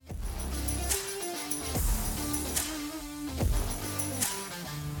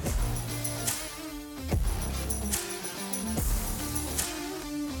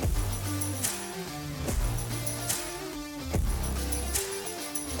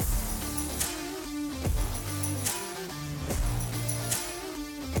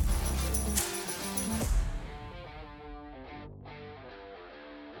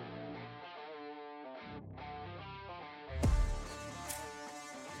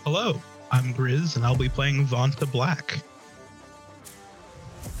Hello, I'm Grizz, and I'll be playing Vanta Black.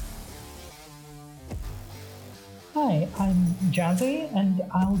 Hi, I'm Jazzy, and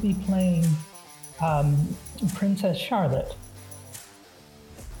I'll be playing Princess Charlotte.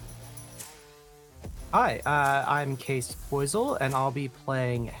 Hi, I'm Case Boisel, and I'll be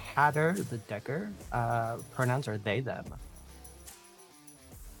playing Hatter the Decker. Pronouns are they, them.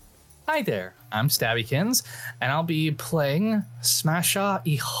 Hi there, I'm Stabbykins, and I'll be playing Smasha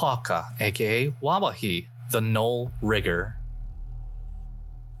Ihaka, aka Wabahi, the Knoll Rigger.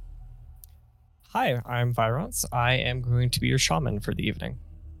 Hi, I'm Virons. I am going to be your shaman for the evening.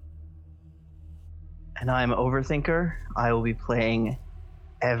 And I'm Overthinker. I will be playing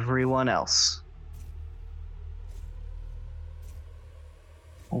everyone else.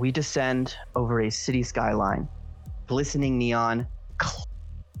 We descend over a city skyline, glistening neon,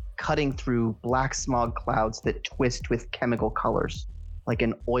 cutting through black smog clouds that twist with chemical colors, like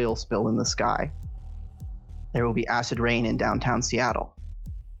an oil spill in the sky. There will be acid rain in downtown Seattle.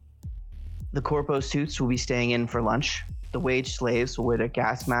 The corpo suits will be staying in for lunch. The wage slaves will wear their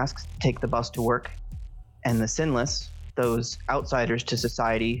gas masks, take the bus to work. And the sinless, those outsiders to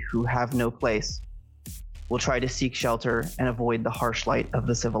society who have no place, will try to seek shelter and avoid the harsh light of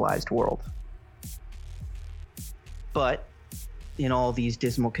the civilized world. But in all these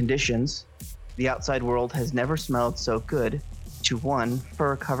dismal conditions, the outside world has never smelled so good to one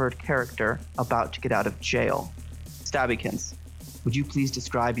fur-covered character about to get out of jail. Stabbykins, would you please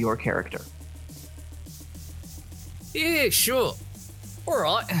describe your character? Yeah, sure.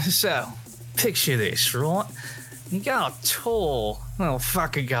 Alright, so, picture this, right? You got a tall little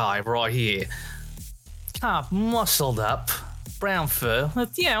fucker guy right here. Kind of muscled up, brown fur,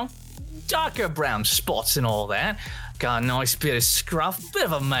 with, darker brown spots and all that. Got a nice bit of scruff, bit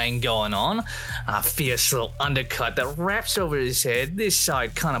of a mane going on. A fierce little undercut that wraps over his head. This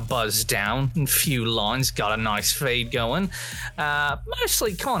side kind of buzzed down, a few lines, got a nice fade going.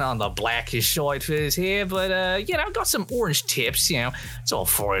 Mostly kind of on the blackish side for his hair, but, got some orange tips, It's all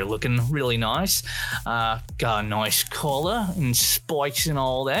furry looking really nice. Got a nice collar and spikes and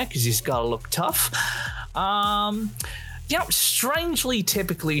all that, because he's got to look tough. Strangely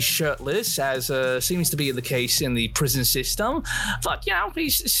typically shirtless, as seems to be the case in the prison system. But,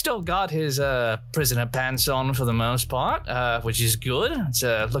 he's still got his prisoner pants on for the most part, which is good. It's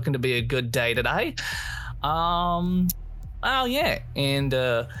looking to be a good day today. And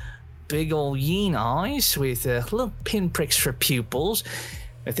big old yin eyes with little pinpricks for pupils,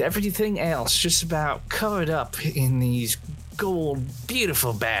 with everything else just about covered up in these gold,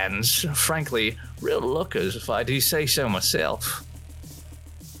 beautiful bands. Frankly, real lookers, if I do say so myself.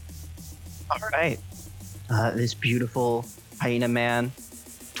 All right. This beautiful hyena man,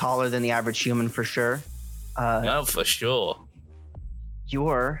 taller than the average human for sure. No, for sure.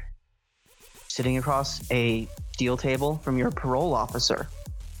 You're sitting across a deal table from your parole officer,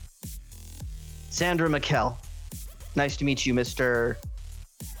 Sandra McKell. Nice to meet you, Mr.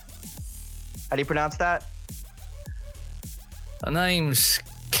 How do you pronounce that? Her name's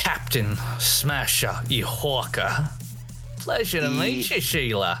Captain Smasher Ihaka. Pleasure to meet you,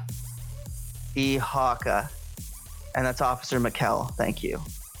 Sheila. Ihaka. And that's Officer McKell, thank you.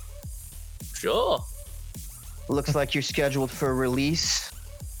 Sure. Looks like you're scheduled for release.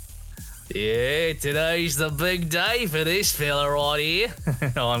 Yeah, today's the big day for this fella right here.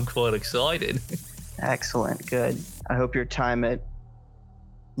 I'm quite excited. Excellent, good. I hope your time at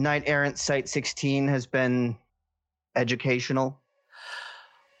Knight Errant Site 16 has been educational.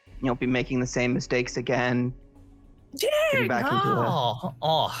 You won't be making the same mistakes again. Yeah,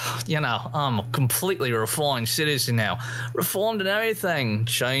 I'm a completely refined citizen now. Reformed and everything.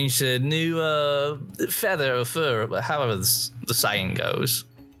 Changed a new feather of fur, however the saying goes.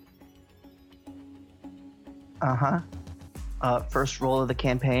 First roll of the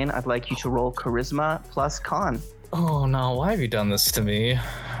campaign, I'd like you to roll Charisma plus Con. Oh no, why have you done this to me?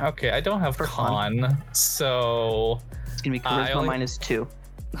 Okay, I don't have Con, so... It's gonna be Charisma minus 2.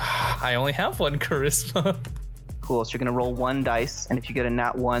 I only have one Charisma. Cool, so you're gonna roll 1 dice, and if you get a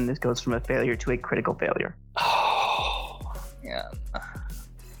nat 1, this goes from a failure to a critical failure. Oh, yeah.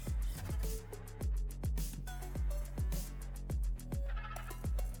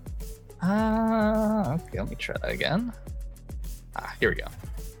 Okay, let me try that again. Here we go.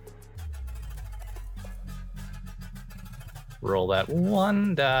 Roll that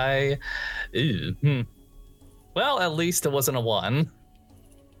 1 die. Ooh. Well, at least it wasn't a 1.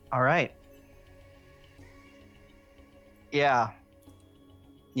 All right. Yeah,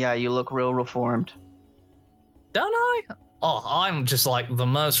 you look real reformed. Don't I? Oh, I'm just like the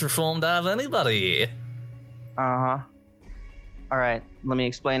most reformed out of anybody here. Uh-huh. All right, let me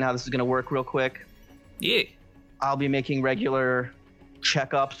explain how this is going to work real quick. Yeah. I'll be making regular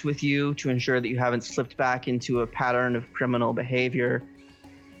checkups with you to ensure that you haven't slipped back into a pattern of criminal behavior.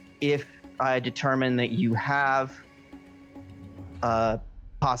 If I determine that you have,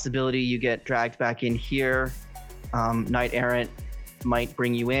 possibility you get dragged back in here. Knight Errant might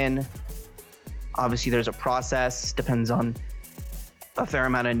bring you in. Obviously, there's a process. Depends on a fair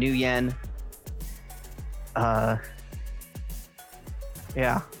amount of new yen.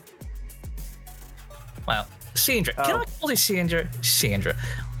 Yeah. Well, Sandra, can I call you Sandra? Sandra,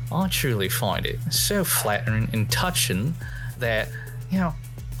 I truly find it so flattering and touching that, you know,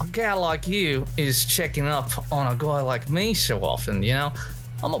 a guy like you is checking up on a guy like me so often, you know?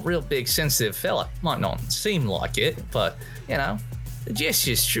 I'm a real big sensitive fella. Might not seem like it, but, you know, the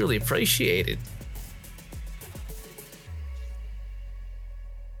gesture's truly appreciated.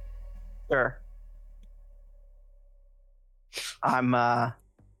 Sure. I'm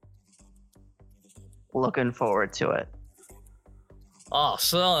looking forward to it. Oh,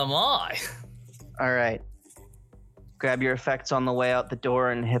 so am I. All right. Grab your effects on the way out the door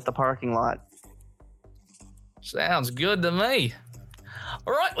and hit the parking lot. Sounds good to me.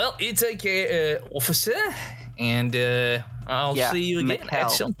 All right, well, you take care, officer, and I'll see you again Mikkel.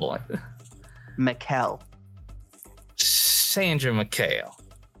 at some point. Mikkel. Sandra McHale.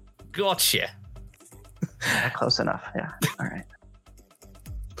 Gotcha. Close enough, yeah. All right.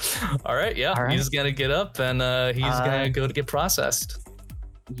 All right, yeah. All right. He's going to get up, and he's going to go to get processed.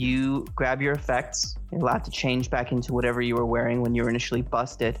 You grab your effects. You're allowed to change back into whatever you were wearing when you were initially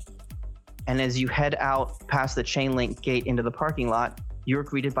busted. And as you head out past the chain link gate into the parking lot, you're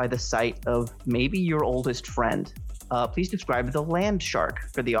greeted by the sight of maybe your oldest friend. Please describe the land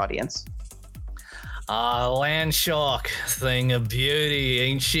shark for the audience. Land shark, thing of beauty,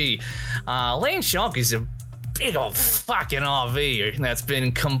 ain't she? Land shark is a big old fucking RV that's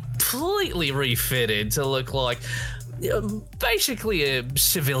been completely refitted to look like basically a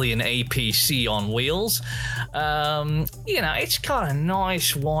civilian APC on wheels. You know, it's got a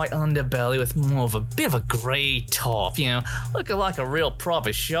nice white underbelly with more of a bit of a gray top, you know, looking like a real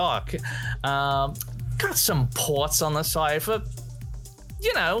proper shark. Got some ports on the side for,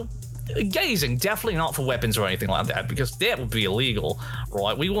 you know, gazing. Definitely not for weapons or anything like that, because that would be illegal,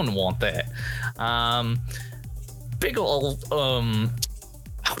 right? We wouldn't want that. Big old,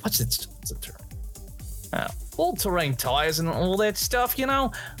 what's the term? All-terrain tires and all that stuff, you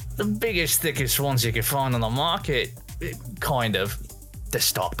know? The biggest, thickest ones you can find on the market, kind of. To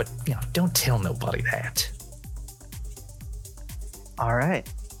stop, but, you know, don't tell nobody that. All right.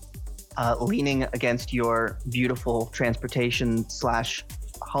 Leaning against your beautiful transportation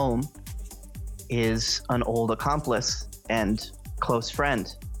 / home is an old accomplice and close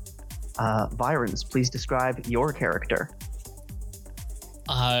friend. Virons, please describe your character.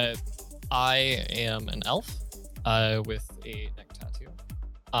 I am an elf with a neck tattoo,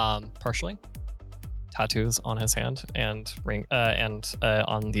 partially. Tattoos on his hand and ring and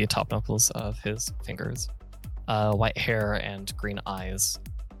on the top knuckles of his fingers. White hair and green eyes.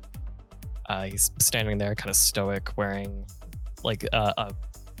 He's standing there kind of stoic, wearing like a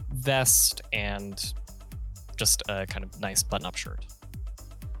vest and just a kind of nice button-up shirt.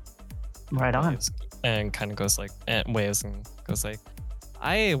 Right on. And kind of goes like, and waves and goes like,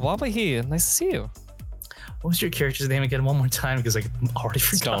 "Hi, Wabahi, nice to see you." What was your character's name again? One more time, because I already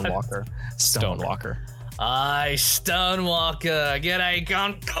forgot. Stonewalker. Stonewalker. Aye, Stonewalker. G'day,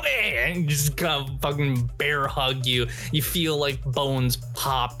 come here. And just kind of fucking bear hug you. You feel like bones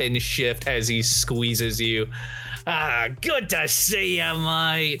pop and shift as he squeezes you. Good to see you,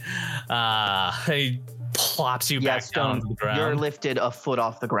 mate. He plops you back down to the ground. You're lifted a foot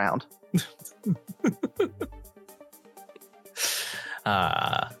off the ground.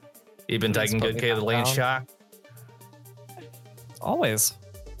 You've been taking good care of the land shark? Always.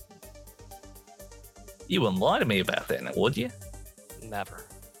 You wouldn't lie to me about that, now, would you? Never.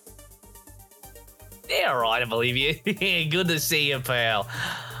 Yeah, all right, I believe you. Good to see you, pal.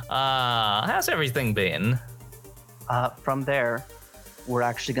 How's everything been? From there, we're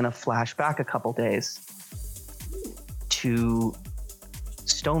actually going to flash back a couple days to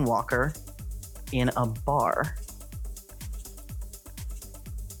Stonewalker in a bar.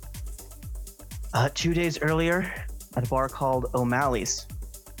 2 days earlier, at a bar called O'Malley's,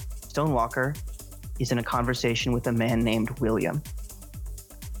 Stonewalker is in a conversation with a man named William.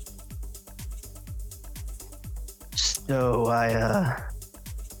 So I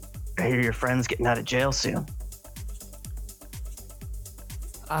hear your friend's getting out of jail soon.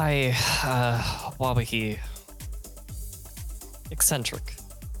 Wabahi. Eccentric.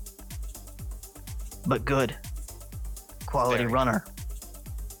 But good. quality Very. runner.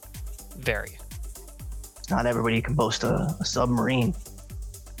 Very. Not everybody can boast a submarine.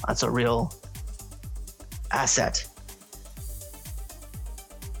 That's a real asset.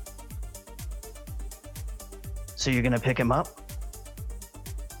 So you're gonna pick him up?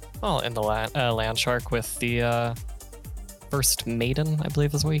 Well, in the land shark with the first maiden, I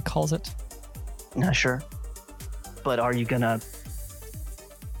believe is what he calls it. Not sure. But are you gonna...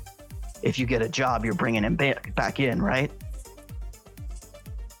 If you get a job, you're bringing him back in, right?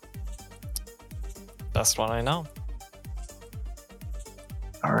 Best one I know.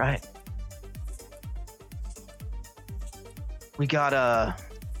 All right. We got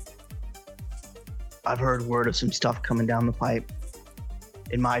I've heard word of some stuff coming down the pipe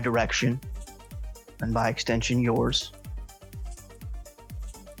in my direction, and by extension yours.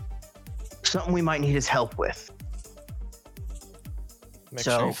 Something we might need his help with. Make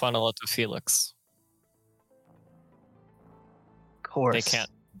So- sure you funnel it to Felix. Of course.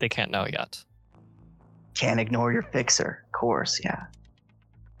 They can't know yet. Can't ignore your fixer. Of course, yeah.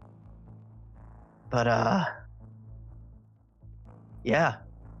 But, yeah.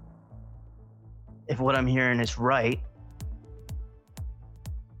 If what I'm hearing is right,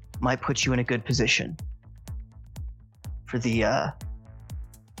 might put you in a good position for the,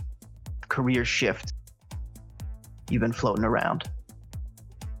 career shift you've been floating around.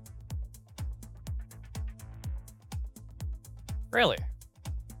 Really?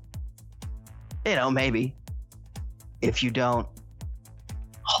 You know, maybe. If you don't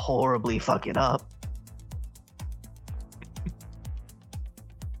horribly fuck it up.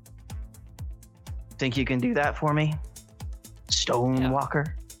 Think you can do that for me?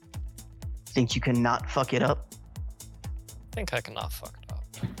 Stonewalker? Think you can not fuck it up? I think I can not fuck it up.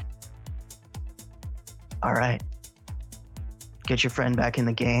 All right. Get your friend back in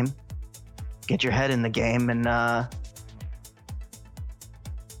the game. Get your head in the game and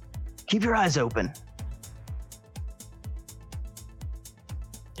keep your eyes open.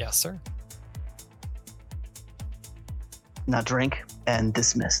 Yes, sir. Not drink and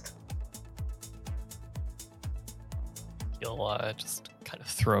dismissed. He'll just kind of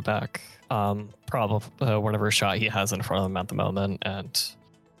throw back probably whatever shot he has in front of him at the moment and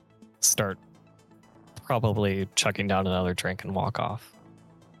start probably chucking down another drink and walk off.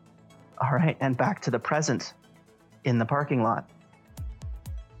 All right, and back to the present in the parking lot.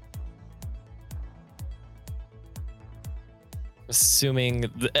 Assuming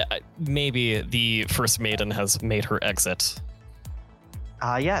maybe the first maiden has made her exit.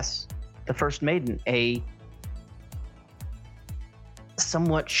 Yes, the first maiden, a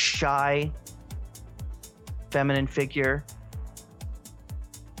somewhat shy, feminine figure.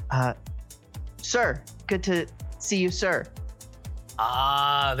 Sir, good to see you, sir.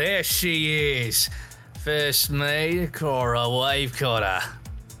 Ah, there she is. First mate, Cora, wave cutter.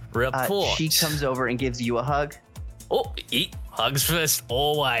 Report. She comes over and gives you a hug. Oh, hugs first,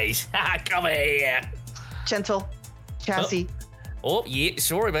 always. Come here. Gentle, Cassie. Oh, yeah,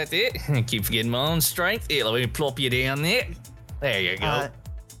 sorry about that. I keep forgetting my own strength. Here, let me plop you down there. There you go.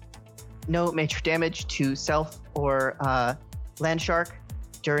 No major damage to self or land shark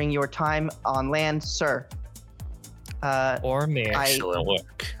during your time on land, sir. Or me. Excellent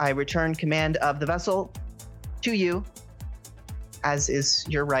work. I return command of the vessel to you, as is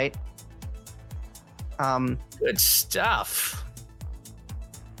your right. Good stuff.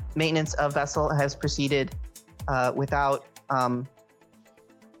 Maintenance of vessel has proceeded without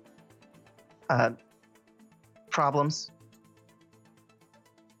problems.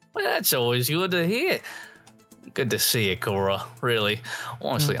 Well, that's always good to hear. Good to see you, Cora. Really.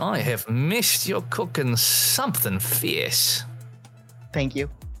 Honestly, I have missed your cooking something fierce. Thank you.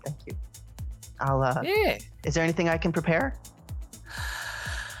 Thank you. I'll, Yeah. Is there anything I can prepare?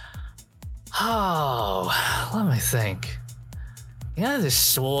 Oh, let me think. You know the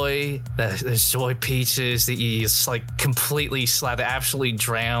soy pizzas that you just like completely slather, absolutely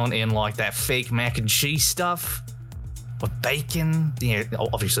drown in like that fake mac and cheese stuff with bacon. Yeah,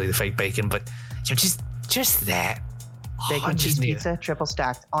 obviously the fake bacon, but you know, just that. Bacon cheese pizza, triple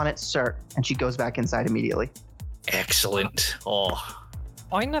stacked on it, sir. And she goes back inside immediately. Excellent. Oh,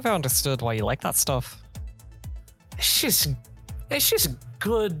 I never understood why you like that stuff. it's just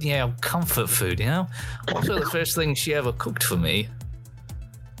good, you know, comfort food. You know. Also, the first thing she ever cooked for me.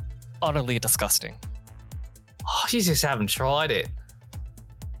 Utterly disgusting. Oh, you just haven't tried it.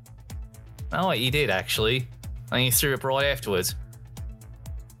 Oh, wait, you did actually. And you threw it right afterwards.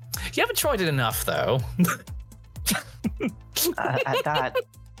 You haven't tried it enough, though. At that,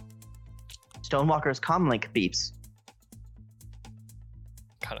 Stonewalker's comlink beeps.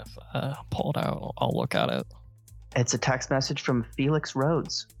 Kind of pulled out. I'll look at it. It's a text message from Felix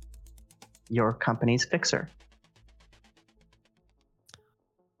Rhodes, your company's fixer.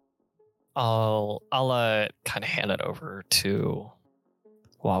 I'll kind of hand it over to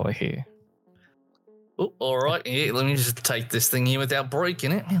Wawahi. Oh, all right, yeah, let me just take this thing here without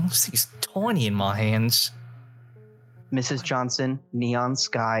breaking it. Man, this thing's tiny in my hands. Mrs. Johnson, Neon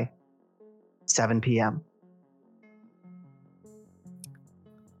Sky, 7 p.m.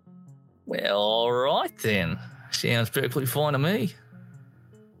 Well, all right then. Sounds perfectly fine to me.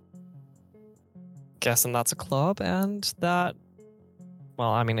 Guessing that's a club, and that,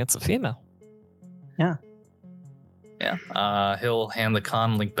 well, I mean, it's a female. Yeah, he'll hand the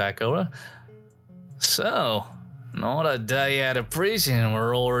con link back over. So, not a day out of prison,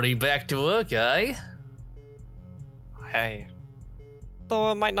 we're already back to work, eh? Hey.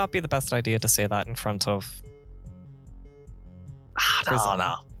 Though it might not be the best idea to say that in front of...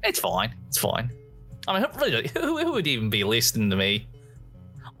 No. It's fine. It's fine. I mean, really, who would even be listening to me?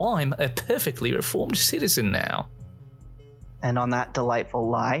 I'm a perfectly reformed citizen now. And on that delightful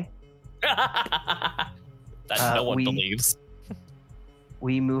lie, that no one believes.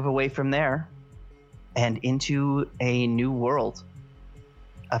 we move away from there and into a new world.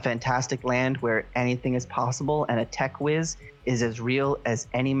 A fantastic land where anything is possible and a tech whiz is as real as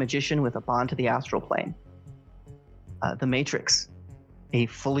any magician with a bond to the astral plane. The Matrix, a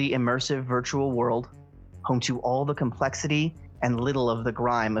fully immersive virtual world home to all the complexity and little of the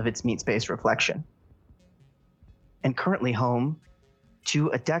grime of its meat space reflection. And currently home to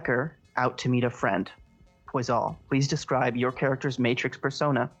a Decker out to meet a friend. Poisal, please describe your character's Matrix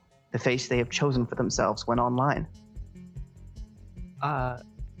persona, the face they have chosen for themselves when online.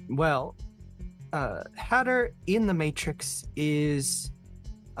 Hatter in the Matrix is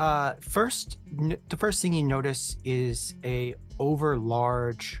the first thing you notice is a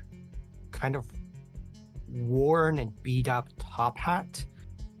overlarge, kind of worn and beat up top hat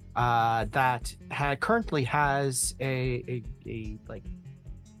that currently has a like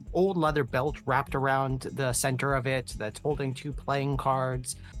old leather belt wrapped around the center of it that's holding 2 playing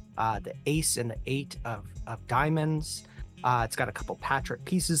cards, the ace and the 8 of diamonds. It's got a couple Patrick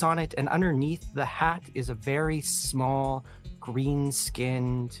pieces on it, and underneath the hat is a very small,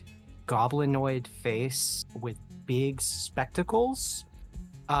 green-skinned, goblinoid face with big spectacles.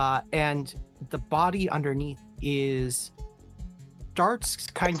 And the body underneath starts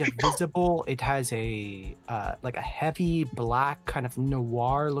kind of visible. It has a like a heavy black, kind of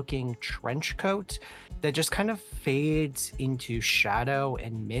noir-looking trench coat that just kind of fades into shadow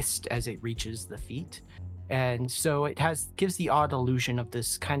and mist as it reaches the feet. And so it gives the odd illusion of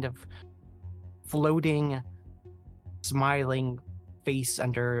this kind of floating, smiling face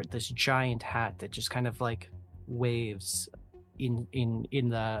under this giant hat that just kind of like waves in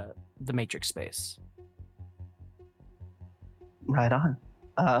the Matrix space. Right on.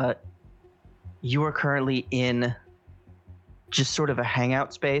 You are currently in just sort of a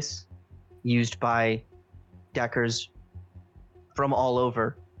hangout space used by Deckers from all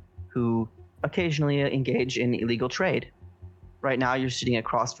over who occasionally engage in illegal trade. Right now, you're sitting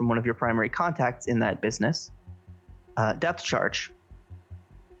across from one of your primary contacts in that business, Depth Charge.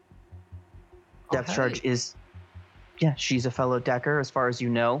 Depth Charge is, she's a fellow Decker, as far as you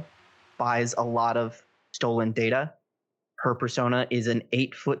know, buys a lot of stolen data. Her persona is an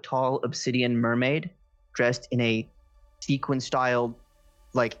 8-foot-tall obsidian mermaid dressed in a sequin-styled,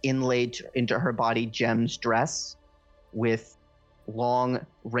 like inlaid into her body gems dress with long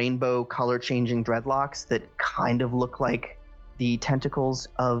rainbow color-changing dreadlocks that kind of look like the tentacles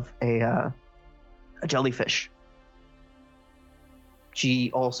of a jellyfish.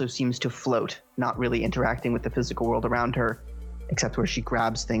 She also seems to float, not really interacting with the physical world around her, except where she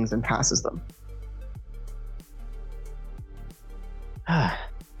grabs things and passes them.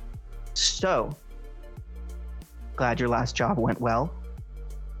 So, glad your last job went well.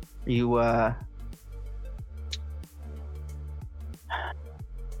 You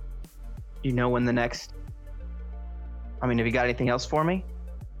know when the next... have you got anything else for me?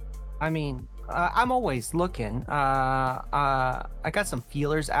 I'm always looking. I got some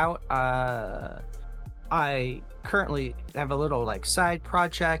feelers out. I currently have a little like side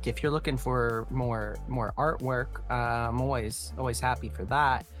project. If you're looking for more artwork, I'm always happy for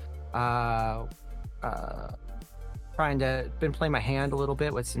that. Been playing my hand a little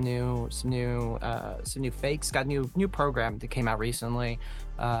bit with some new fakes. Got a new program that came out recently.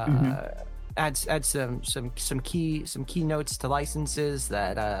 Add some keynotes to licenses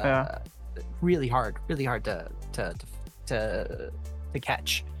that really hard to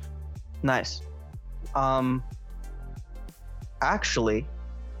catch. Nice. Actually,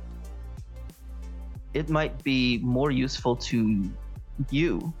 it might be more useful to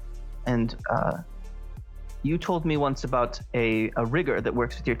you. And you told me once about a rigger that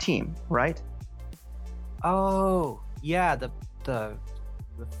works with your team, right? Oh, yeah, the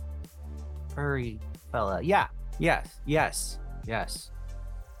furry fella. Yeah, yes.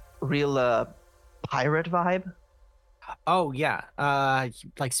 Real pirate vibe? Oh, yeah. He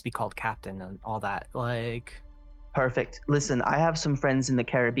likes to be called captain and all that. Like, Perfect. Listen, I have some friends in the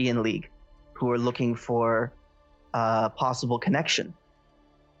Caribbean League who are looking for a possible connection.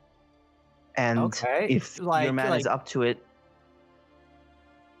 And okay. if your man is up to it,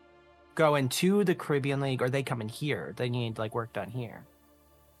 going to the Caribbean League, or they coming here? They need like work done here.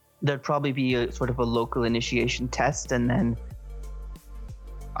 there'd probably be a sort of a local initiation test, and then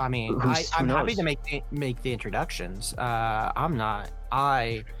I mean, who I'm happy knows? to make the introductions. I'm not.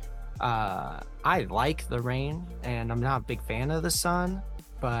 I like the rain, and I'm not a big fan of the sun,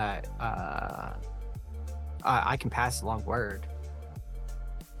 but I can pass along word.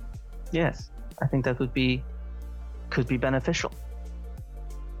 yes, I think that could be beneficial.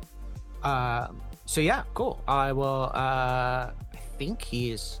 So yeah, cool. I will. I think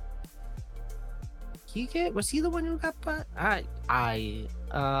was he the one who got butt?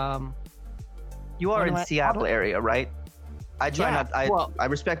 You are in Anyway, Seattle area, right? I try Yeah, not. I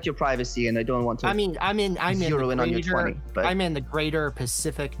respect your privacy, and I don't want to. I'm in zero the in on your greater, 20, but I'm in the greater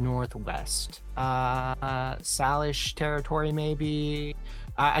Pacific Northwest, Salish territory, maybe.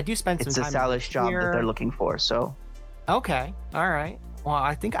 I do spend some it's a time Salish job that here. they're looking for. So Okay, all right. Well,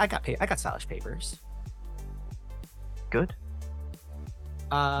 I think I got Salish papers. good.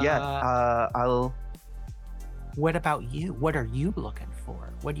 Uh, I'll. What about you? What are you looking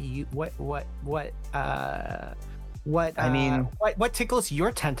for? What do you what I mean- what tickles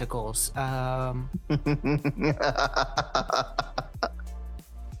your tentacles?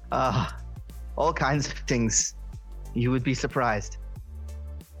 All kinds of things. You would be surprised.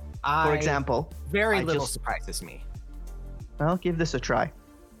 For example, very I little just- surprises me. I'll give this a try.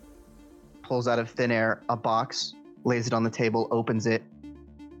 Pulls out of thin air a box, lays it on the table, opens it.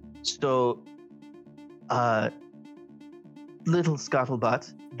 So, little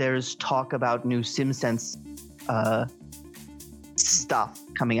scuttlebutt. There's talk about new SimSense stuff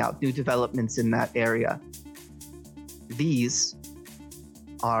coming out, new developments in that area. These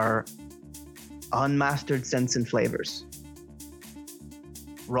are unmastered scents and flavors,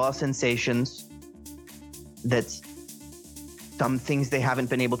 raw sensations that some things they haven't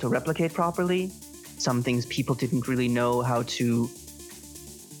been able to replicate properly, some things people didn't really know how to,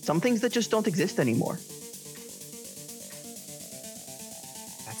 some things that just don't exist anymore.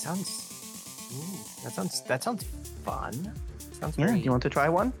 That sounds fun. Sounds Yeah, do very. you want to try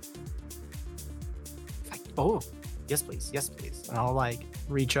one? Oh, yes, please. And I'll like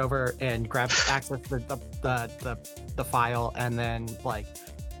reach over and grab access the file, and then like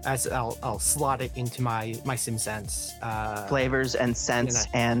as I'll slot it into my SimSense. Flavors and scents,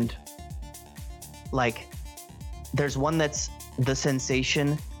 and like there's one that's the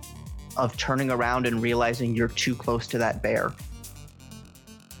sensation of turning around and realizing you're too close to that bear.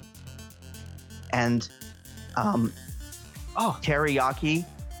 And teriyaki,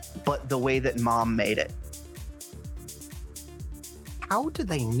 but the way that mom made it. How do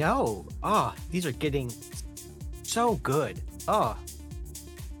they know? Oh, these are getting so good. Oh,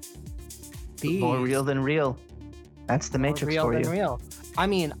 More real than real. That's the Matrix real for than you. real. I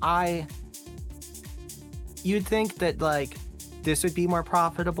mean, you'd think that like this would be more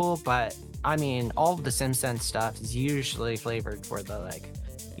profitable, but I mean, all of the SimSense stuff is usually flavored for the like,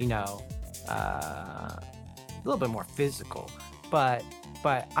 a little bit more physical. But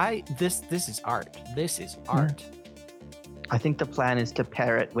this is art. This is art. I think the plan is to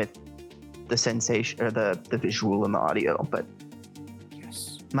pair it with the sensation or the visual and the audio, but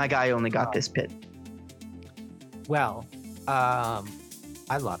Yes. my guy only got this bit. Well,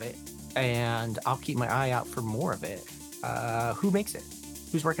 I love it, and I'll keep my eye out for more of it. Who makes it?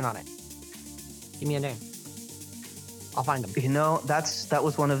 Who's working on it? Give me a name. I'll find them. You know, that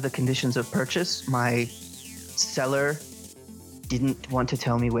was one of the conditions of purchase. My seller didn't want to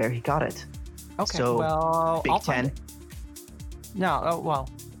tell me where he got it. Okay. So, well, Big I'll find 10. it. No. Oh well.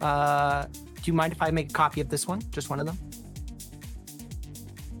 Do you mind if I make a copy of this one? Just one of them.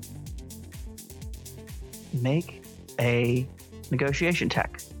 Make a negotiation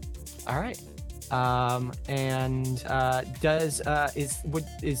tech. All right. And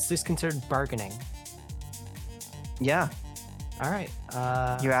is this considered bargaining? Yeah, All right.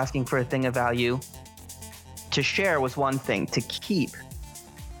 you're asking for a thing of value. To share was one thing. To keep,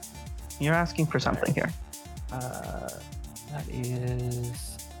 you're asking for something here. That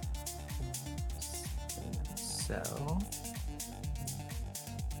is So.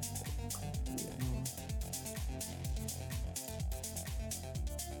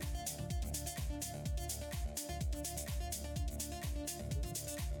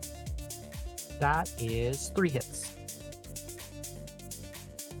 That is 3 hits.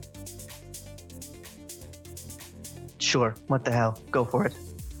 Sure. What the hell? Go for it.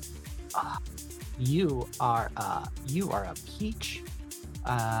 You are a peach,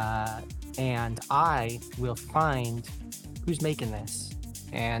 and I will find who's making this,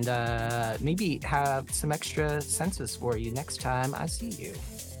 and maybe have some extra senses for you next time I see you.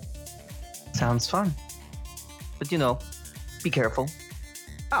 Sounds fun. But you know, be careful.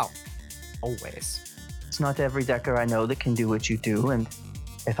 Oh, always. It's not every Decker I know that can do what you do, and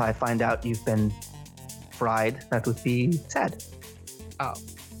if I find out you've been fried, that would be sad. Oh.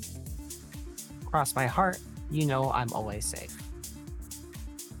 Cross my heart, you know I'm always safe.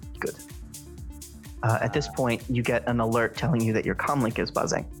 Good. At this point, you get an alert telling you that your comlink is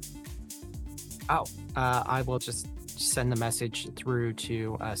buzzing. I will just send the message through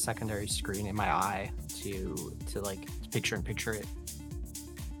to a secondary screen in my eye to like picture it.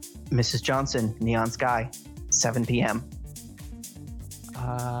 Mrs. Johnson, Neon Sky, 7 p.m.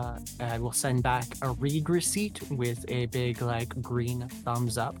 I will send back a read receipt with a big like green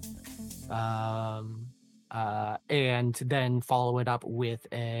thumbs up. And then follow it up with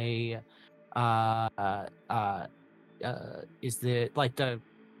a is the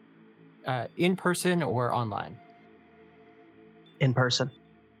in person or online? In person.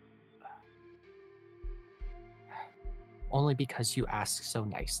 Only because you ask so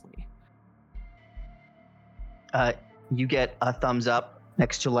nicely. You get a thumbs up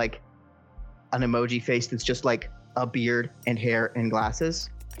next to like an emoji face that's just like a beard and hair and glasses,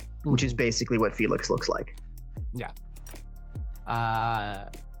 which is basically what Felix looks like. Yeah. I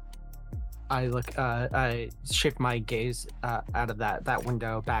shift my gaze out of that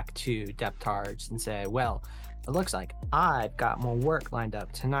window back to Deptards and say, well, it looks like I've got more work lined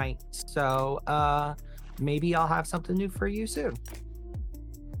up tonight, so maybe I'll have something new for you soon.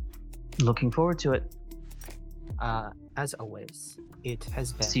 Looking forward to it. As always, it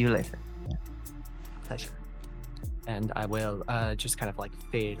has been See you later. a pleasure. And I will just kind of like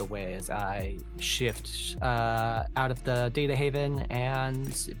fade away as I shift out of the data haven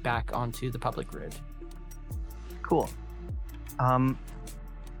and back onto the public grid. Cool.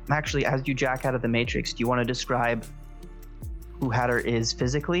 Actually, as you jack out of the Matrix, do you want to describe who Hatter is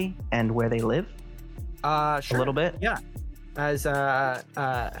physically and where they live? Sure. A little bit? Yeah. As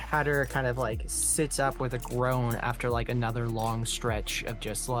Hatter kind of like sits up with a groan after like another long stretch of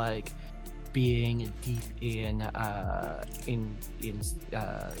just like being deep in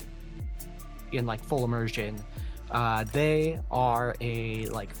like full immersion. They are a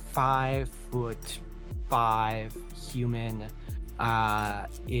like 5'5" human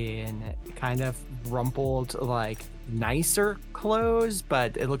in kind of rumpled like nicer clothes,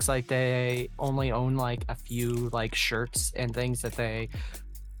 but it looks like they only own like a few like shirts and things that they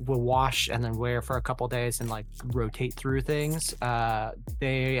will wash and then wear for a couple days and like rotate through things.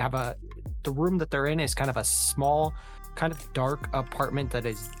 They have the room that they're in is kind of a small, kind of dark apartment that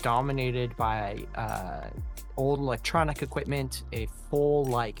is dominated by old electronic equipment, a full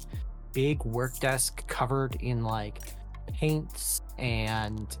like big work desk covered in like paints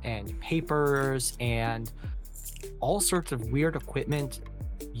and papers and all sorts of weird equipment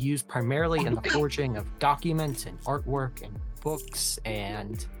used primarily in the forging of documents and artwork and books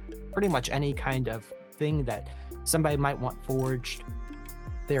and pretty much any kind of thing that somebody might want forged.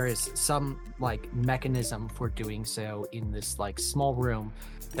 There is some like mechanism for doing so in this like small room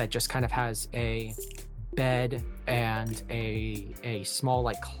that just kind of has a bed and a small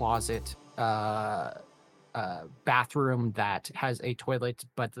like closet bathroom that has a toilet,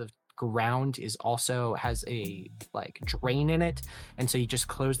 but the ground is also has a like drain in it, and so you just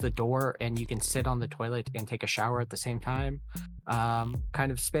close the door and you can sit on the toilet and take a shower at the same time,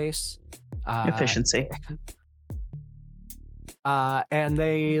 kind of space. Efficiency. And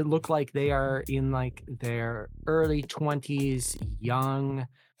they look like they are in like their early 20s, young,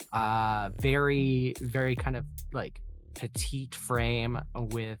 very very kind of like petite frame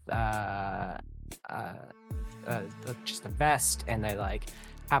with just a vest, and they like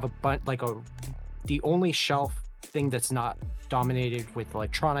have a bunch like the only shelf thing that's not dominated with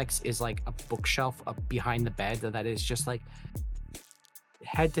electronics is like a bookshelf up behind the bed that is just like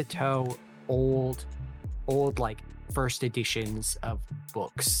head to toe old like first editions of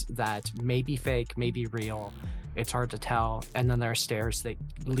books that may be fake, may be real. It's hard to tell. And then there are stairs that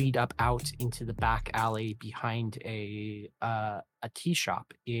lead up out into the back alley behind a tea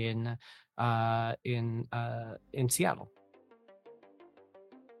shop in in Seattle.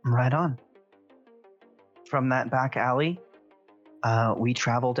 Right on. From that back alley, we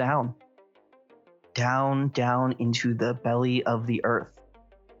travel down into the belly of the earth,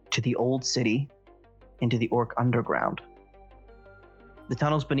 to the old city, into the Orc underground. The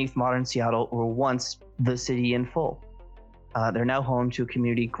tunnels beneath modern Seattle were once the city in full. They're now home to a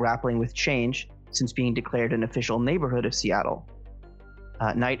community grappling with change since being declared an official neighborhood of Seattle.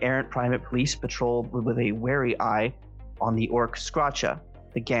 Knight-errant private police patrol with a wary eye on the Orc Scratcha,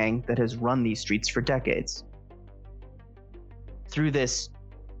 the gang that has run these streets for decades. Through this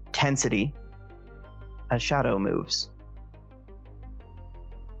tensity, a shadow moves.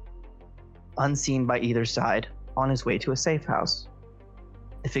 Unseen by either side, on his way to a safe house.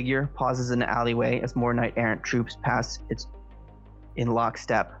 The figure pauses in an alleyway as more knight-errant troops pass its in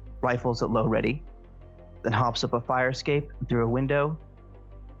lockstep, rifles at low ready, then hops up a fire escape through a window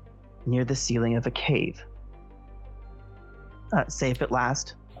near the ceiling of a cave. Safe at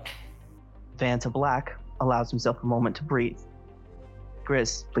last, Vanta Black allows himself a moment to breathe.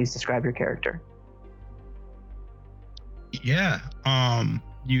 Grizz, please describe your character. Yeah.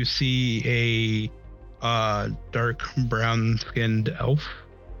 You see a dark brown-skinned elf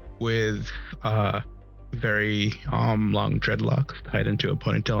with very long dreadlocks tied into a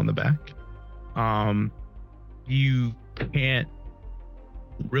ponytail in the back. You can't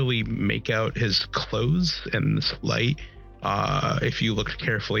really make out his clothes in this light. If you looked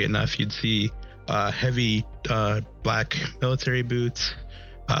carefully enough, you'd see heavy black military boots,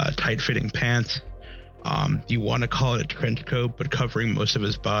 tight-fitting pants. You want to call it a trench coat, but covering most of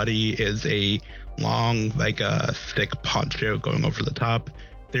his body is a long, thick poncho going over the top.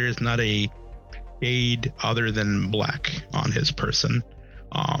 There is not a shade other than black on his person.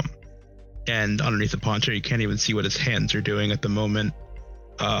 And underneath the poncho, you can't even see what his hands are doing at the moment.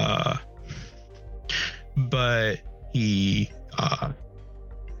 But he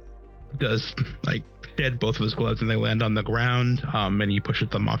does shed both of his gloves and they land on the ground. And he pushes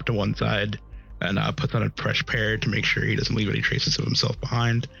them off to one side and puts on a fresh pair to make sure he doesn't leave any traces of himself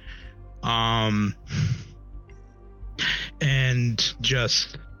behind. And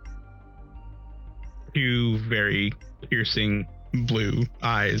just two very piercing blue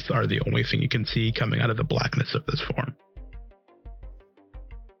eyes are the only thing you can see coming out of the blackness of this form.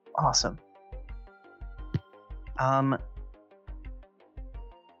 Awesome.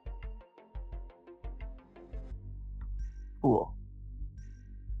 Cool.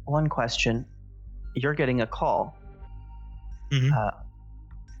 One question. You're getting a call. Mhm.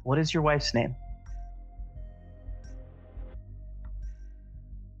 What is your wife's name?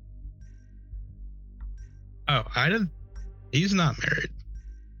 Oh, he's not married.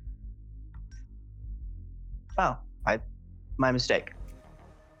 Oh, my mistake.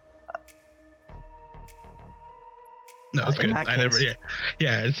 No, it's In good. that I never, case-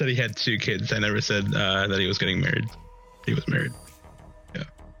 yeah. I said he had two kids. I never said that he was getting married. He was married.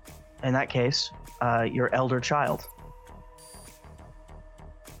 In that case, your elder child.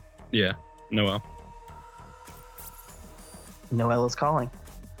 Yeah, Noel. Noel is calling.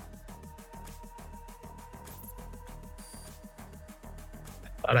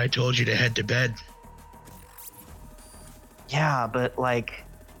 Thought I told you to head to bed. Yeah, but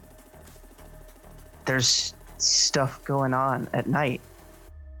there's stuff going on at night.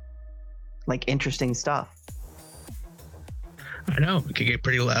 Interesting stuff. I know, it can get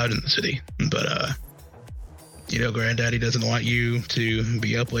pretty loud in the city, but Granddaddy doesn't want you to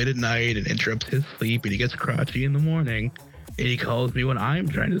be up late at night and interrupts his sleep, and he gets crotchety in the morning, and he calls me when I'm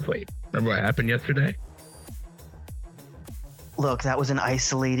trying to sleep. Remember what happened yesterday? Look, that was an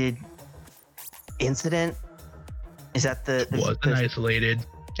isolated incident. Is that the It wasn't isolated.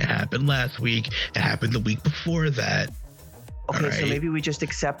 It happened last week. It happened the week before that. Okay, All so right. maybe we just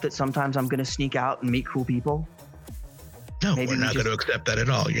accept that sometimes I'm gonna sneak out and meet cool people. No, Maybe we're we not going to accept that at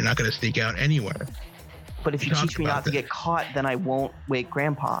all. You're not going to sneak out anywhere. But if you Talk teach me about not to this. get caught, then I won't wake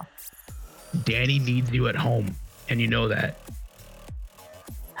Grandpa. Danny needs you at home, and you know that.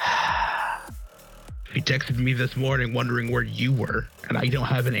 He texted me this morning wondering where you were, and I don't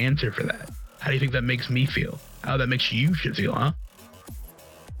have an answer for that. How do you think that makes me feel? How that makes you should feel, huh?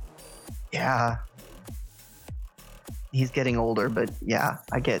 Yeah. He's getting older, but yeah,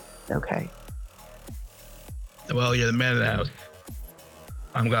 I get okay. Well, you're the man of the house.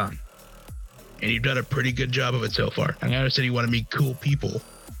 I'm gone. And you've done a pretty good job of it so far. I understand you want to meet cool people.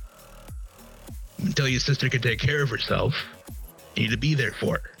 Until your sister can take care of herself, you need to be there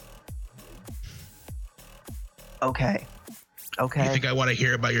for her. Okay. You think I want to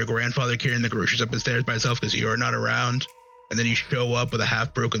hear about your grandfather carrying the groceries up the stairs by himself because you're not around? and then you show up with a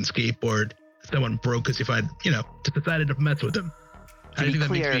half-broken skateboard. Someone broke because just decided to mess with him. How do To you be think that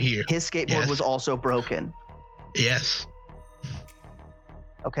clear, makes me here? his skateboard Yes. was also broken. Yes.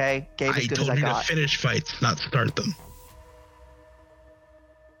 Okay, gave as I good as told I you got. to finish fights, not start them.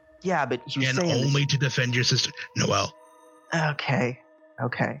 Yeah, but you And saying only to defend your sister. Noelle, Okay.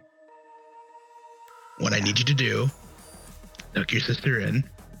 what I need you to do, tuck your sister in,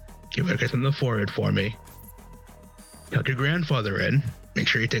 give her a kiss on the forehead for me, tuck your grandfather in, make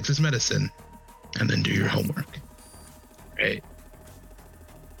sure he takes his medicine, and then do your homework. Right?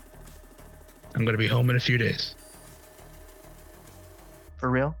 I'm going to be home in a few days. For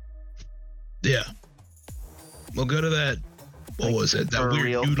real? Yeah. We'll go to that, what was it? That for weird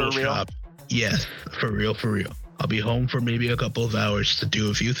real, noodle for real? shop. Yes, for real. I'll be home for maybe a couple of hours to do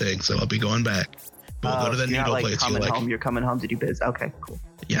a few things, so I'll be going back. But we'll go to the you're not noodle like place you coming like. home. You're coming home to do biz. Okay, cool.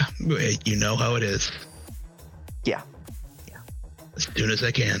 Yeah, you know how it is. Yeah. As soon as I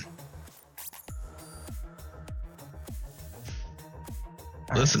can.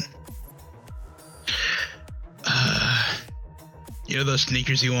 All Listen. You know those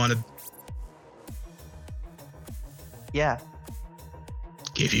sneakers you wanted? Yeah.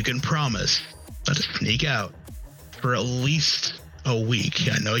 If you can promise not to sneak out for at least a week,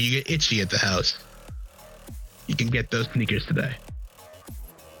 I know you get itchy at the house. You can get those sneakers today.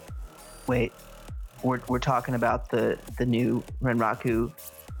 Wait. We're talking about the new Renraku.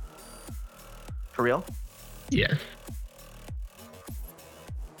 For real? Yes.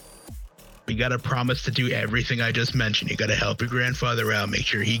 You gotta promise to do everything I just mentioned. You gotta help your grandfather out, make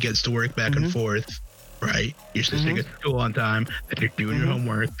sure he gets to work back and forth, right? Your sister gets to school on time, that you're doing your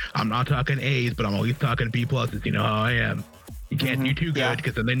homework. I'm not talking A's, but I'm always talking B pluses. You know how I am. You can't do too good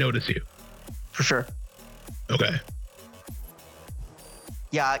because then they notice you. For sure. Okay.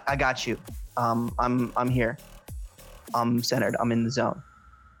 Yeah, I got you. I'm here. I'm centered. I'm in the zone.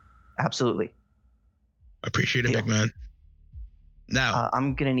 Absolutely. Appreciate it, Deal. big man. Now,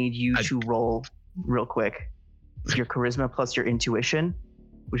 I'm gonna need you to roll real quick your charisma plus your intuition,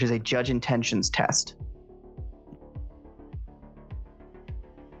 which is a judge intentions test.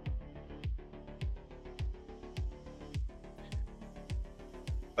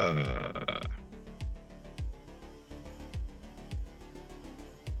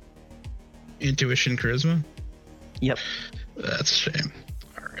 intuition, charisma? Yep. That's a shame.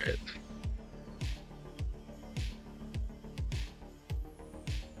 All right.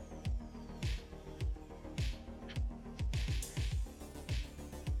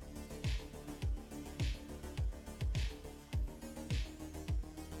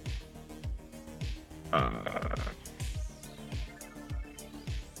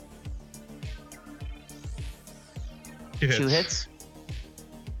 Two hits.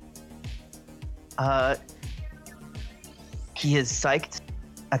 He is psyched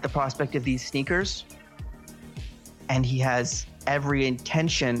at the prospect of these sneakers, and he has every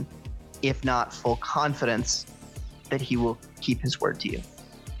intention, if not full confidence, that he will keep his word to you.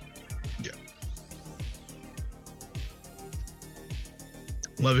 Yeah.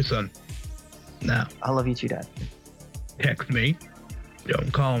 Love you, son. Now, I love you too, Dad. text me.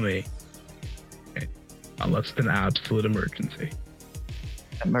 Don't call me. Okay. Unless it's an absolute emergency.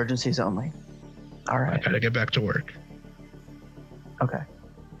 Emergencies only. All I right. gotta get back to work. Okay.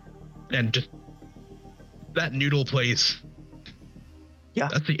 And just that noodle place. Yeah.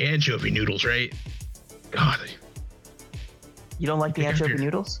 That's the anchovy noodles, right? God, You don't like the Take after anchovy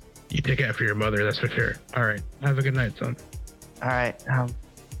your- noodles? you take after your mother, that's for sure. All right. Have a good night, son. All right.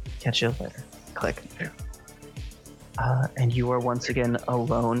 Catch you later. Click. Yeah. And you are once again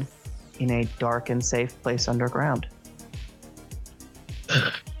alone in a dark and safe place underground.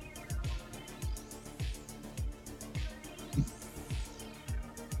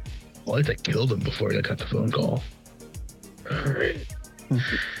 Well, at least I killed him before I got the phone call. All right.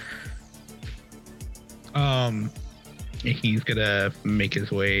 He's gonna make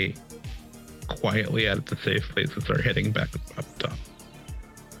his way quietly out of the safe place and start heading back up top.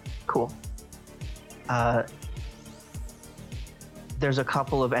 Cool. There's a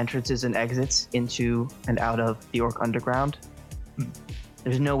couple of entrances and exits into and out of the Orc Underground.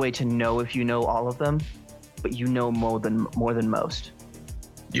 There's no way to know if you know all of them, but you know more than most.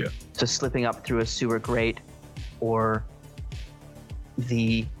 Yeah. So slipping up through a sewer grate or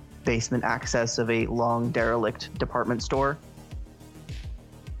the basement access of a long derelict department store,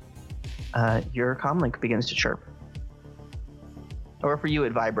 your comlink begins to chirp. Or for you,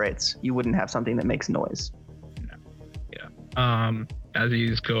 it vibrates. You wouldn't have something that makes noise. As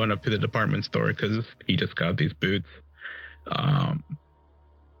he's going up to the department store because he just got these boots,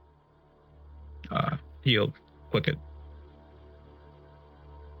 he'll click it.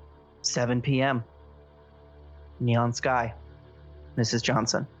 7 p.m. Neon sky. Mrs.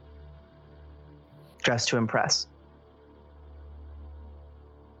 Johnson. Dressed to impress.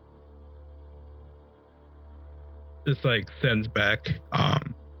 Just like sends back.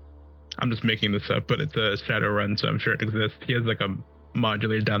 I'm just making this up, but it's a Shadowrun, so I'm sure it exists. He has like a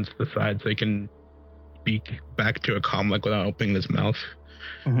modulator down to the side, so he can speak back to a comm like without opening his mouth.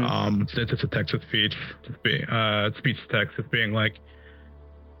 Mm-hmm. Since it's a text to speech, speech to text, it's being like,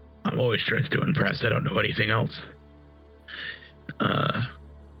 I'm always dressed to impress. I don't know anything else.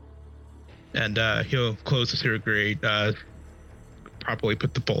 And he'll close the sewer grate, properly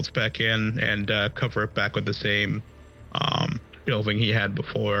put the bolts back in, and cover it back with the same shelving he had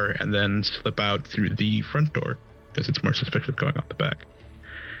before, and then slip out through the front door because it's more suspicious going out the back.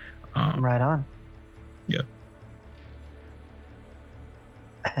 Right on. Yeah.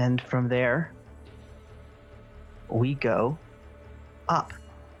 And from there, we go up.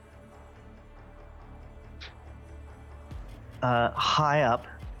 High up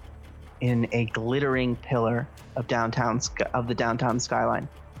in a glittering pillar of the downtown skyline,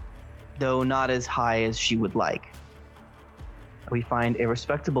 though not as high as she would like. We find a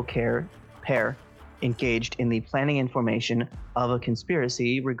respectable pair engaged in the planning and formation of a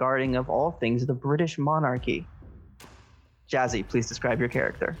conspiracy regarding, of all things, the British monarchy. Jazzy, please describe your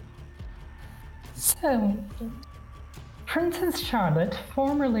character. So, Princess Charlotte,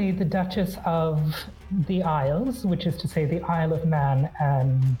 formerly the Duchess of the Isles, which is to say the Isle of Man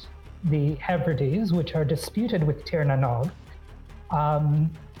and the Hebrides, which are disputed with Tir na Nog,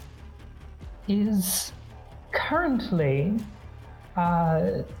 is currently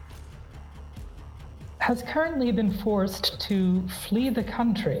has currently been forced to flee the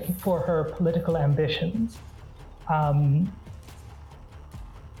country for her political ambitions.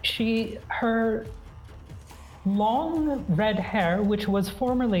 Her long red hair, which was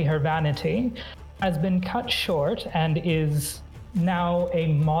formerly her vanity, has been cut short and is now a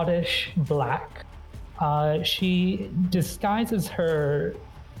modish black. She disguises her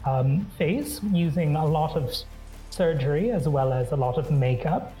face using a lot of surgery as well as a lot of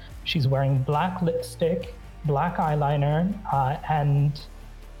makeup. She's wearing black lipstick, black eyeliner, and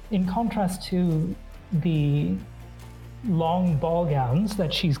in contrast to the long ball gowns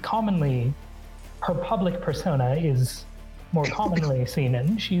that her public persona is more commonly seen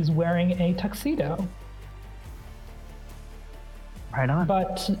in, she's wearing a tuxedo. Right on.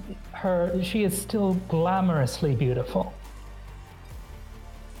 But she is still glamorously beautiful.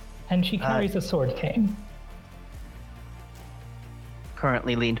 And she carries a sword cane.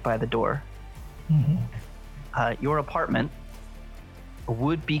 Currently leaned by the door. Mm-hmm. Your apartment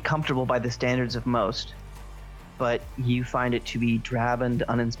would be comfortable by the standards of most, but you find it to be drab and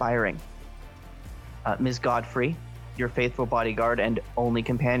uninspiring. Ms. Godfrey, your faithful bodyguard and only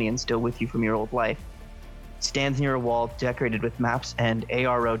companion still with you from your old life, stands near a wall decorated with maps and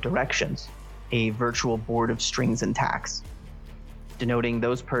ARO directions, a virtual board of strings and tacks, denoting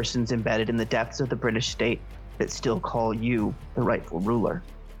those persons embedded in the depths of the British state that still call you the rightful ruler.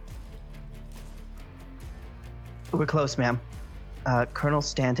 We're close, ma'am. Colonel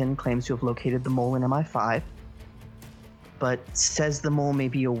Stanton claims to have located the mole in MI5, but says the mole may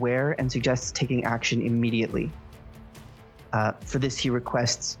be aware and suggests taking action immediately. For this, he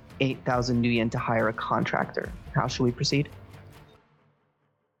requests 8,000 nuyen to hire a contractor. How shall we proceed?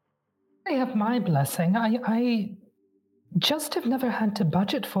 I have my blessing. I just have never had to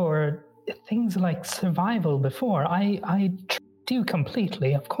budget for things like survival before. I do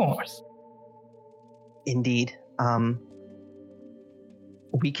completely, of course. Indeed.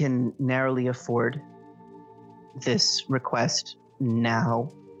 We can narrowly afford this request now.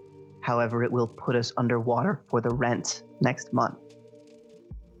 However, it will put us underwater for the rent next month.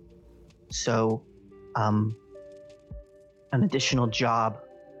 So, an additional job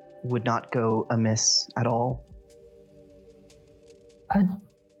would not go amiss at all.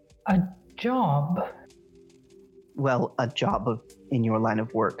 A job? Well, a job in your line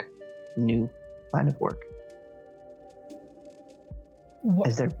of work. New line of work.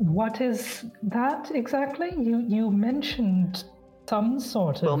 What is that exactly? You mentioned some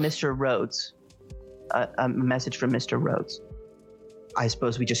sort of... Well, Mr. Rhodes. A message from Mr. Rhodes. I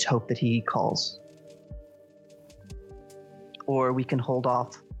suppose we just hope that he calls. Or we can hold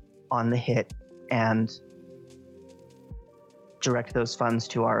off on the hit and direct those funds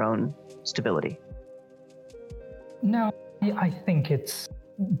to our own stability. No, I think it's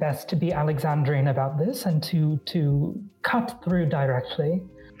best to be Alexandrian about this and to cut through directly.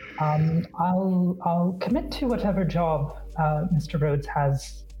 I'll commit to whatever job Mr. Rhodes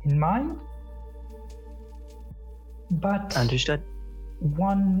has in mind. But understood.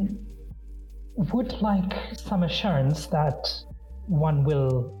 One would like some assurance that one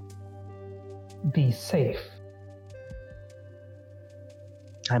will be safe.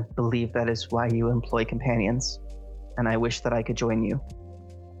 I believe that is why you employ companions, and I wish that I could join you.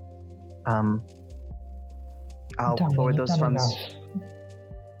 I'll Darling, forward you've those done funds. enough.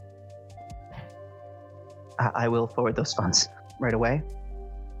 I will forward those funds right away.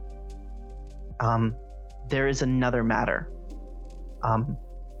 There is another matter.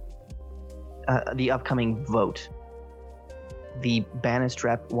 The upcoming vote. The Banished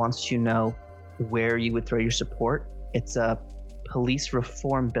rep wants to know where you would throw your support. It's a police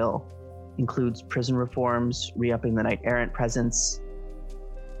reform bill. Includes prison reforms, re-upping the knight errant presence.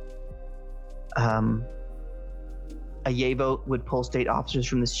 A yay vote would pull state officers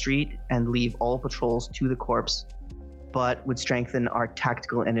from the street and leave all patrols to the corps, but would strengthen our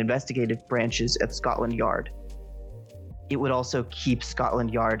tactical and investigative branches at Scotland Yard. It would also keep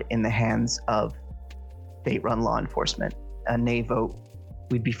Scotland Yard in the hands of state-run law enforcement. A nay vote,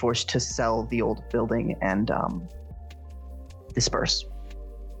 we'd be forced to sell the old building and disperse.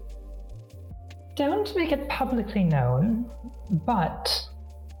 Don't make it publicly known, but,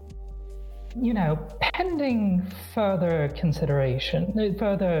 pending further consideration,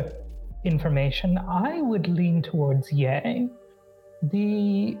 further information, I would lean towards yay.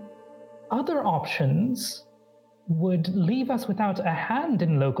 The other options would leave us without a hand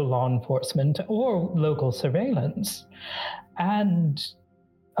in local law enforcement or local surveillance. And,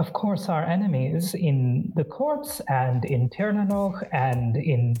 of course, our enemies in the Corps and in Tirnanoch and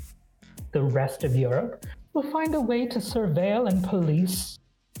in the rest of Europe will find a way to surveil and police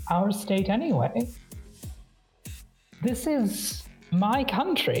our state anyway. This is my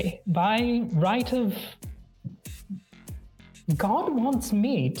country. By right of... God wants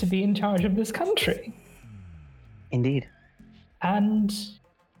me to be in charge of this country. Indeed. And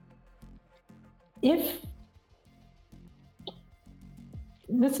if...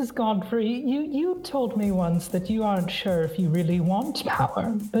 Mrs. Godfrey, you told me once that you aren't sure if you really want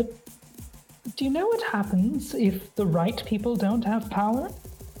power, but do you know what happens if the right people don't have power?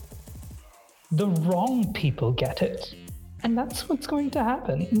 The wrong people get it. And that's what's going to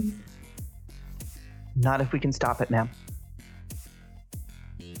happen. Not if we can stop it, ma'am.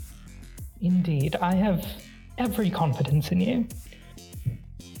 Indeed, I have every confidence in you.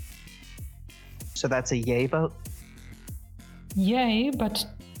 So that's a yay vote? Yay, but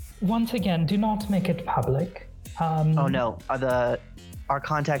once again, do not make it public. Oh no, our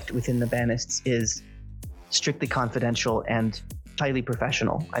contact within the Banists is strictly confidential and highly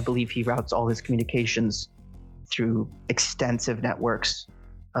professional. I believe he routes all his communications through extensive networks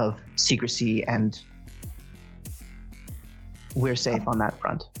of secrecy, and we're safe on that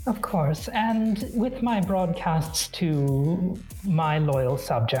front. Of course, and with my broadcasts to my loyal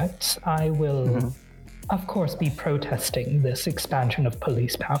subjects, I will, of course, be protesting this expansion of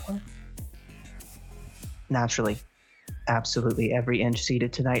police power. Naturally. Absolutely. Every inch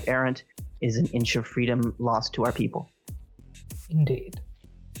ceded to Knight Errant is an inch of freedom lost to our people. Indeed.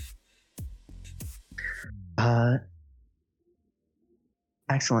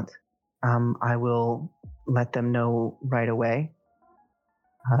 Excellent. I will let them know right away.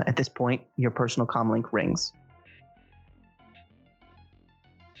 At this point, your personal comlink rings.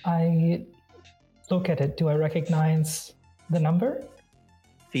 I look at it. Do I recognize the number?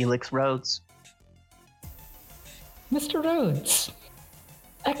 Felix Rhodes. Mr. Rhodes.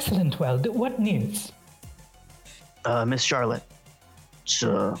 Excellent. Well, what news? Miss Charlotte. It's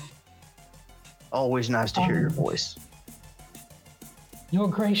always nice to hear your voice. Your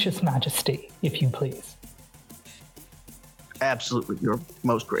gracious majesty, if you please. Absolutely, your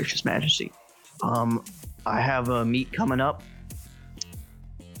most gracious majesty. I have a meet coming up.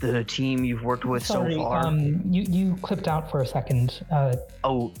 The team you've worked with so far. You clipped out for a second. I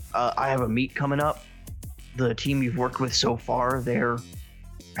have a meet coming up. The team you've worked with so far, they're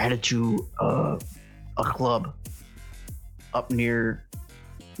headed to a club up near,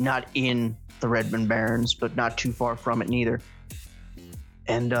 not in the Redmond Barrens, but not too far from it neither.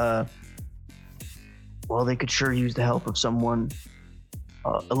 And, well, they could sure use the help of someone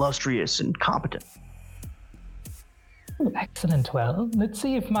illustrious and competent. Oh, excellent. Well, let's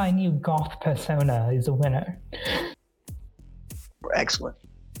see if my new goth persona is a winner. Excellent.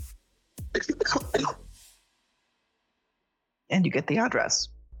 And you get the address.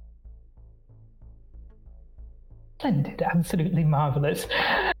 Splendid, absolutely marvelous.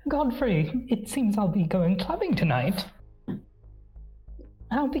 Godfrey, it seems I'll be going clubbing tonight.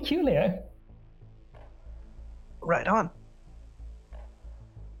 How peculiar. Right on.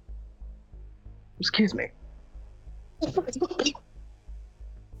 Excuse me.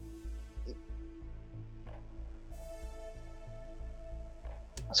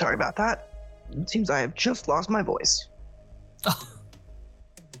 Sorry about that. It seems I have just lost my voice. Oh.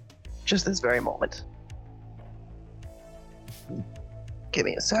 Just this very moment. Give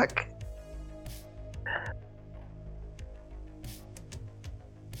me a sec.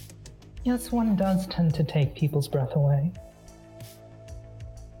 Yes, one does tend to take people's breath away.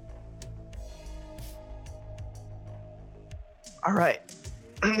 All right.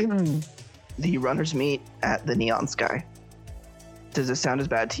 The runners meet at the Neon Sky. Does it sound as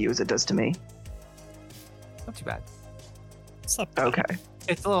bad to you as it does to me? Not too bad. What's up? Okay.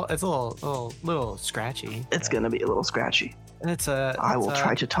 It's a little scratchy. It's gonna be a little scratchy. And I will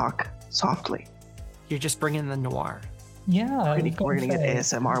try to talk softly. You're just bringing the noir. Yeah, We're gonna get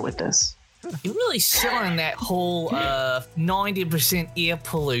ASMR with this. You're really selling that whole 90% air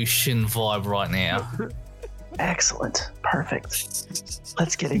pollution vibe right now. Excellent. Perfect.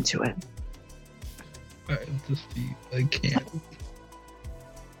 Let's get into it. I can't.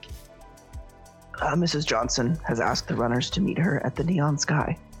 Mrs. Johnson has asked the runners to meet her at the Neon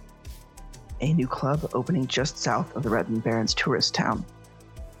Sky, a new club opening just south of the Red and Barrens tourist town.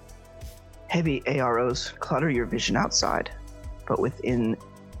 Heavy AROs clutter your vision outside, but within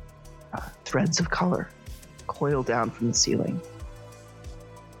threads of color coil down from the ceiling.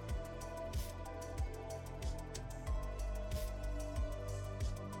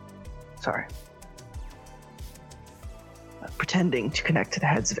 Sorry. Pretending to connect to the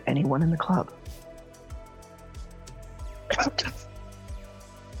heads of anyone in the club.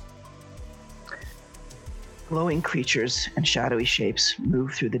 Glowing creatures and shadowy shapes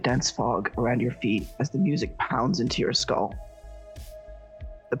move through the dense fog around your feet as the music pounds into your skull.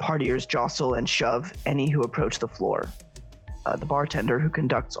 The partiers jostle and shove any who approach the floor. The bartender, who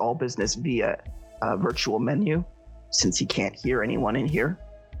conducts all business via a virtual menu, since he can't hear anyone in here,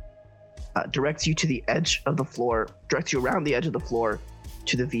 directs you around the edge of the floor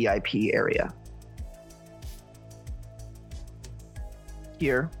to the VIP area.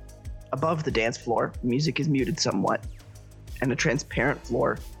 Here, above the dance floor, music is muted somewhat, and a transparent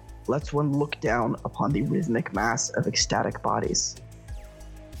floor lets one look down upon the rhythmic mass of ecstatic bodies.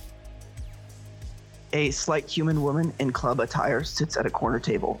 A slight human woman in club attire sits at a corner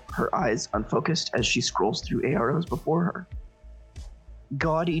table, her eyes unfocused as she scrolls through AROs before her.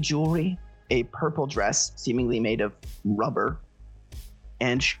 Gaudy jewelry, a purple dress seemingly made of rubber,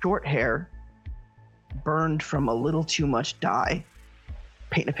 and short hair burned from a little too much dye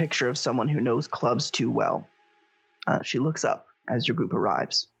paint a picture of someone who knows clubs too well. She looks up as your group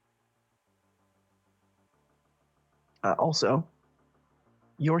arrives. Also,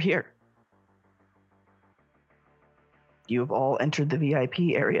 you're here. You have all entered the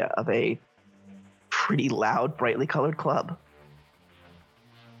VIP area of a pretty loud, brightly colored club.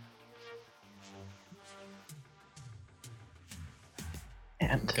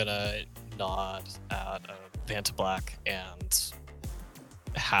 I'm And gonna nod at Vanta Black and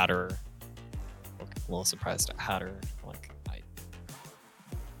Hatter. Look a little surprised at Hatter.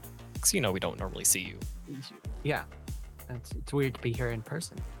 Because we don't normally see you. Yeah, it's weird to be here in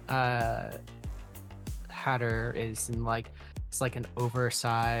person. Hatter is in it's like an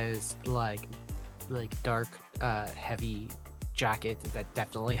oversized like dark heavy jacket that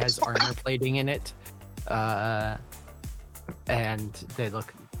definitely has armor plating in it, and they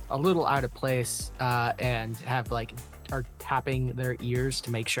look a little out of place, and are tapping their ears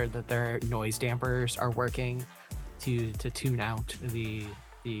to make sure that their noise dampers are working to tune out the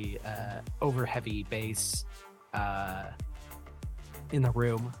over heavy bass in the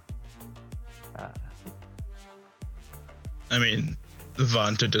room. I mean,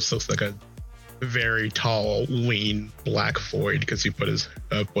 Vanta just looks like a very tall, lean black void because he put his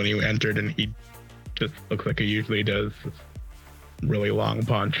up when he entered, and he just looks like he usually does. This really long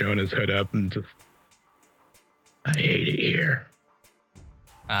poncho and his hood up, and just, I hate it here.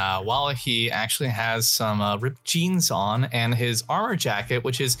 While he actually has some ripped jeans on and his armor jacket,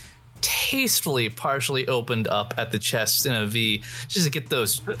 which is tastefully partially opened up at the chest in a V, just to get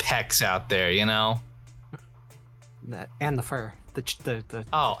those pecs out there, And the fur, the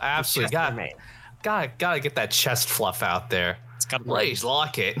Oh, absolutely, gotta get that chest fluff out there. It's got Ladies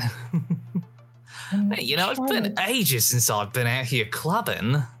like it. And Hey, it's been ages since I've been out here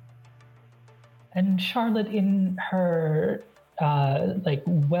clubbing. And Charlotte, in her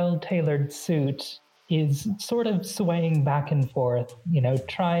well-tailored suit, is sort of swaying back and forth,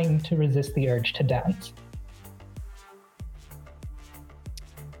 trying to resist the urge to dance.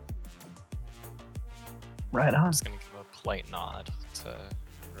 right on. I'm just gonna give a polite nod to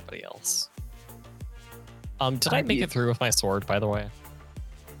everybody else. Did I make it through with my sword, by the way?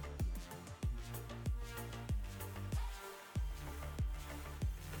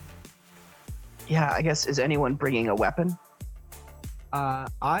 Yeah, I guess, is anyone bringing a weapon?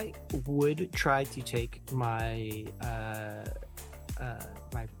 I would try to take my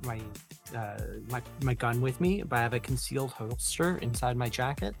my gun with me, but I have a concealed holster inside my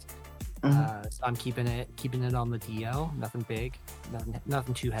jacket. Mhm. So I'm keeping it on the DL. Nothing big,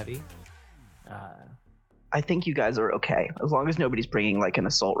 nothing too heavy. I think you guys are okay, as long as nobody's bringing like an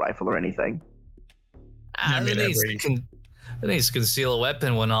assault rifle or anything. I mean, Who needs to conceal a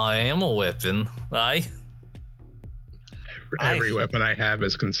weapon when I am a weapon, right? every weapon I have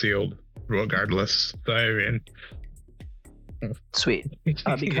is concealed, regardless. So, I mean, Sweet.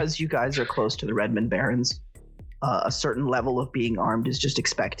 Because you guys are close to the Redmond Barons, a certain level of being armed is just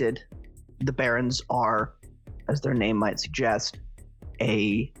expected. The Barons are, as their name might suggest,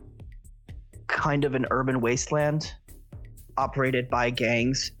 a kind of an urban wasteland operated by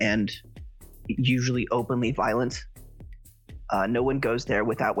gangs and usually openly violent. No one goes there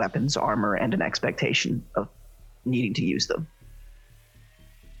without weapons, armor, and an expectation of needing to use them.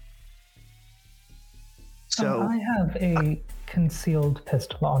 So I have a concealed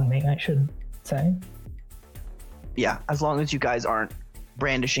pistol on me, I should say. yeah, as long as you guys aren't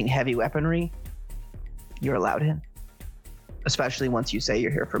brandishing heavy weaponry, you're allowed in. Especially once you say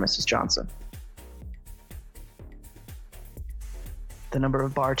you're here for Mrs. Johnson. The number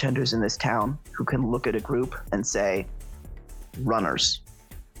of bartenders in this town who can look at a group and say, runners.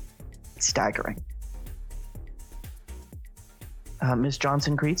 It's staggering. Ms.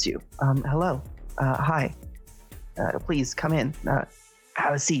 Johnson greets you. Hello. Hi. Please come in.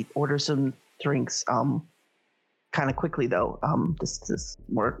 Have a seat. Order some drinks. Kind of quickly though. This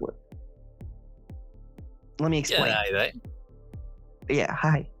work. Let me explain. Yeah, right. Yeah.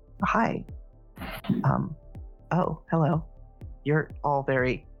 Hi. Hi. Oh, hello. You're all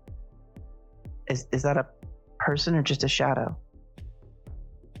very. Is that a person or just a shadow?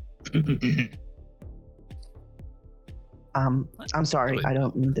 I'm sorry. I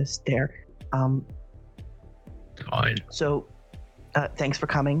don't mean to stare. fine. So, thanks for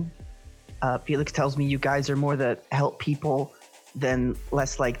coming. Felix tells me you guys are more the help people than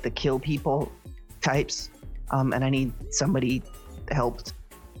less like the kill people types. And I need somebody helped.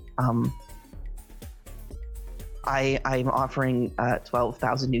 I'm offering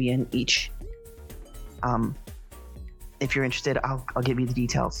 12,000 new yen each. If you're interested, I'll give you the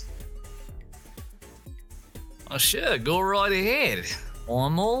details. Oh, sure, go right ahead.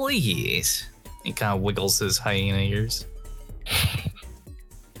 I'm all ears. He kind of wiggles his hyena ears.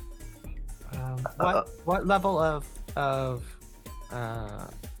 What level of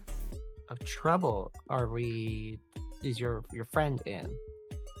trouble is your friend in?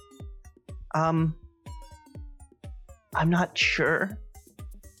 I'm not sure.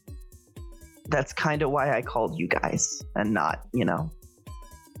 That's kind of why I called you guys and not,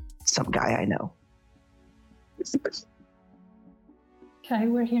 some guy I know. Okay,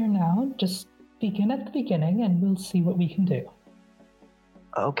 we're here now. Just begin at the beginning and we'll see what we can do.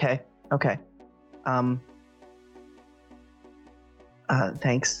 Okay.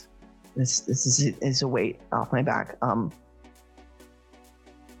 Thanks. This is a weight off my back. I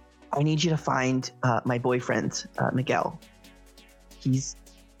need you to find my boyfriend, Miguel. He's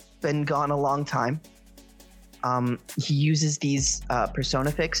been gone a long time. He uses these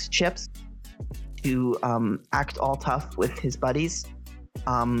Persona Fix chips to act all tough with his buddies.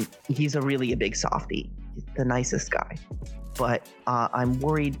 He's a big softie. He's the nicest guy. But I'm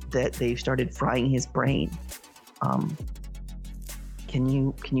worried that they've started frying his brain. Can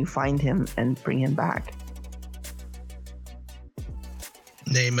you find him and bring him back?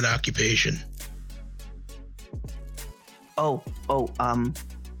 Name and occupation.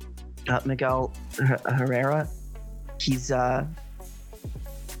 Miguel Herrera. He's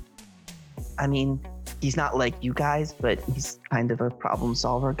he's not like you guys, but he's kind of a problem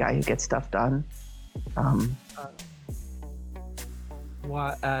solver, guy who gets stuff done.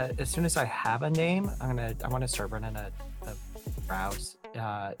 As soon as I have a name, I want to start running a browse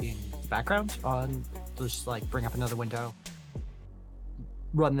in the background on just like bring up another window,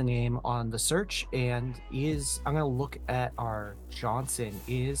 run the name on the search, and I'm gonna look at our Johnson.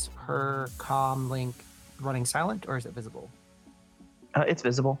 Is her comm link running silent or is it visible? It's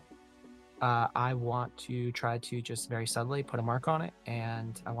visible. I want to try to just very subtly put a mark on it,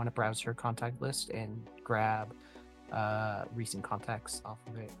 and I want to browse her contact list and grab recent contacts off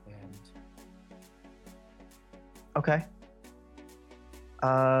of it. And Okay.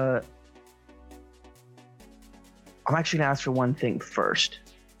 I'm actually gonna ask for one thing first.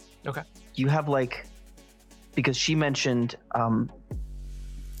 Okay. You have because she mentioned,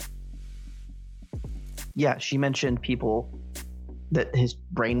 she mentioned people that his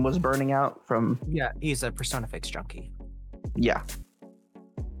brain was burning out from. Yeah, he's a Persona Fix junkie. Yeah.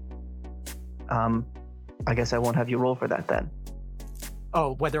 I guess I won't have you roll for that then.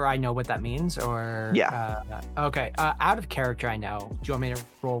 Oh, whether I know what that means or Yeah. Okay. Out of character, I know. Do you want me to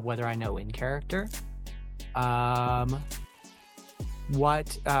roll whether I know in character? What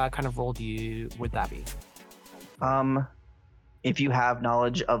kind of role would that be? If you have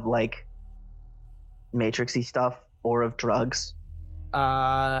knowledge of like matrixy stuff or of drugs,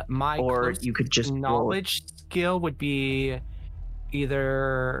 My or you could just knowledge skill would be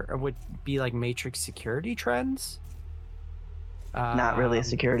like matrix security trends. Not really a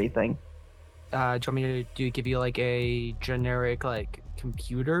security thing. Do you want me to give you like a generic like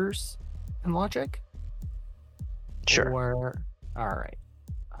computers and logic? Sure. Or all right.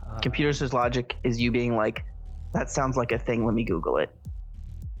 Computers as logic is you being like, that sounds like a thing. Let me Google it.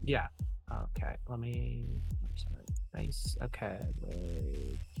 Yeah. Okay. Nice. Okay.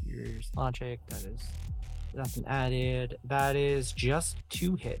 Here's logic. That is nothing added. That is just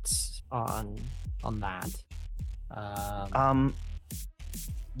 2 hits on that.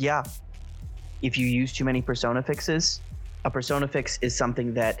 Yeah. If you use too many persona fixes, a persona fix is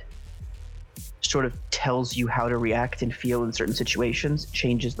something that sort of tells you how to react and feel in certain situations,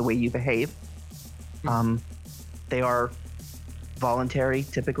 changes the way you behave. They are voluntary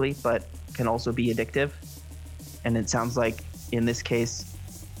typically, but can also be addictive. And it sounds like in this case,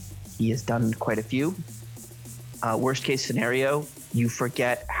 he has done quite a few. Worst case scenario, you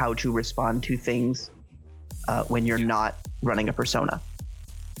forget how to respond to things when you're not running a persona.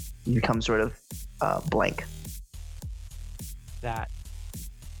 You become sort of blank. That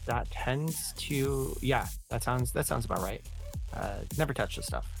tends to that sounds about right. Never touch this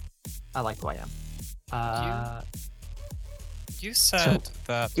stuff. I like who I am. You said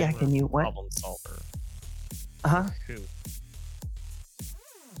that they yeah, were can you a what? problem solver. Who?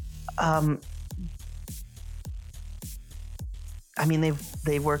 I mean,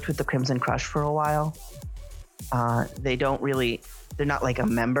 they've worked with the Crimson Crush for a while. They're not like a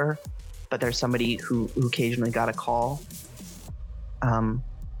member, but they're somebody who occasionally got a call. They're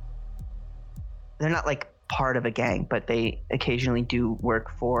not like part of a gang, but they occasionally do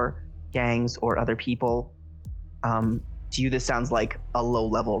work for gangs or other people. To you, this sounds like a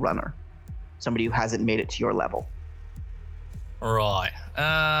low-level runner, somebody who hasn't made it to your level. Right.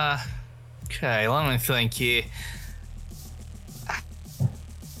 Okay, let me think here.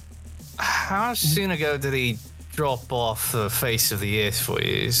 How soon ago did he drop off the face of the earth for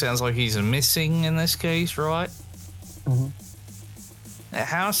you? It sounds like he's missing in this case, right? Mm-hmm.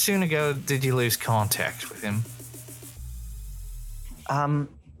 How soon ago did you lose contact with him?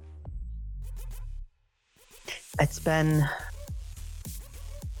 It's been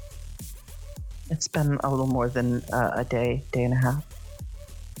a little more than a day and a half.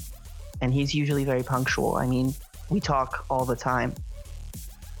 And he's usually very punctual. I mean, we talk all the time.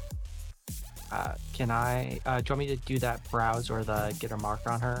 Do you want me to do that browse or the get a mark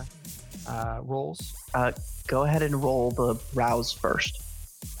on her rolls? Go ahead and roll the rouse first.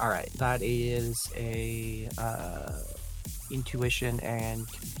 All right, that is a intuition and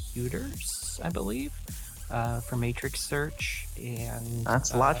computers, I believe, for matrix search, and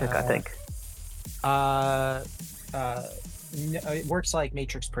That's logic, I think. No, it works like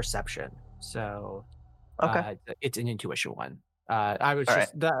matrix perception, so Okay. it's an intuition one. I was All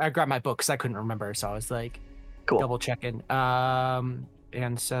I grabbed my book because I couldn't remember, so I was like Cool. double checking. And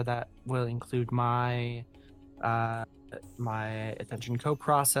so that will include my my attention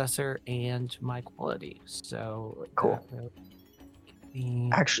coprocessor and my quality. So Cool.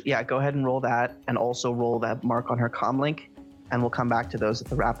 Actually, yeah, go ahead and roll that, and also roll that mark on her comlink, and we'll come back to those at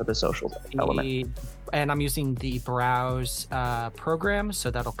the wrap of the social element. And I'm using the browse program, so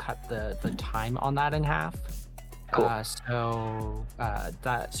that'll cut the time on that in half. Cool. So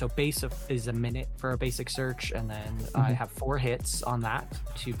base is a minute for a basic search, and then I have 4 hits on that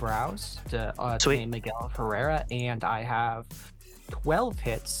to browse to name Miguel Herrera, and I have 12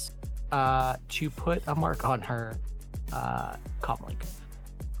 hits to put a mark on her comlink.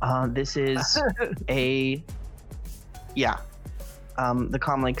 This is the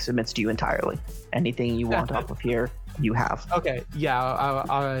comlink submits to you entirely. Anything you want off of here, you have. Okay, yeah,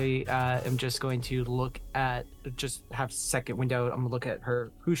 I am just going to look at, just have second window. I'm gonna look at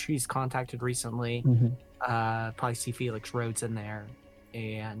who she's contacted recently. Probably see Felix Rhodes in there,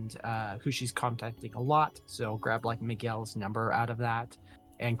 and who she's contacting a lot. So I'll grab like Miguel's number out of that,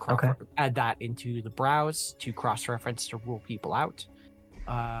 and add that into the browse to cross-reference to rule people out.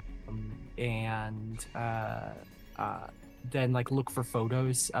 then like look for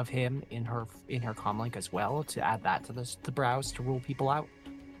photos of him in her comlink as well to add that to the browse to rule people out.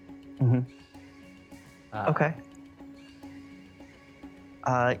 Mhm. Uh, Okay.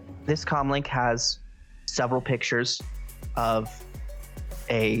 This comlink has several pictures of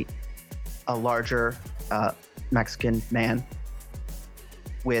a larger Mexican man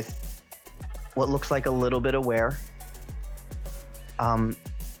with what looks like a little bit of wear.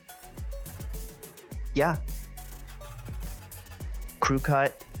 Yeah. Crew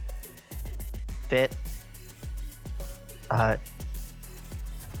cut, fit.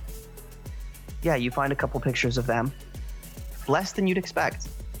 Yeah, you find a couple pictures of them. Less than you'd expect.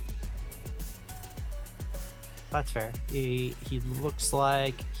 That's fair. He looks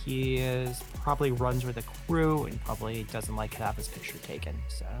like he is probably runs with a crew and probably doesn't like to have his picture taken.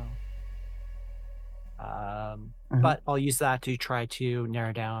 So, but I'll use that to try to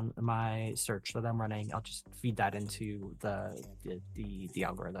narrow down my search that I'm running. I'll just feed that into the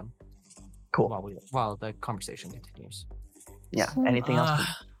algorithm. Cool. While the conversation continues. Yeah. Anything else?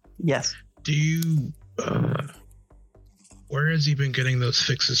 Yes. Do you? Where has he been getting those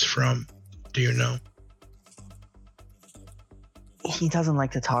fixes from? Do you know? He doesn't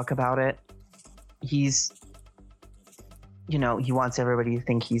like to talk about it. He's, he wants everybody to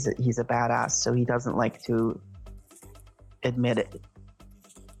think he's a badass, so he doesn't like to admit it.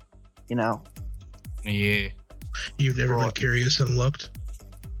 Yeah. You've never been curious and looked?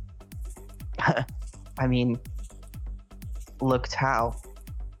 I mean, looked how?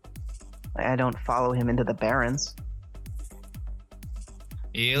 I don't follow him into the Barrens.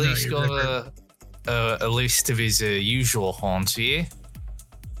 He at least got a list of his usual haunts, yeah?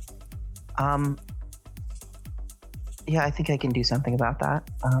 Yeah, I think I can do something about that.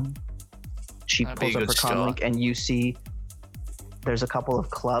 She That'd pulls be a up her good start. comlink and you see there's a couple of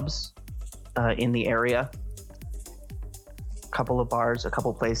clubs in the area. A couple of bars, a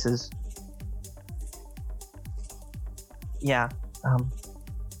couple places. Yeah.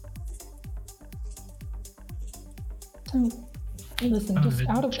 So, listen, just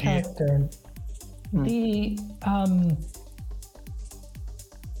out of character, the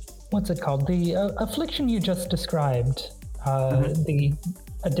what's it called? The affliction you just described, the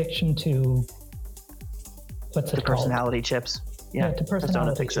addiction to what's it The called? personality chips. Yeah, to persona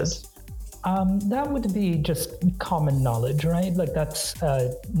personality fixes. chips. That would be just common knowledge, right? Like that's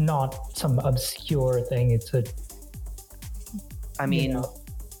not some obscure thing. It's a. I mean,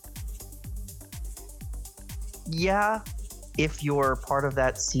 yeah, if you're part of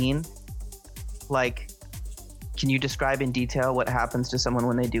that scene, like, can you describe in detail what happens to someone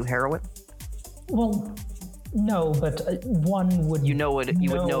when they do heroin? Well, no, but one would. You would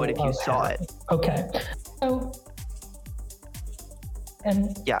know it if you saw it. Okay, so.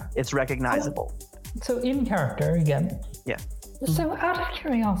 And yeah, it's recognizable. So in character again. Yeah. So out of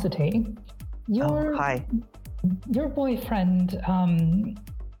curiosity, your boyfriend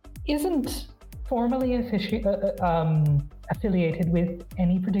isn't formally affiliated with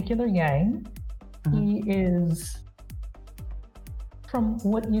any particular gang. He is, from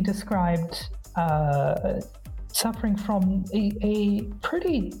what you described, suffering from a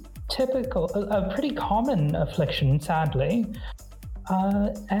pretty typical, a pretty common affliction, sadly.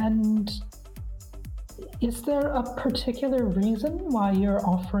 And is there a particular reason why you're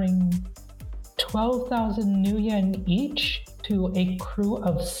offering 12,000 new yen each to a crew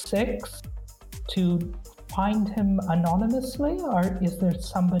of 6 to find him anonymously? Or is there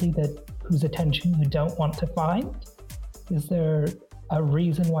somebody whose attention you don't want to find? Is there a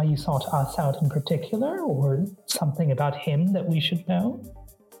reason why you sought us out in particular, or something about him that we should know?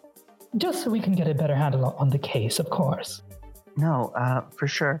 Just so we can get a better handle on the case, of course. No, for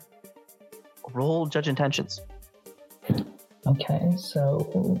sure. Roll judge intentions. Okay,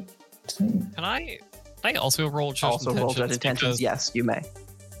 so Can I also roll judge also intentions? Roll judge intentions. Because, yes, you may.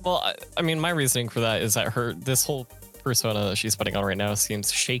 Well, I mean, my reasoning for that is that this whole persona that she's putting on right now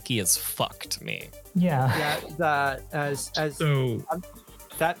seems shaky as fuck to me. Yeah. Yeah. So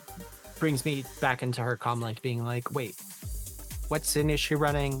that brings me back into her comlink, being like, wait, what's an issue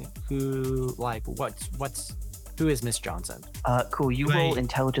running? Who is Miss Johnson? Cool. You roll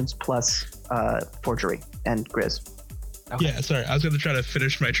intelligence plus forgery and Grizz. Okay. Yeah, sorry. I was going to try to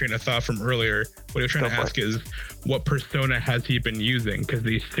finish my train of thought from earlier. What I was trying to ask is, what persona has he been using? Because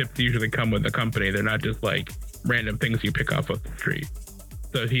these chips usually come with the company. They're not just like random things you pick off of the street.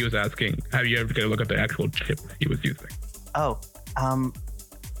 So he was asking, have you ever taken a look at the actual chips he was using? Oh,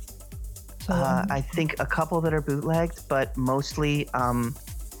 I think a couple that are bootlegged, but mostly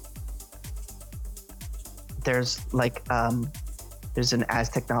there's like there's an As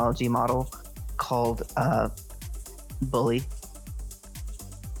technology model called bully.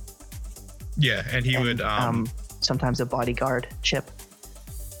 Yeah, and he and, would sometimes a bodyguard, Chip.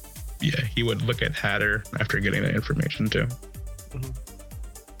 yeah, he would look at Hatter after getting that information too.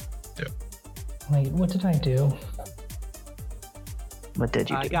 Wait, what did I do? What did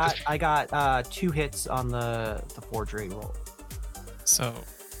you do? I got 2 hits on the forgery roll. So,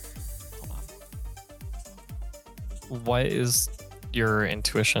 hold on. What is your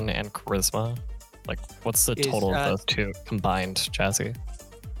intuition and charisma? Like, what's the total of those two combined, Jazzy?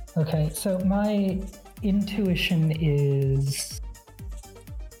 Okay, so my intuition is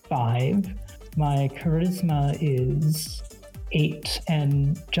 5. My charisma is 8,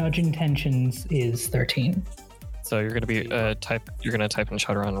 and judge intentions is 13. So you're gonna be You're gonna type in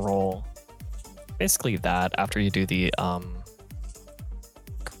Shadowrun roll. Basically that after you do the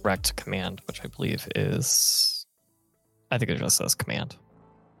correct command, which I believe is, I think it just says command.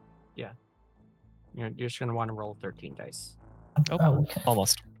 You're just gonna want to roll 13 dice. Oh, okay.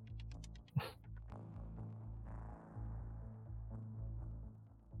 Almost.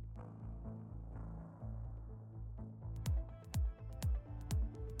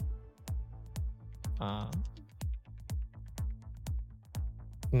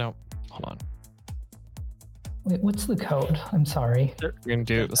 No, hold on. Wait, what's the code? I'm sorry. You're gonna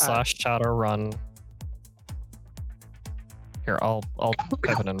do /Shadowrun. Here, I'll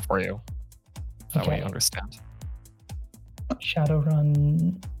type it in for you. That way you understand.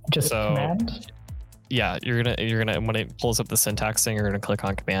 Shadowrun, just So- command? Yeah, you're gonna when it pulls up the syntax thing, you're gonna click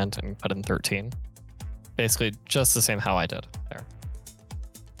on command and put in 13. Basically, just the same how I did there.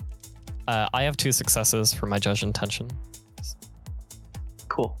 I have 2 successes for my judge intention.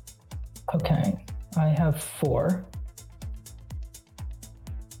 Cool. Okay, I have 4.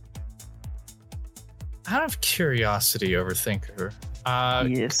 Out of curiosity, Overthinker,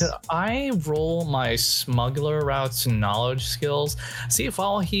 Yes. could I roll my smuggler routes and knowledge skills? See if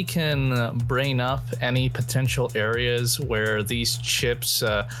all he can brain up any potential areas where these chips,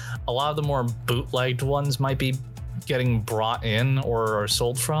 a lot of the more bootlegged ones, might be getting brought in or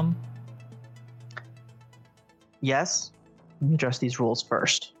sold from? Yes. Let me address these rules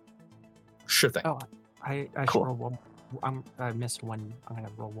first. Sure thing. Oh, I Cool. should roll one. I missed one. I'm gonna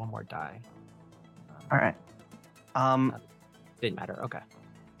roll one more die. All right. Didn't matter. Okay.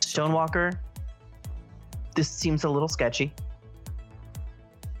 Stonewalker, this seems a little sketchy,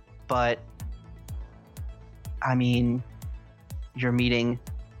 but I mean, you're meeting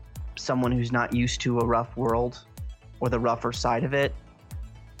someone who's not used to a rough world or the rougher side of it.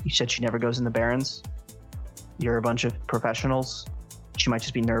 You said she never goes in the Barrens. You're a bunch of professionals. She might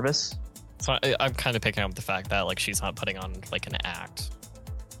just be nervous. So I'm kind of picking up the fact that like she's not putting on like an act.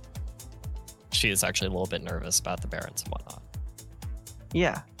 She is actually a little bit nervous about the Barrens and whatnot.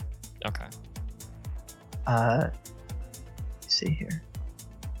 Yeah. Okay. Let's see here.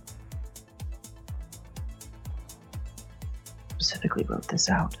 Specifically wrote this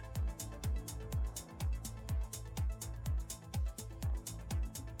out.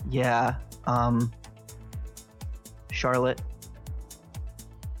 Yeah. Charlotte,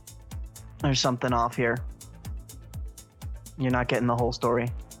 there's something off here. You're not getting the whole story.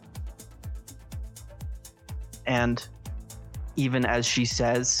 And even as she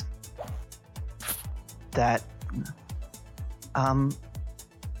says that,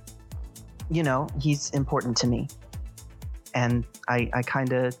 you know, he's important to me. And I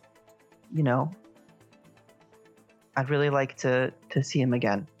kind of, you know, I'd really like to see him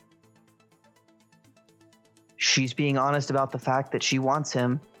again. She's being honest about the fact that she wants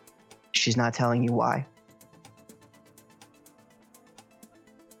him. She's not telling you why.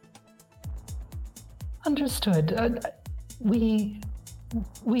 Understood. We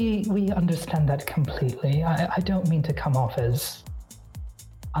understand that completely. I don't mean to come off as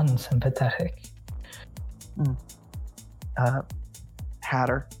unsympathetic.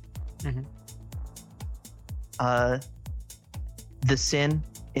 Hatter. Mhm. The sin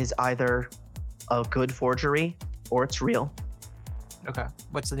is either a good forgery or it's real. Okay.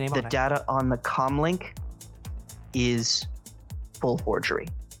 What's the name The on it? data on the comlink is full forgery.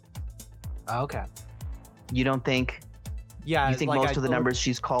 Okay. You don't think Yeah. you think like most I of the told- numbers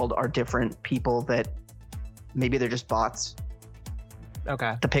she's called are different people that maybe they're just bots.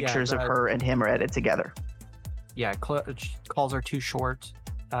 Okay. The pictures of her and him are edited together. Yeah. Calls are too short.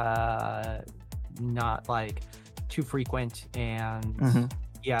 Not like too frequent, and Mhm.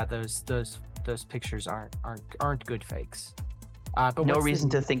 yeah, those pictures aren't good fakes. But No what's the- reason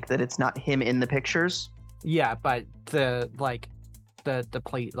to think that it's not him in the pictures. Yeah, but the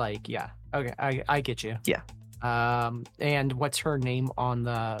plate, like, yeah. Okay, I get you. Yeah. And what's her name on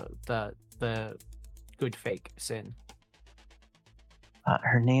the good fake sin?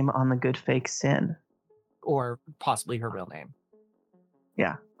 Her name on the good fake sin. Or possibly her real name.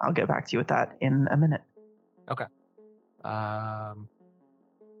 Yeah, I'll get back to you with that in a minute.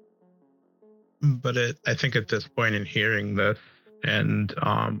 But I think at this point in hearing this and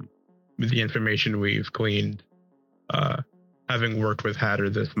with the information we've gleaned, having worked with Hatter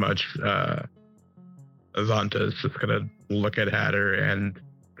this much, Avanta is just gonna look at Hatter and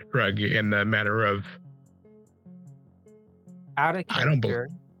shrug in the manner of, Out of I don't character,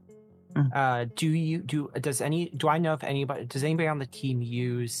 does anybody on the team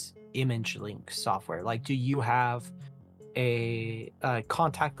use image link software? Like, do you have a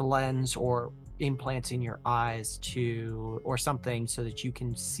contact lens or implants in your eyes or something so that you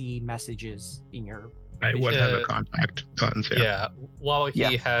can see messages in your? I would have a contact lens. Yeah, while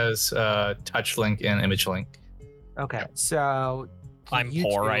he has touch link and image link. Okay, so I'm you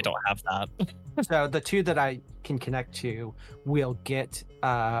poor. two- I don't have that. So the two that I can connect to will get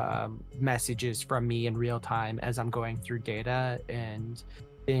messages from me in real time as I'm going through data and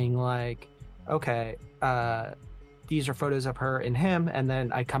being like, okay, these are photos of her and him, and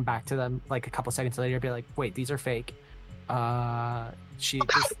then I come back to them like a couple seconds later and be like, wait, these are fake. She's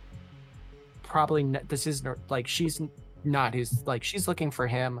not his, like, she's looking for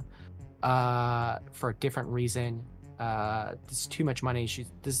him for a different reason. This is too much money.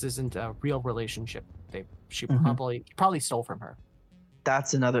 This isn't a real relationship. She probably stole from her.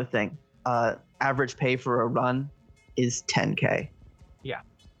 That's another thing. Average pay for a run is 10K.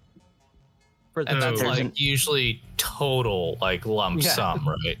 And that's There's like usually total, like lump sum,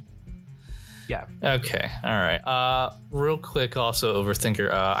 right? Yeah. Okay. All right. Real quick, also,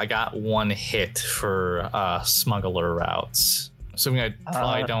 Overthinker. I got one hit for smuggler routes. Assuming I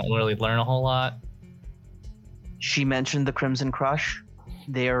probably don't really learn a whole lot. She mentioned the Crimson Crush.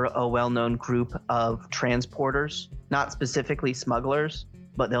 They're a well-known group of transporters, not specifically smugglers,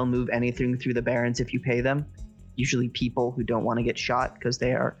 but they'll move anything through the Barrens if you pay them. Usually people who don't want to get shot because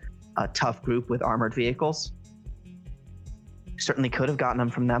they are a tough group with armored vehicles. Certainly could have gotten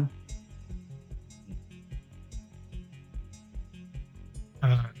them from them.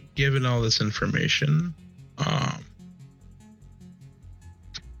 Given all this information,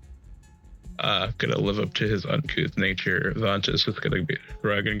 gonna live up to his uncouth nature. Vanta's just gonna be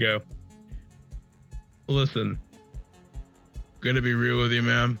shrug and go, listen, gonna be real with you,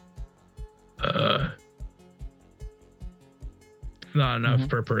 ma'am. It's not enough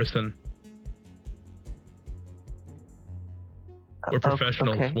per person. We're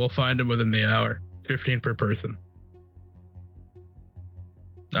professionals. Okay. We'll find them within the hour. 15 per person.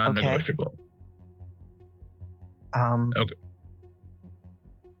 Non-negotiable. Okay.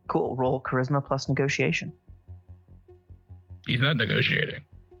 Cool. Roll charisma plus negotiation. He's not negotiating.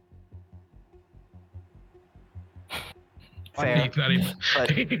 Fair. He's not even.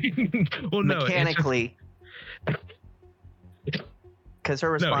 But well, no, mechanically, because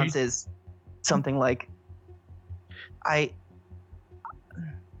her response is something like, I'm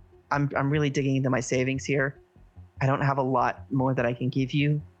really digging into my savings here. I don't have a lot more that I can give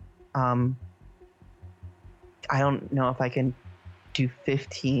you. I don't know if I can do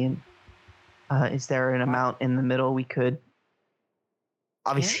 15. Is there an amount in the middle we could?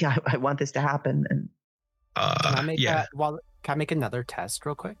 Obviously, I want this to happen. And Can I make another test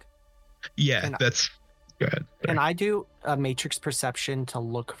real quick? Yeah, that's good. Can I do a matrix perception to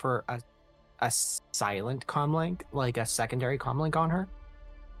look for a silent comlink, like a secondary comlink on her?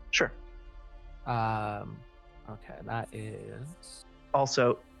 Sure. Okay, that is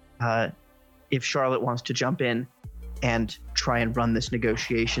Also, if Charlotte wants to jump in and try and run this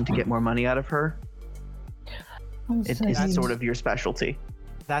negotiation to get more money out of her, it's sort of your specialty.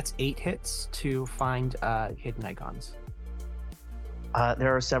 that's 8 hits to find hidden icons.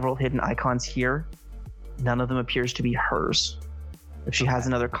 There are several hidden icons here. None of them appears to be hers. If she has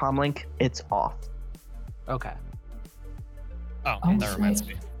another comlink, it's off. Okay. Oh, Oh, that reminds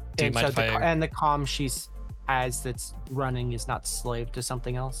me. Do you And mind so if I? and the comm she's has that's running is not slave to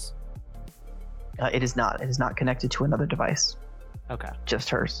something else? It is not. It is not connected to another device. Okay. Just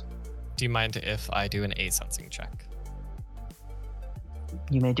hers. Do you mind if I do an A sensing check?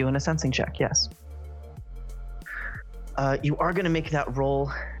 You may do a sensing check, yes. You are going to make that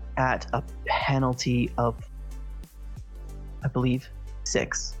roll at a penalty of, I believe,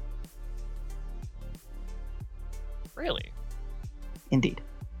 6. Really? Indeed.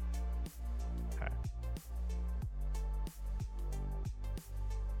 Okay.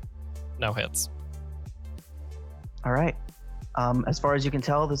 No hits. All right. As far as you can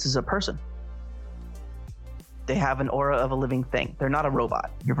tell, this is a person. They have an aura of a living thing. They're not a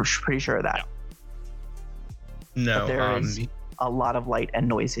robot. You're pretty sure of that. No, But there is a lot of light and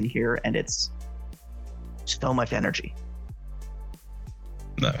noise in here, and it's so much energy.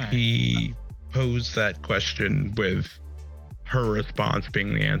 No, he posed that question with her response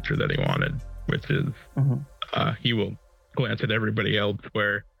being the answer that he wanted, which is he will glance at everybody else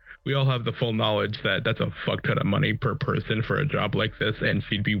where we all have the full knowledge that that's a fuck ton of money per person for a job like this, and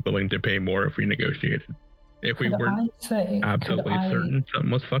she'd be willing to pay more if we negotiated. If we weren't absolutely certain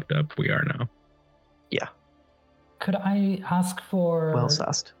something was fucked up, we are now. Yeah. Could I ask for... Well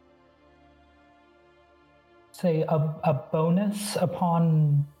sussed. Say, a bonus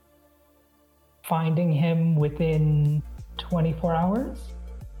upon finding him within 24 hours?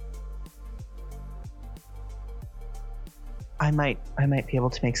 I might be able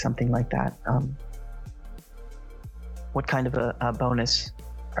to make something like that. What kind of a bonus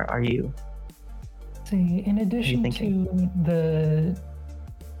are you? See, in addition to the...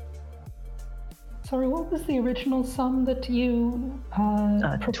 Sorry, what was the original sum that you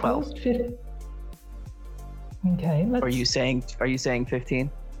proposed? 12. Okay, let's... Are you saying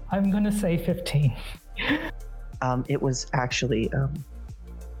 15? I'm gonna say 15. It was actually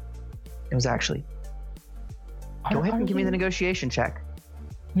Go ahead and give me the negotiation check.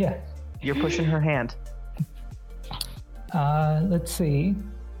 Yes. You're pushing her hand. Let's see.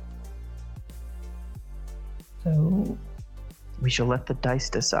 So we shall let the dice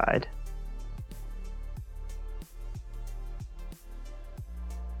decide.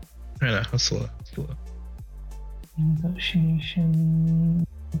 Yeah, hustle. Negotiation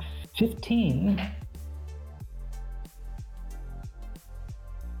 15.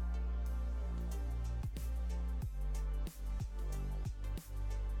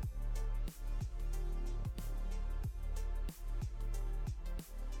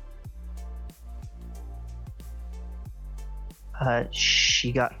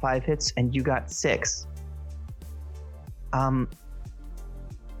 She got 5 hits and you got 6.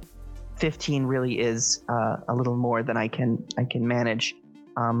 15 really is a little more than I can manage.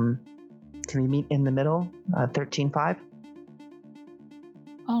 Can we meet in the middle? 13.5?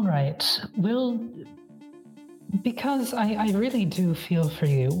 All right. Because I really do feel for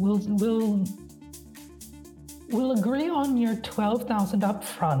you, we'll agree on your 12,000 up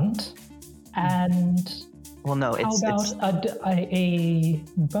front, and well, no, how about a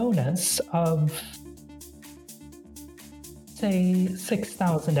bonus of, say,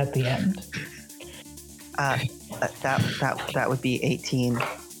 6,000 at the end? That would be 18.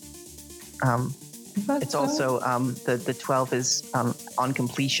 It's also the 12 is on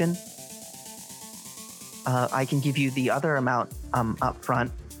completion. I can give you the other amount up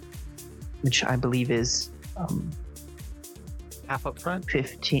front, which I believe is half up front.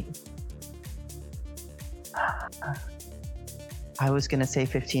 15. I was gonna say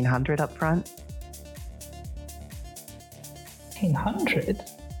 1,500 up front. 1,500?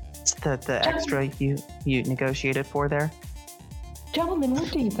 It's the extra you negotiated for there. Gentlemen,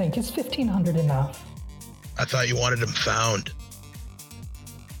 what do you think? Is 1,500 enough? I thought you wanted him found.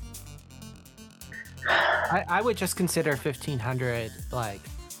 I would just consider 1,500 like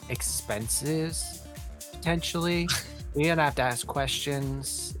expenses potentially. We're gonna have to ask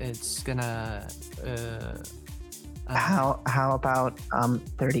questions. It's gonna. How about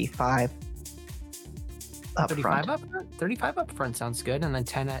 35? 35 up front? 35 up front sounds good, and then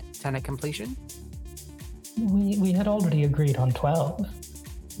 10 at completion. We had already agreed on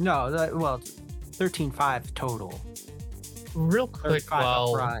 12. No, 13.5 total. Real quick,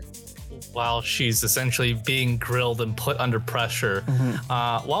 while she's essentially being grilled and put under pressure,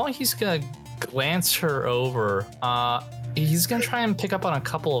 while he's gonna glance her over, he's gonna try and pick up on a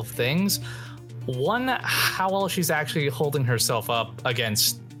couple of things. One, how well she's actually holding herself up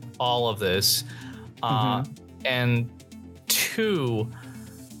against all of this, and two,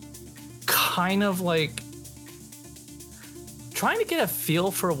 kind of like trying to get a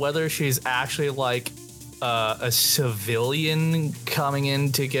feel for whether she's actually like a civilian coming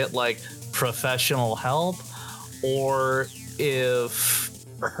in to get like professional help, or if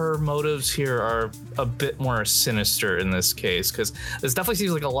her motives here are a bit more sinister in this case, because this definitely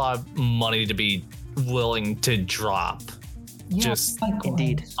seems like a lot of money to be willing to drop. Yeah, just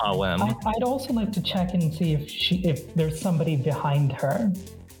indeed on a whim. I'd also like to check and see if there's somebody behind her,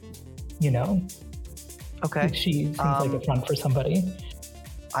 you know. Okay. If she seems like a front for somebody.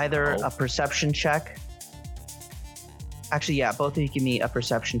 Either a perception check. Actually, yeah, both of you give me a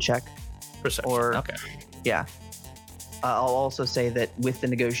perception check. Perception. Or, okay. Yeah. I'll also say that with the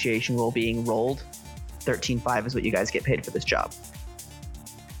negotiation roll being rolled, 13.5 is what you guys get paid for this job.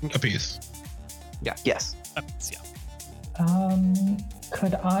 A piece. Yeah. Yes. Yeah.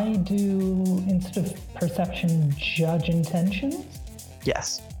 Could I do, instead of perception, judge intentions?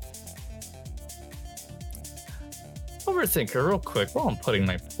 Yes. Overthinker, real quick, while I'm putting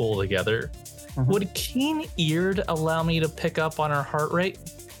my pool together, would keen-eared allow me to pick up on her heart rate?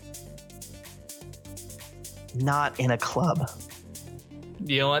 Not in a club.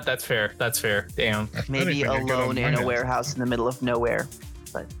 You know what? That's fair. That's fair. Damn. Maybe alone in a warehouse in the middle of nowhere.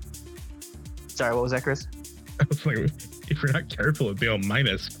 But sorry, what was that, Chris? I was like, if you're not careful, it'd be all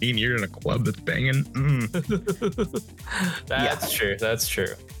minus. Being here in a club that's banging. That's true. That's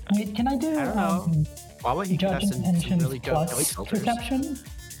true. Wait, can I do? I don't know. Why would he judge have some intentions really good plus filters? perception?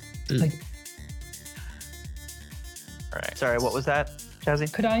 Like, All right. Sorry, what was that,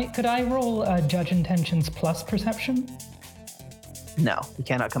 Jazzy? could I roll judge intentions plus perception? No, you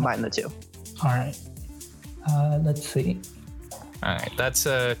cannot combine the two. All right. Let's see. All right. That's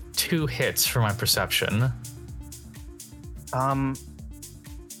 2 hits for my perception.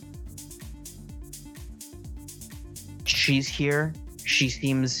 She's here. She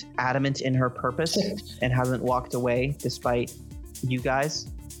seems adamant in her purpose and hasn't walked away despite you guys.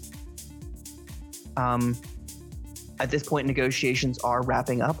 At this point, negotiations are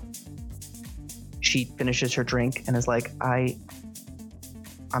wrapping up. She finishes her drink and is like, I'm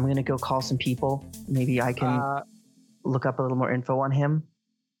gonna go call some people. Maybe I can look up a little more info on him.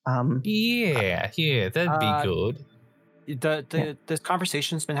 Yeah, that'd be good. This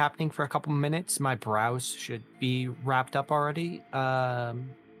conversation's been happening for a couple minutes. My browse should be wrapped up already.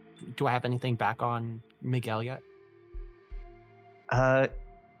 Do I have anything back on Miguel yet?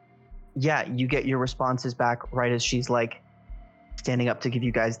 Yeah, you get your responses back right as she's like standing up to give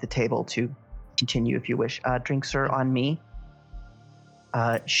you guys the table to continue if you wish. Drinks are on me.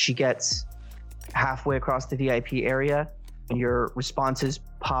 She gets halfway across the VIP area and your responses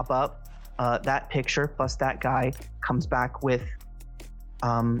pop up. That picture plus that guy comes back with,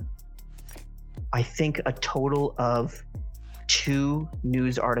 I think, a total of 2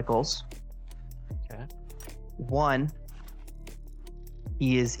 news articles. Okay. One,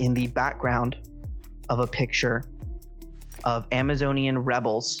 he is in the background of a picture of Amazonian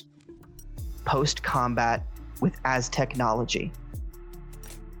rebels post-combat with Aztechnology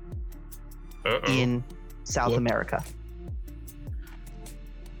in South America.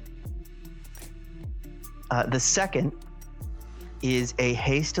 The second is a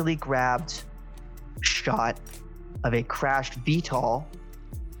hastily grabbed shot of a crashed VTOL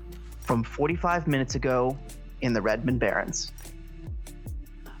from 45 minutes ago in the Redmond Barrens.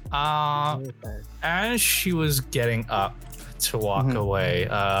 As she was getting up to walk away,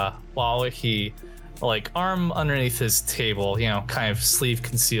 while he, like, arm underneath his table, kind of sleeve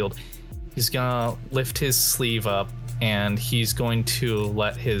concealed, he's gonna lift his sleeve up and he's going to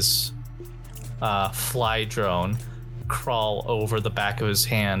let his fly drone crawl over the back of his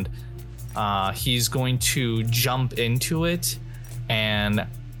hand. He's going to jump into it and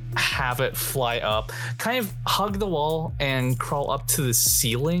have it fly up, kind of hug the wall and crawl up to the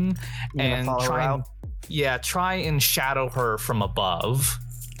ceiling and try and shadow her from above.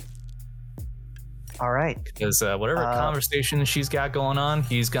 All right. Because whatever conversation she's got going on,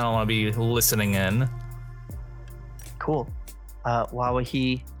 he's gonna want to be listening in. Cool. While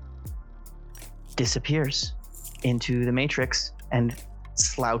he disappears into the Matrix and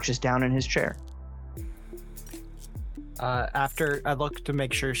slouches down in his chair. After I look to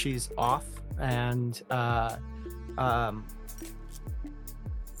make sure she's off, and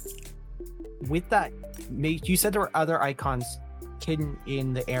with that, you said there were other icons hidden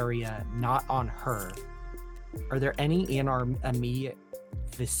in the area, not on her. Are there any in our immediate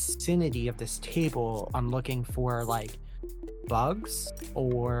vicinity of this table? I'm looking for like bugs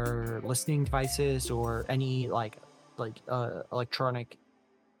or listening devices or any like electronic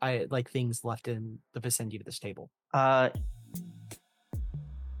things left in the vicinity of this table. I'm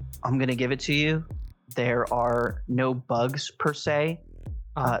gonna give it to you. There are no bugs per se.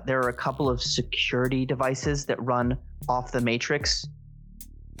 There are a couple of security devices that run off the Matrix,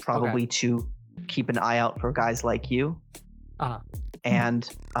 probably to keep an eye out for guys like you. And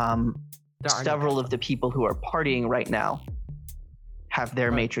several of the people who are partying right now have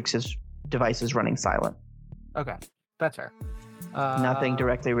their Matrix's devices running silent. Okay, that's fair. Nothing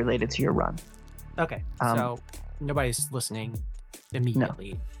directly related to your run. Okay, so nobody's listening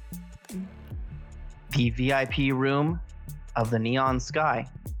immediately. No. The VIP room of the Neon Sky.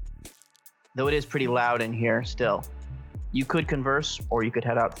 Though it is pretty loud in here still. You could converse, or you could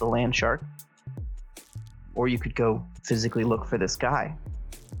head out to the Land Shark. Or you could go physically look for this guy.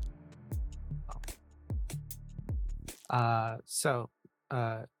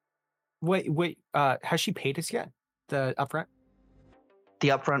 Wait, has she paid us yet? the upfront? The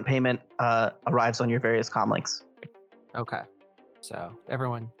upfront payment arrives on your various comlinks. Okay. So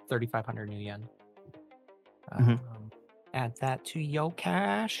everyone, 3,500 new yen. Mhm. Add that to your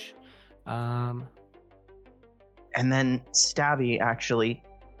cash. And then Stabby, actually,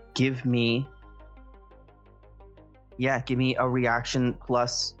 give me a reaction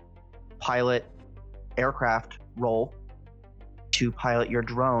plus pilot aircraft roll to pilot your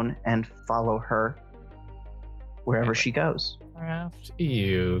drone and follow her wherever she goes.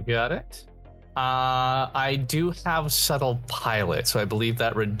 You got it. I do have subtle pilot, so I believe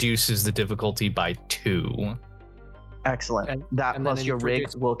that reduces the difficulty by 2. Excellent. And That then plus it your rig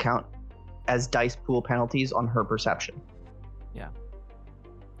reduces- will count as dice pool penalties on her perception.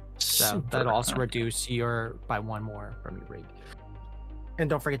 So that'll also reduce your by 1 more from your rig. And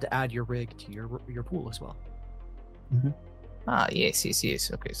don't forget to add your rig to your pool as well. Yes.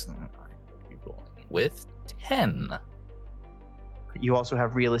 Okay, so I'm rolling with 10. You also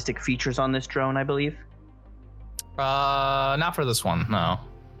have realistic features on this drone, I believe. Not for this one, no.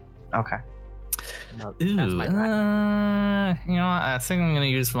 Okay. No, Ooh, that's my bad. you know what? I think I'm gonna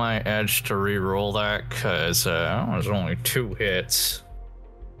use my edge to re-roll that because there's only 2 hits.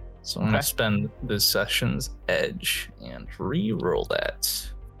 So I'm gonna spend this session's edge and re-roll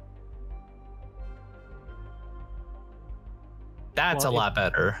that. That's Well, a lot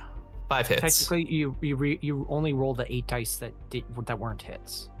better. 5 hits. Technically, you only roll the 8 dice that weren't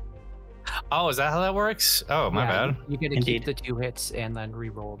hits. Oh, is that how that works? Oh, my bad. You get to Indeed. keep the 2 hits and then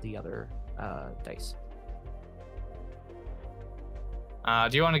re-roll the other dice.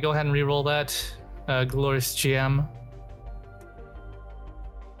 Do you want to go ahead and re-roll that, glorious GM?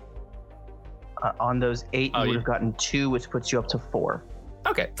 On those 8, you would you- have gotten 2, which puts you up to 4.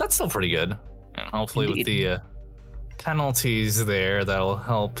 Okay, that's still pretty good. And hopefully with Indeed. the penalties there, that'll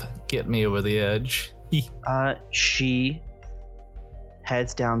help get me over the edge. She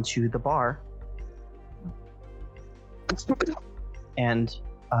heads down to the bar and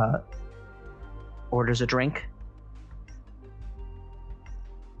orders a drink.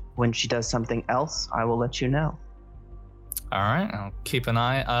 When she does something else, I will let you know. All right, I'll keep an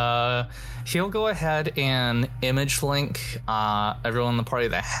eye. He'll go ahead and image link everyone in the party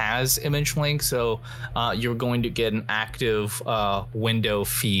that has image link. So you're going to get an active window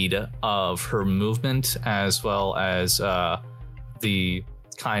feed of her movement as well as the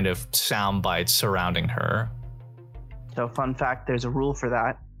kind of sound bites surrounding her. So, fun fact, there's a rule for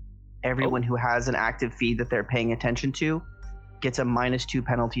that. Everyone who has an active feed that they're paying attention to gets a -2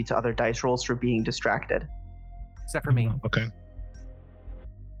 penalty to other dice rolls for being distracted. Except for me. Okay.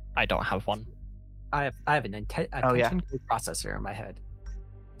 I don't have one. I have an Oh, yeah. attention code processor in my head.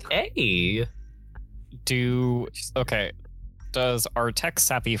 Hey, Does our tech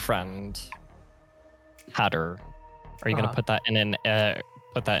savvy friend Hatter? Are you gonna put that in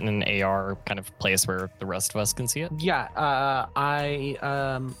an AR kind of place where the rest of us can see it? Yeah,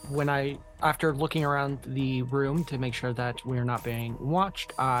 after looking around the room to make sure that we're not being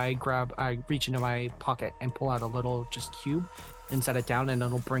watched, I reach into my pocket and pull out a little just cube and set it down, and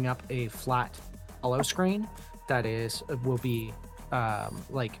it'll bring up a flat hollow screen that will be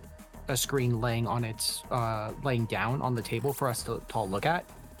like a screen laying down on the table for us to look at.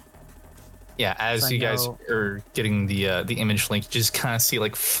 yeah. As So I you guys know- are getting the image link, you just kind of see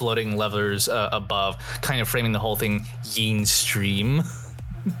like floating levers above, kind of framing the whole thing yin stream.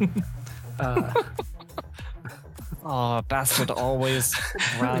 Oh, bastard always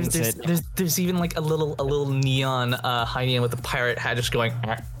runs it. There's even like a little neon hiding in with the pirate hat just going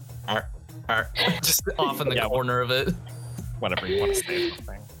just off in the corner of it. Whatever you want to say. about the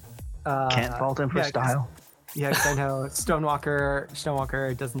thing. Can't fault him for yeah, 'cause- style. Yeah, because I know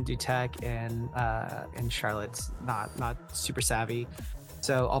Stonewalker doesn't do tech, and Charlotte's not super savvy.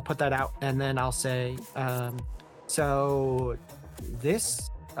 So I'll put that out, and then I'll say, so this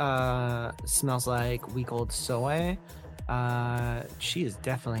smells like week old soy. She is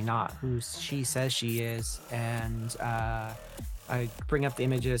definitely not who she says she is, and I bring up the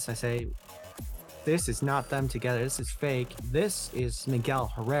images. I say, this is not them together. This is fake. This is Miguel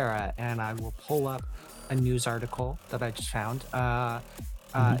Herrera, and I will pull up a news article that I just found.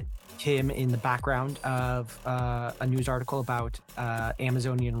 Him in the background of a news article about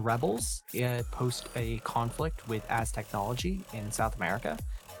Amazonian rebels post a conflict with Aztechnology in South America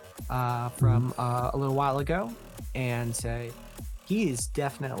from a little while ago, and say he is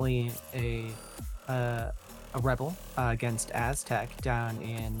definitely a rebel against Aztec down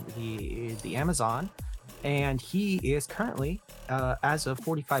in the Amazon, and he is currently, as of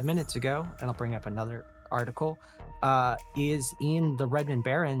 45 minutes ago, and I'll bring up another article, is in the Redmond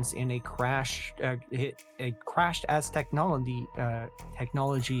Barrens in a crashed as technology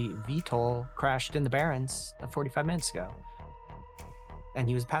VTOL crashed in the Barrens 45 minutes ago, and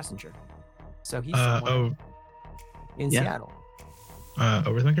he was a passenger. So he's somewhere in Seattle.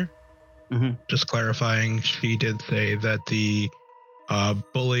 Overthinker. Mhm. Just clarifying, she did say that the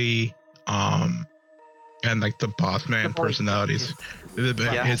bully and like the boss man The bully personalities,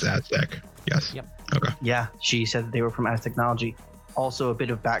 Yeah. his Aztec. Yes. Yep. Okay. Yeah, she said that they were from Az Technology. Also, a bit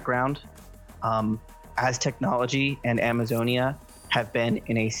of background. Az Technology and Amazonia have been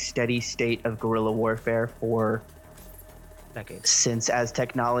in a steady state of guerrilla warfare for Decades. since Az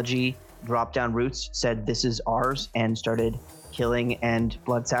Technology dropped down roots, said this is ours, and started killing and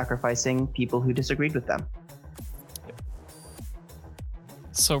blood sacrificing people who disagreed with them.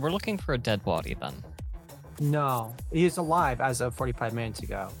 So we're looking for a dead body then. No, he's alive as of 45 minutes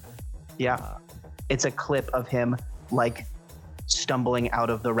ago. Yeah. It's a clip of him like stumbling out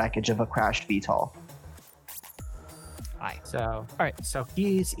of the wreckage of a crashed VTOL. Aye. So, All right. so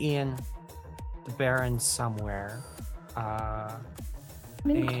he's in the Barrens somewhere. I'm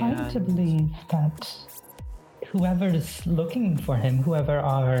inclined to And- believe that whoever is looking for him, whoever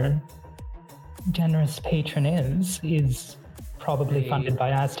our generous patron is probably Hey. funded by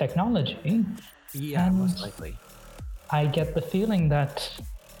Az Technology. Yeah, And- most likely. I get the feeling that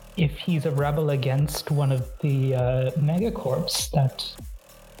if he's a rebel against one of the megacorps, that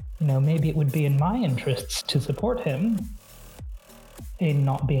maybe it would be in my interests to support him in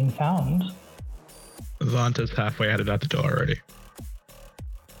not being found. Vanta's halfway headed out the door already.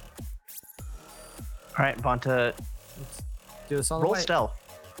 All right, Vanta, Let's do this on the roll way. stealth.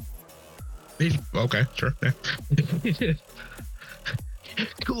 Okay, sure. Yeah.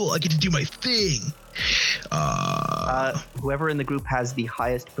 Cool, I get to do my thing. Whoever in the group has the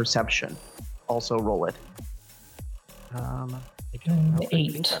highest perception, also roll it. I don't know. I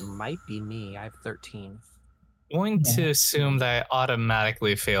think 8. that might be me. I have 13. Going to assume that I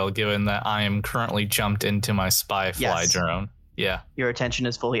automatically fail, given that I am currently jumped into my spy fly Yes. drone. Yeah, Your attention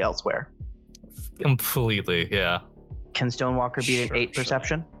is fully elsewhere. completely. Yeah. Can Stonewalker beat an 8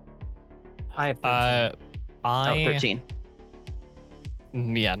 perception? I have 13. Oh, 13.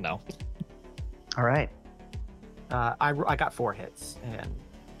 Yeah, no. All right. I got 4 hits and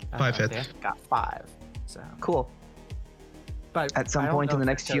 5 hits. Dan got 5. So Cool. but At some I don't point know in the if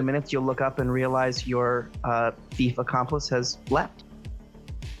next it's few minutes, you'll look up and realize your thief accomplice has left.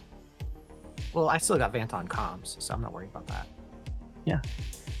 Well, I still got Vant on comms, so I'm not worried about that.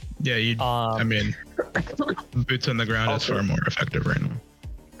 Yeah, you. I mean, boots on the ground is Also- far more effective right now.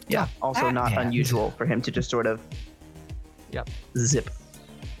 Yeah. Also not Batman. unusual for him to just sort of Yep. zip.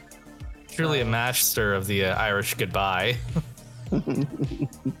 Truly a master of the Irish goodbye.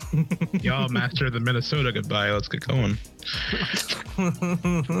 Y'all master the Minnesota goodbye. Let's get going.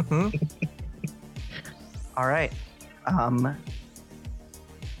 All right.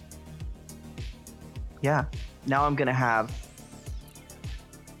 Yeah. Now I'm gonna have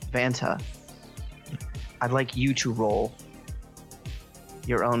Vanta. I'd like you to roll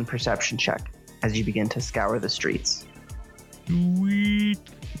your own perception check as you begin to scour the streets. Sweet.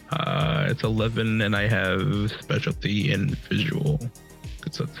 It's 11, and I have specialty in visual,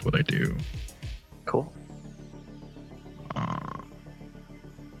 because that's what I do. Cool.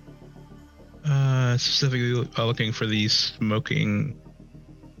 Specifically looking for these smoking.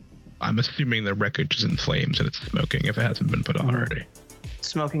 I'm assuming the wreckage is in flames and it's smoking if it hasn't been put on already.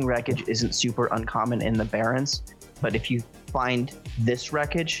 Smoking wreckage isn't super uncommon in the Barrens, but if you find this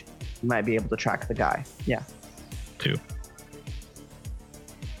wreckage, you might be able to track the guy. Yeah. 2.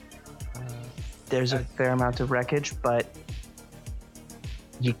 There's a fair amount of wreckage, but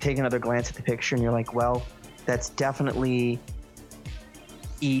you take another glance at the picture and you're like, well, that's definitely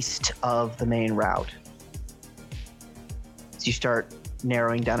east of the main route. So you start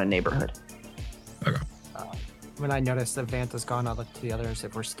narrowing down a neighborhood. When I notice that Vanta's gone, I look to the others.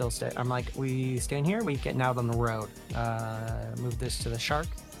 If we're still staying, I'm like, we staying here? We getting out on the road? Move this to the shark.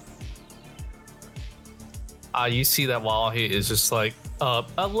 You see that Wallahi is just like a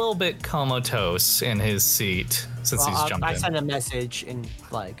little bit comatose in his seat since he's jumped I in. send a message and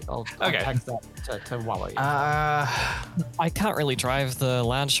I'll Okay. text that to Wally. I can't really drive the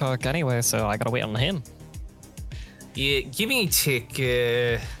land shark anyway, so I gotta wait on him. Yeah, give me a tick,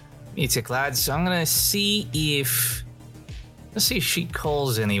 lads. I'm gonna see if she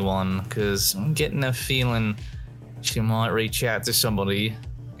calls anyone, because I'm getting a feeling she might reach out to somebody,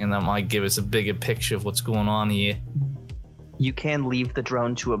 and that might give us a bigger picture of what's going on here. You can leave the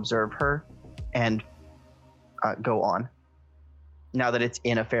drone to observe her and go on. now that it's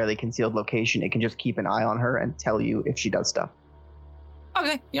in a fairly concealed location, it can just keep an eye on her and tell you if she does stuff.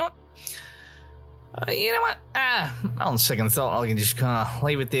 Okay, you know what? On second thought, I can just kind of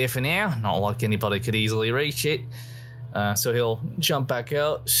leave it there for now. Not like anybody could easily reach it. So he'll jump back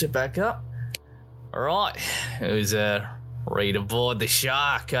out, sit back up. All right, who's ready to board the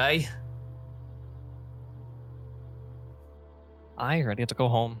shark, eh? I ready to go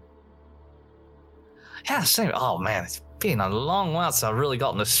home. Yeah, same. Oh man, it's been a long while since I've really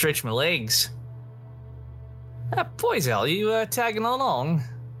gotten to stretch my legs. Poisel, you tagging along?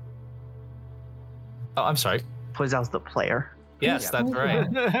 Oh, I'm sorry. Poisel's the player. Yes, that's right.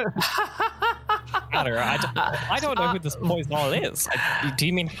 Hatter, I don't know who this Poison is. Do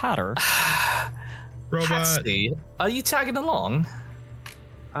you mean Hatter? Robot. Patsy, are you tagging along?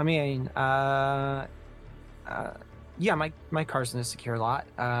 I mean, yeah, my car's in a secure lot.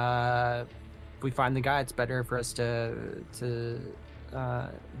 If we find the guy, it's better for us to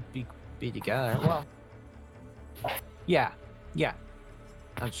be together. Well, yeah.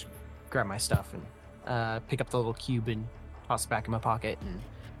 I'll just grab my stuff and pick up the little cube and toss it back in my pocket and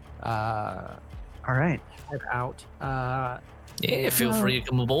All right. head out. Yeah, feel free to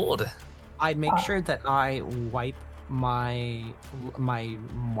come aboard. I make sure that I wipe my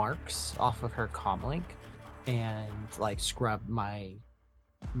marks off of her comlink and like scrub my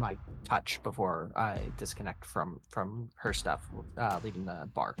touch before I disconnect from her stuff, leaving the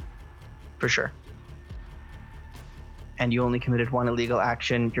bar. For sure. And you only committed one illegal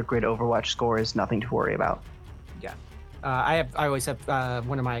action. Your grid Overwatch score is nothing to worry about. Yeah. I always have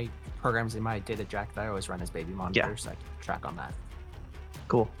one of my programs in my data jack that I always run as baby monitor, so I can track on that.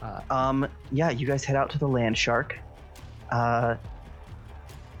 Cool. Yeah, you guys head out to the land shark.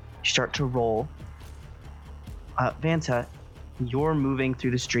 Start to roll. Vanta, you're moving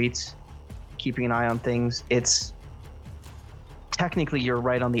through the streets, keeping an eye on things. It's technically you're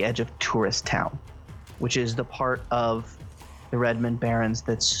right on the edge of Tourist Town, which is the part of the Redmond Barrens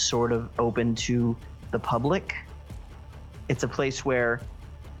that's sort of open to the public. It's a place where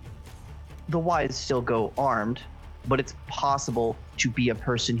the wise still go armed, but it's possible to be a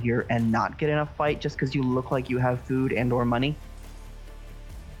person here and not get in a fight just because you look like you have food and or money.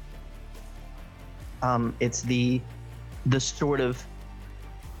 It's the sort of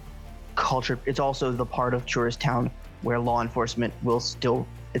culture. It's also the part of Tourist Town where law enforcement will still.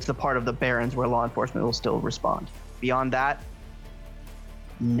 It's the part of the Barrens where law enforcement will still respond. Beyond that,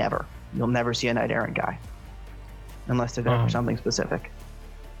 never. You'll never see a Knight Errant guy, unless they're there for something specific.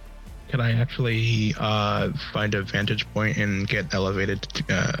 Can I actually find a vantage point and get elevated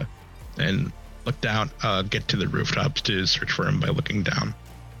and look down, get to the rooftops to search for him by looking down?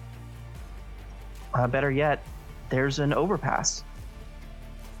 Better yet, there's an overpass.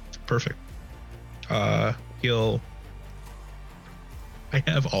 Perfect. I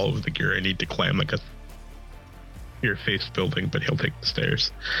have all of the gear I need to climb like a your-face building, but he'll take the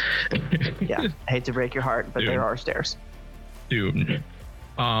stairs. Yeah, I hate to break your heart, but Dude. there are stairs. Dude.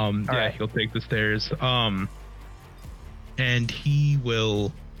 Yeah, right. he'll take the stairs. And he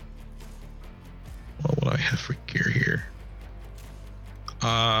will. What do I have for gear here?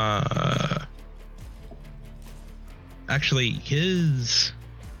 Actually, his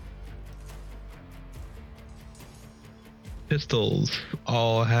pistols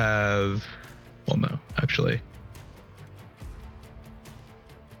all have. Well, no, actually.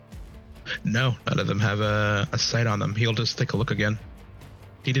 No, none of them have a sight on them. He'll just take a look again.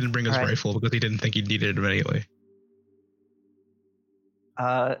 He didn't bring his All right. rifle because he didn't think he needed it immediately.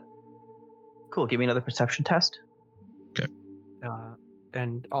 Cool. Give me another perception test.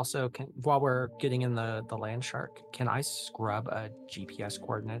 And also, while we're getting in the land shark, can I scrub GPS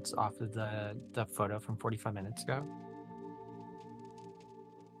coordinates off of the photo from 45 minutes ago?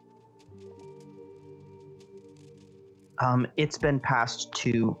 It's been passed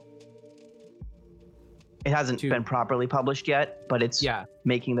to. It hasn't been properly published yet, but it's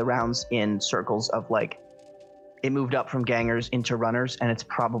making the rounds in circles of like. It moved up from gangers into runners, and it's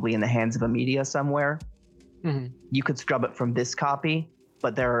probably in the hands of a media somewhere. Mm-hmm. You could scrub it from this copy,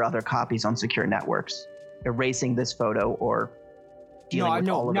 but there are other copies on secure networks. Erasing this photo or dealing with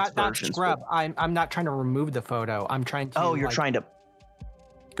all of its versions. Not scrub. I'm not trying to remove the photo. I'm trying to. Oh, you're trying to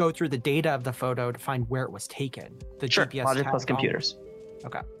go through the data of the photo to find where it was taken. The GPS Logic plus tag computers.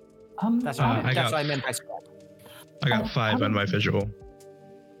 Okay. That's what I got- I meant by scrub. I got 5 on my visual.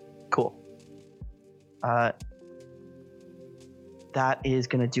 Cool. That is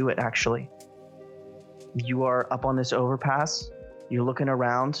going to do it, actually. You are up on this overpass. You're looking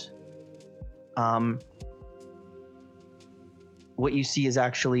around. What you see is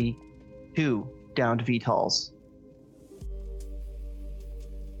actually 2 downed VTOLs.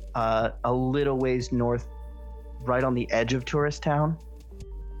 a little ways north, right on the edge of Tourist Town,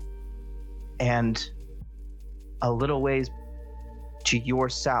 and a little ways to your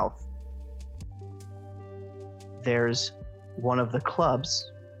south, there's one of the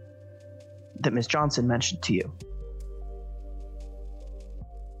clubs that Miss Johnson mentioned to you.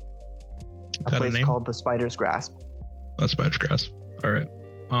 A place called the Spider's Grasp. Oh, Spider's Grasp. All right.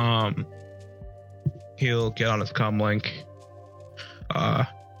 He'll get on his comlink.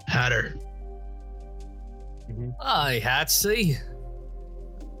 Hatter. Hi, Hatsy.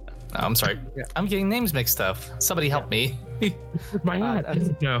 Oh, I'm sorry. I'm getting names mixed up. Somebody help me. My No.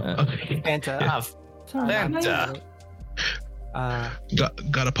 Fanta. Fanta.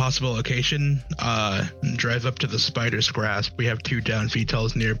 Got a possible location. Drive up to the Spider's Grasp. We have 2 down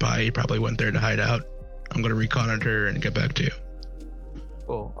VTOLs nearby. He probably went there to hide out. I'm gonna reconnoiter and get back to you.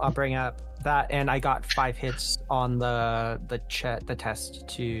 Cool. I'll bring up that, and I got 5 hits on the test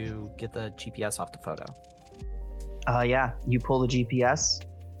to get the GPS off the photo. Yeah, you pull the GPS.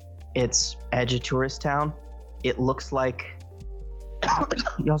 It's edge of Tourist Town. It looks like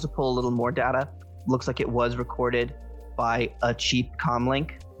you also pull a little more data. Looks like it was recorded by a cheap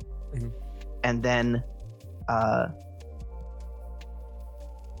comlink, and then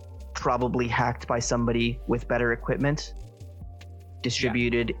probably hacked by somebody with better equipment,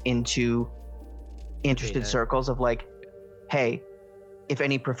 distributed into interested circles of like, hey, if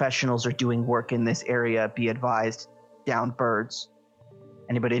any professionals are doing work in this area, be advised, down birds.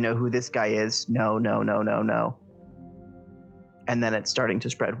 Anybody know who this guy is? No. And then it's starting to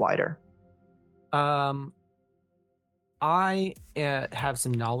spread wider. I have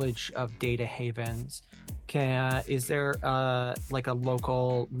some knowledge of data havens. Is there like a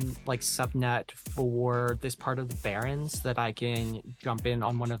local like subnet for this part of the Barrens that I can jump in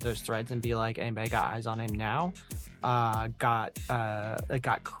on one of those threads and be like, anybody got eyes on him now? Got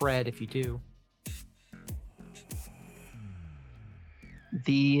cred if you do.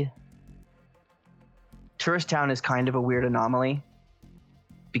 The Tourist Town is kind of a weird anomaly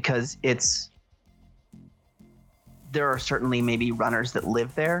because there are certainly maybe runners that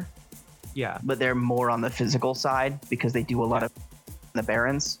live there. Yeah. But they're more on the physical side because they do a lot of the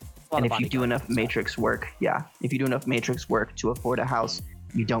Barrens. And if you do enough Matrix work, if you do enough Matrix work to afford a house,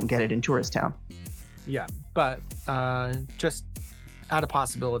 you don't get it in Tourist Town. Yeah, but just out of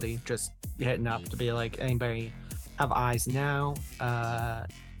possibility, just hitting up to be like, anybody have eyes now?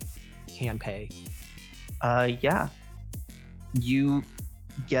 Can pay. Yeah. You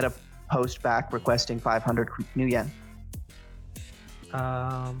get a post back requesting 500 new yen.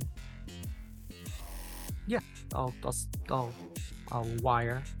 Yeah, I'll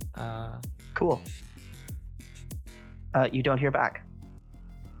wire. Cool. You don't hear back.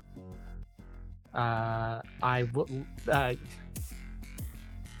 I will. Can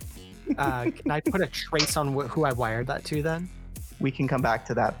I put a trace on who I wired that to then? We can come back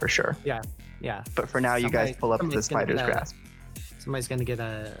to that for sure. Yeah. But for now, you guys pull up to the Spider's Grasp. Somebody's gonna get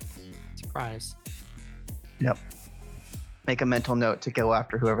a surprise. Yep. Make a mental note to go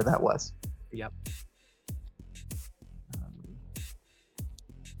after whoever that was. Yep.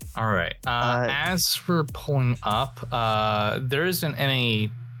 All right. As we're pulling up, there isn't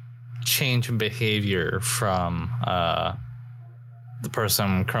any change in behavior from the person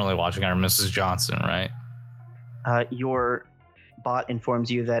I'm currently watching, our Mrs. Johnson, right? Your bot informs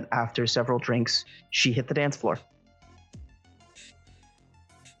you that after several drinks, she hit the dance floor.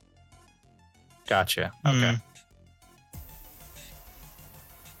 Gotcha. Okay.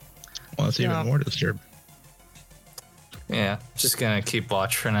 Well, that's even more disturbing. Yeah, just gonna keep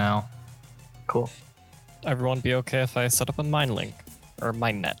watch for now. Cool. Everyone be okay if I set up a mine link or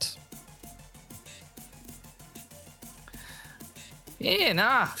mine net? Yeah,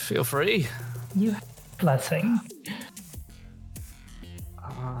 nah, feel free. You have a blessing.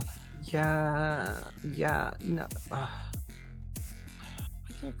 No.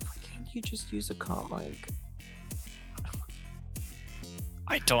 Why can't you just use a comp like?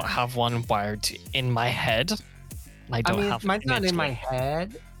 I don't have one wired in my head. I don't have. Mine's not in my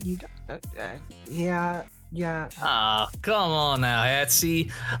head. You, yeah. Ah, come on now,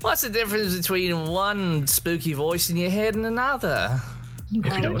 Etsy. What's the difference between one spooky voice in your head and another?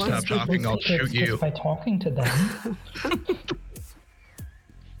 If you don't stop talking, I'll shoot you. By talking to them.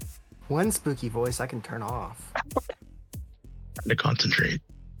 One spooky voice I can turn off. To concentrate.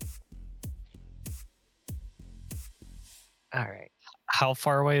 All right. How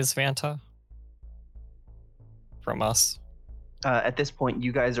far away is Vanta from us? At this point,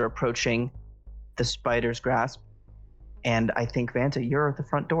 you guys are approaching the Spider's Grasp, and I think Vanta, you're at the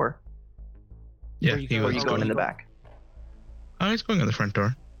front door. Yeah, Or he Or are was you going in the back? Oh, he's going in the front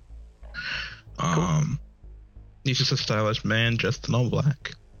door. He's just a stylish man dressed in all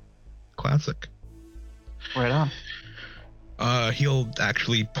black. Classic. Right on. He'll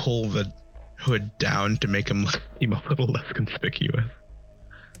actually pull the hood down to make him seem a little less conspicuous.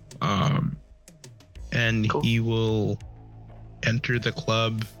 And Cool. he will enter the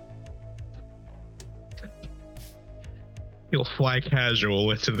club. He'll fly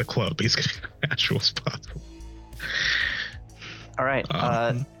casual into the club. He's going to be casual as possible. All right.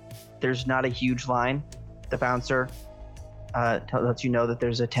 There's not a huge line. The bouncer lets you know that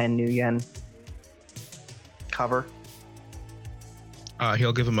there's a 10 new yen cover.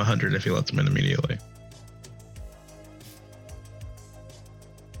 He'll give him 100 if he lets him in immediately.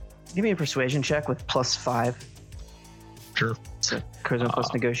 Give me a persuasion check with +5. Sure. So charisma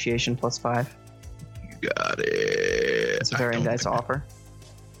plus negotiation +5. You got it. It's a very nice offer.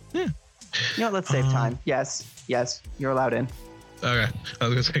 Yeah. You know, let's save time. Yes, you're allowed in. Okay. I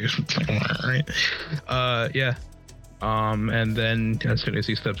was gonna say, all right. Yeah. And then as soon as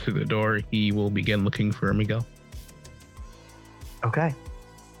he steps through the door, he will begin looking for Miguel. Okay.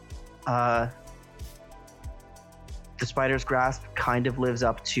 The Spider's Grasp kind of lives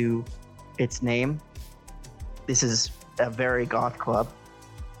up to its name. This is a very goth club.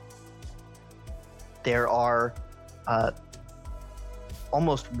 There are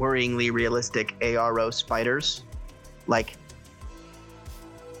almost worryingly realistic ARO spiders, like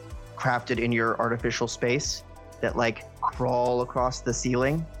crafted in your artificial space that like crawl across the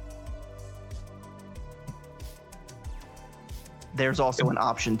ceiling. There's also an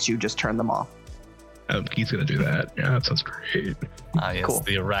option to just turn them off. Oh, he's gonna do that. Yeah, that sounds great. Yes, Cool.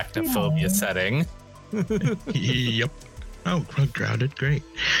 the arachnophobia setting. Yep. Oh, grounded. Great.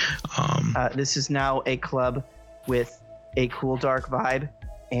 This is now a club with a cool dark vibe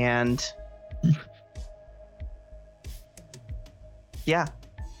and yeah,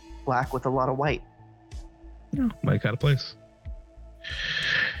 black with a lot of white. Mike out of place.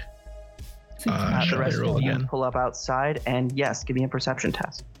 The Shall I rest roll of you again? pull up outside and yes, give me a perception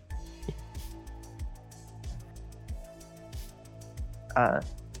test.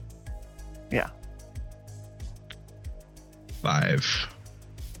 Yeah. 5.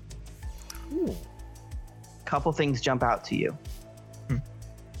 Couple things jump out to you.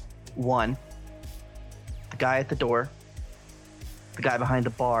 One, the guy at the door, the guy behind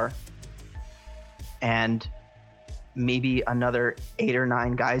the bar, and maybe another 8 or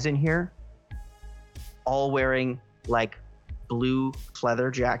 9 guys in here, all wearing like blue leather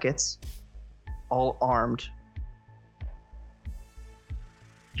jackets, all armed.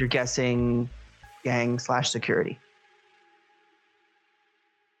 You're guessing gang/security.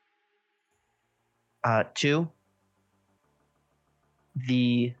 2,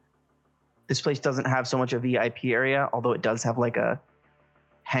 this place doesn't have so much a VIP area, although it does have like a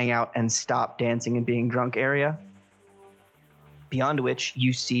hangout and stop dancing and being drunk area. Beyond which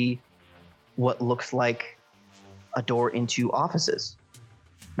you see what looks like a door into offices.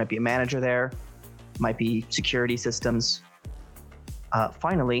 Might be a manager there, might be security systems.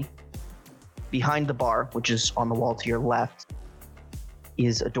 Finally, behind the bar, which is on the wall to your left,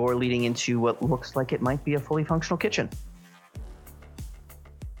 is a door leading into what looks like it might be a fully functional kitchen.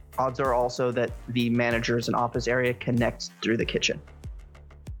 Odds are also that the managers and office area connects through the kitchen.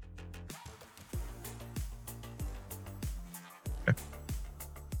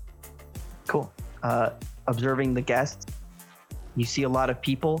 Cool. Observing the guests, you see a lot of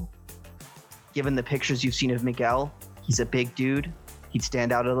people. Given the pictures you've seen of Miguel, he's a big dude. He'd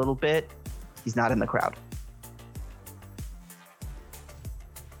stand out a little bit. He's not in the crowd.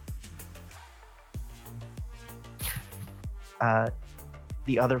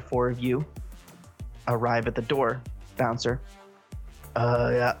 The other 4 of you arrive at the door, bouncer.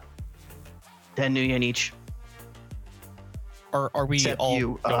 Yeah. 10 new yen each. Are we Except all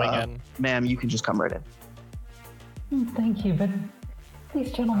you, going in? Ma'am, you can just come right in. Thank you, but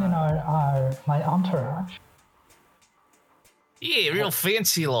these gentlemen are my entourage. Yeah, real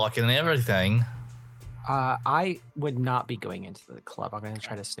fancy like and everything. I would not be going into the club. I'm going to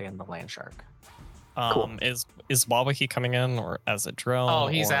try to stay in the land shark. Cool. Is Wawahi coming in or as a drone? Oh,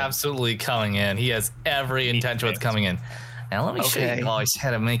 he's or... absolutely coming in. He has every intention with coming in. Now let me show Okay. you guys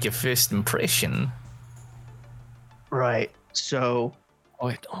how to make a first impression. Right. So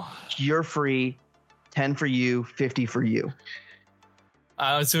you're free. 10 for you, 50 for you.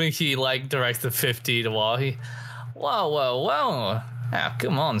 I'm assuming he like directs the 50 to Wahi. Whoa. Now,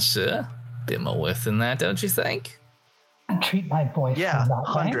 come on, sir. Bit more worth than that, don't you think? And treat my boyfriend Yeah, that way.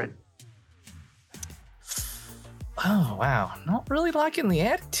 100. Oh, wow. Not really liking the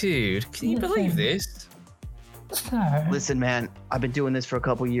attitude. Can you Listen. believe this? Sir. Listen, man, I've been doing this for a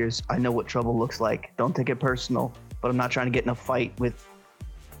couple years. I know what trouble looks like. Don't take it personal, but I'm not trying to get in a fight with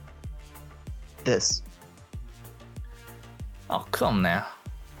this. Oh, come now.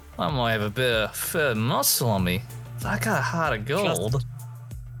 I might have a bit of fur muscle on me. I got a heart of gold.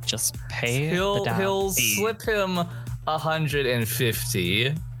 Just pay He'll the damn fee. slip him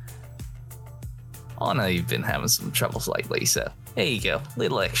 150. I know you've been having some troubles lately, so here you go.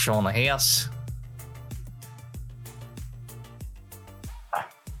 Little extra on the house.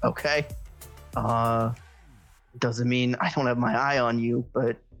 Okay. Doesn't mean I don't have my eye on you,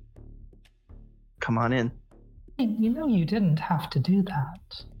 but come on in. You know you didn't have to do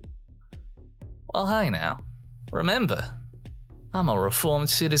that. Well, hey now. Remember, I'm a reformed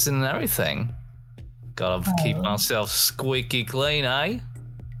citizen and everything. Gotta keep myself squeaky clean, eh?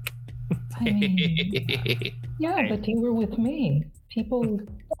 I mean, yeah, but you were with me. People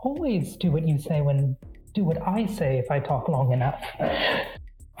always do what you say do what I say if I talk long enough.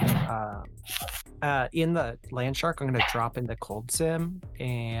 In the land shark, I'm going to drop into cold sim,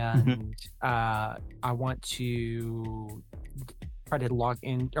 and I want to try to log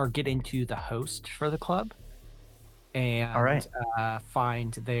in or get into the host for the club, and All right.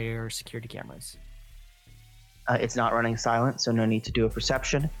 Find their security cameras. It's not running silent, so no need to do a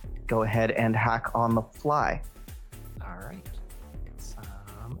perception. Go ahead and hack on the fly. All right.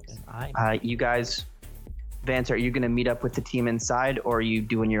 And You guys, Vance, are you going to meet up with the team inside, or are you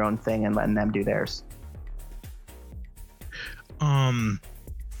doing your own thing and letting them do theirs?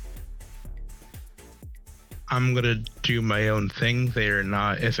 I'm gonna do my own thing. They are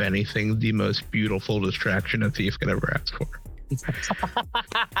not, if anything, the most beautiful distraction a thief could ever ask for.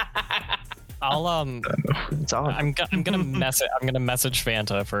 I'll It's all. I'm gonna message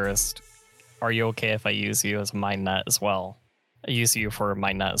Fanta first. Are you okay if I use you as mine net as well? I use you for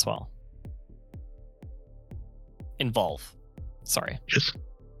mine net as well. Involve. Sorry. Just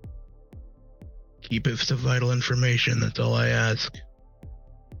keep it to vital information. That's all I ask.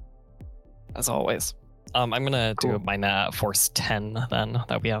 As always. I'm gonna do my net force 10 then.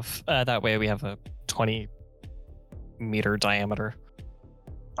 That we have. That way we have a 20-meter diameter.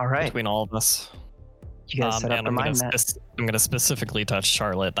 All right. Between all of us. You guys set up and the I'm mind gonna, map. I'm gonna specifically touch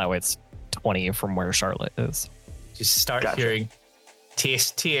Charlotte. That way it's 20 from where Charlotte is. Just start Gotcha. hearing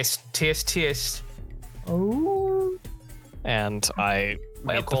test, test, test, test. Oh. And I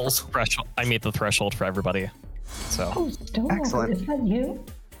meet the threshold for everybody. So Oh, Stone, Excellent. is that you?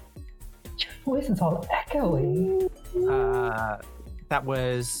 Your voice is all echoey. That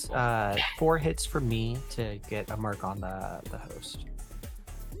was 4 hits for me to get a mark on the host.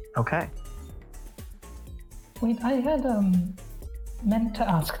 Okay. Wait, I had meant to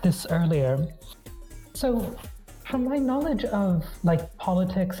ask this earlier. So, from my knowledge of like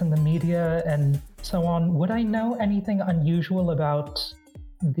politics and the media and so on, would I know anything unusual about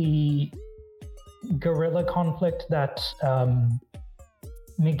the guerrilla conflict that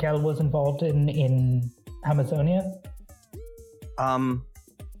Miguel was involved in Amazonia?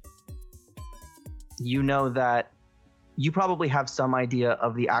 You know that you probably have some idea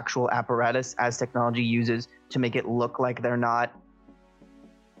of the actual apparatus as technology uses to make it look like they're not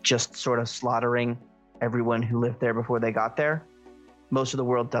just sort of slaughtering everyone who lived there before they got there. Most of the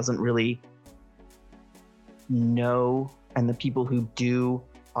world doesn't really know, and the people who do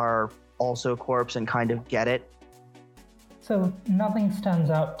are also corpse and kind of get it. So nothing stands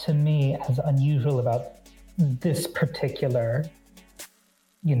out to me as unusual about this particular,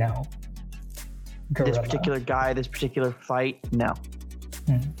 guerrilla. This particular guy, this particular fight, no.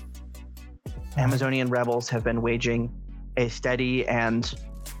 Amazonian rebels have been waging a steady and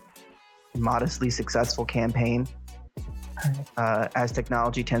modestly successful campaign, as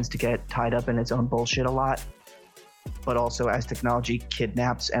technology tends to get tied up in its own bullshit a lot, but also as technology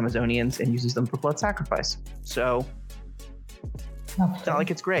kidnaps Amazonians and uses them for blood sacrifice. So it's not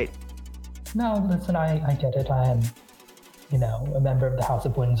like it's great. No, listen, I get it. I am, a member of the House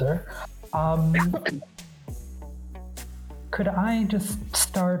of Windsor. Could I just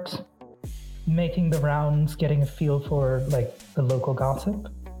start making the rounds, getting a feel for like the local gossip?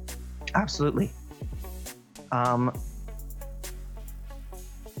 Absolutely. Go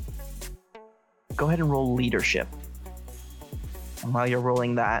ahead and roll leadership. And while you're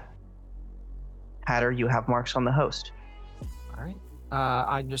rolling that, Hatter, you have marks on the host. All right.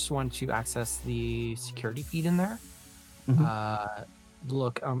 I just want to access the security feed in there.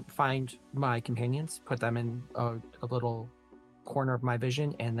 Find my companions, put them in a little corner of my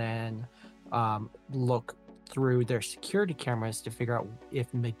vision, and then look through their security cameras to figure out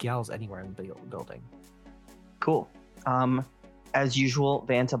if Miguel's anywhere in the building. Cool. As usual,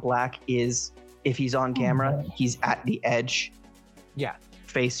 Vanta Black is If he's on camera, he's at the edge, Yeah.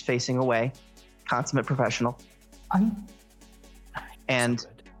 facing away. Consummate professional. And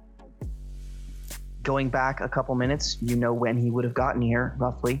going back a couple minutes, you know when he would have gotten here,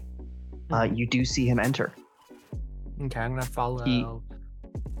 roughly. You do see him enter. Okay, I'm gonna follow.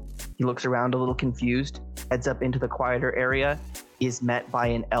 He looks around a little confused, heads up into the quieter area, is met by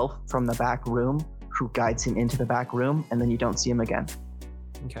an elf from the back room who guides him into the back room, and then you don't see him again.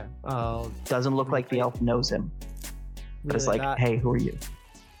 Okay. Doesn't look like the elf knows him, but it's really like, that- hey, who are you?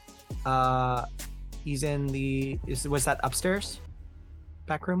 He's in the. Was that upstairs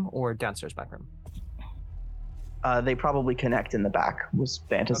back room or downstairs back room? They probably connect in the back, was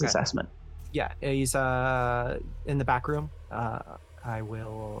Vanta's Okay. assessment. Yeah, he's in the back room. I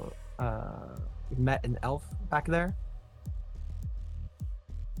will met an elf back there.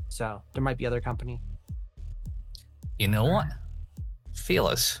 So there might be other company. You know what?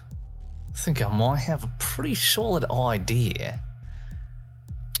 Fearless. I think I might have a pretty solid idea.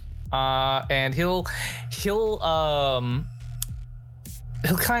 And he'll kind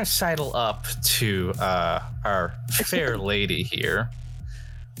of sidle up to our fair lady here.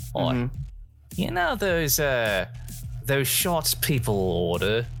 Mhm. You know those shots people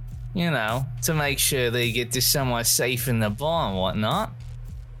order, you know, to make sure they get to somewhere safe in the bar and whatnot.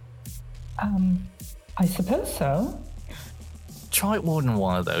 I suppose so. Try ordering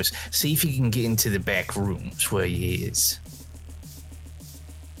one of those. See if you can get into the back rooms where he is.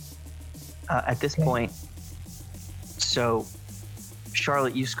 At this Okay. point, so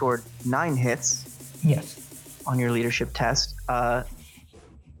Charlotte, you scored 9 hits Yes. on your leadership test.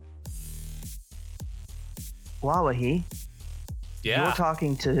 Wawahi, you're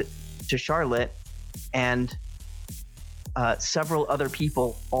talking to Charlotte, and several other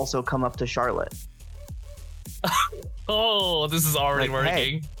people also come up to Charlotte. Oh, this is already Like,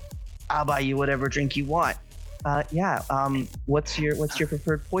 hey. working. I'll buy you whatever drink you want. Yeah. What's your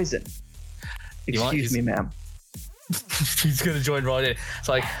preferred poison? Excuse me, ma'am. He's gonna join right in. It's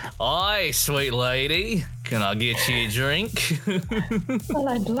like, hi, sweet lady. Can I get you a drink? Well,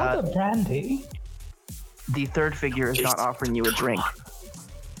 I'd love a brandy. The third figure is not offering you a drink,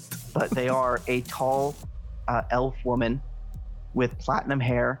 but they are a tall elf woman with platinum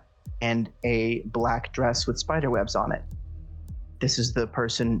hair and a black dress with spider webs on it. This is the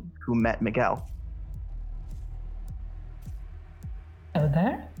person who met Miguel. Oh,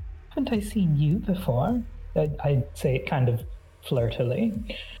 there? Haven't I seen you before? I'd say it kind of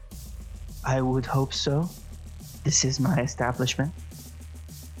flirtily. I would hope so. This is my establishment.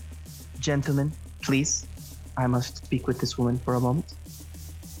 Gentlemen, please. I must speak with this woman for a moment.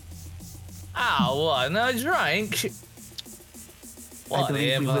 Oh, what? No drink? I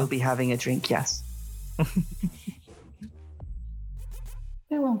believe we Whatever. will be having a drink, yes. It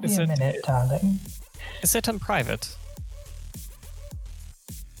won't be Is a it- minute, darling. Is it in private?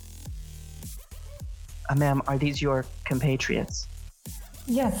 Ma'am, are these your compatriots?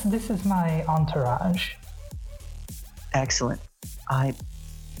 Yes, this is my entourage. Excellent. I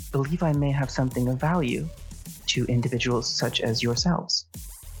believe I may have something of value to individuals such as yourselves.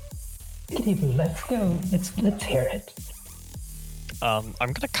 Kitty-boo, let's go. Let's hear it. I'm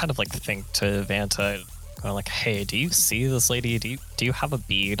gonna kind of like think to Vanta, going like, "Hey, do you see this lady? Do you have a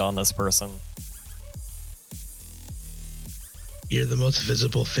bead on this person?" You're the most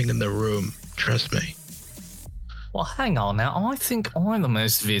visible thing in the room. Trust me. Well, hang on now. I think I'm the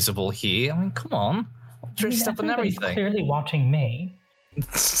most visible here. I mean, come on. I'm dressed up and Everybody's everything. clearly watching me.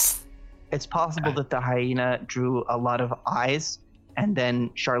 It's possible that the hyena drew a lot of eyes, and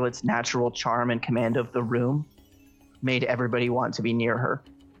then Charlotte's natural charm and command of the room made everybody want to be near her.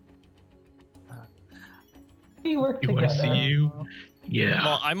 We work You together. want to see you? Yeah.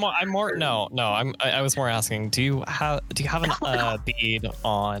 Well, I'm more. No. I was more asking. Do you have an bead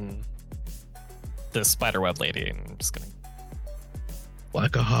on the spiderweb lady? I'm just kidding.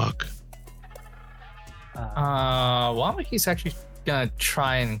 Like a hawk. Well, he's actually gonna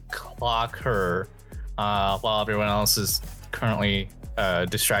try and clock her while everyone else is currently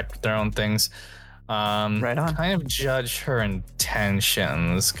distracted with their own things. Right on. Kind of judge her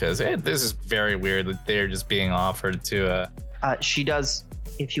intentions, because this is very weird that they're just being offered to. She does.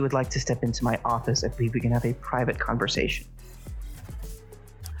 If you would like to step into my office, I believe we can have a private conversation.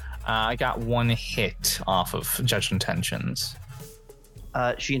 I got 1 hit off of judge intentions.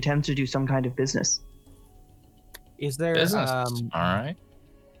 She intends to do some kind of business. Is there Business. All right.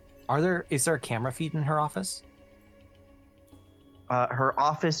 is there a camera feed in her office? Her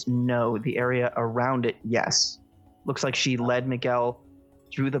office, no. The area around it, yes. Looks like she led Miguel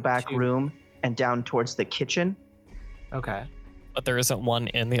through the back To- room and down towards the kitchen. Okay. But there isn't one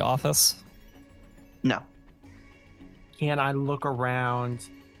in the office. No. Can I look around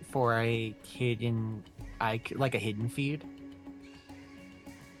for a hidden, like a hidden feed?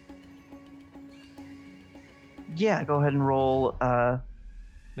 Yeah, go ahead and roll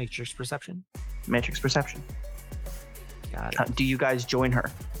Matrix perception. Matrix Perception. Got it. Do you guys join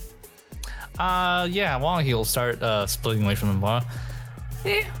her? Yeah, while he'll start splitting away from the bar.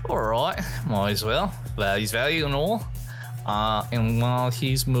 Yeah, alright. Might as well. Value's value and all. And while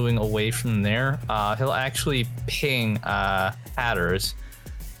he's moving away from there, he'll actually ping Hatters.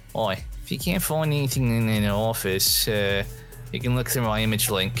 Oi, if you can't find anything in the office, you can look through my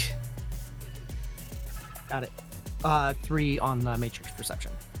image link. Got it. 3 on the Matrix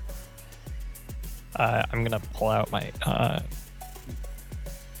perception. I'm gonna pull out my.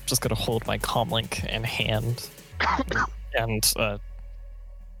 Just gonna hold my comlink in hand, and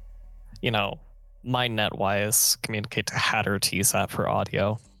mind net wise, communicate to Hatter to use that for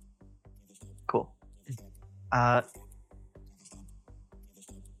audio. Cool.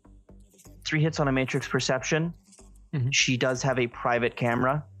 3 hits on a Matrix Perception. Mhm. She does have a private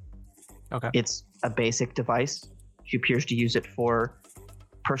camera. Okay. It's a basic device. She appears to use it for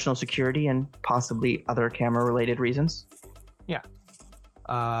personal security and possibly other camera-related reasons.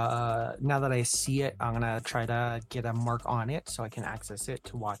 Now that I see it, I'm gonna try to get a mark on it so I can access it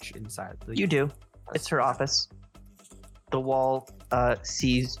to watch inside. You do. It's her office. The wall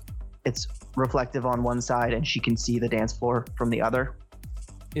sees it's reflective on one side, and she can see the dance floor from the other.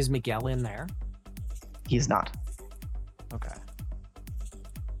 Is Miguel in there? He's not. Okay.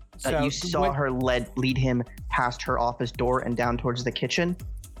 You saw her lead him past her office door and down towards the kitchen.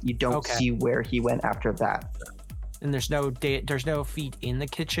 You don't see where he went after that. And there's no feed in the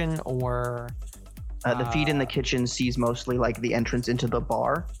kitchen, or the feed in the kitchen sees mostly like the entrance into the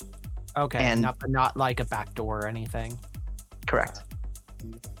bar. okay, and not like a back door or anything. Correct.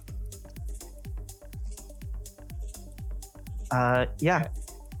 Yeah.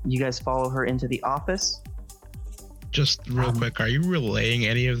 You guys follow her into the office. Just real quick, are you relaying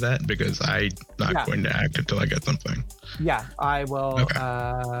any of that? Because I'm not going to act until I get something. Yeah, I will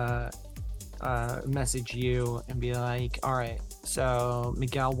Okay. message you and be like, all right, so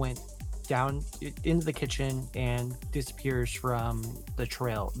Miguel went down into the kitchen and disappears from the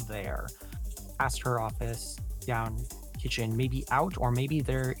trail there. Past her office, down kitchen, maybe out, or maybe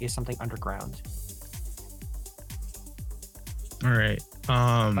there is something underground. All right.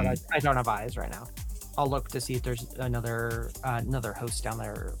 But I don't have eyes right now. I'll look to see if there's another host down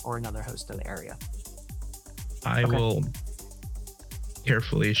there or another host in the area. I will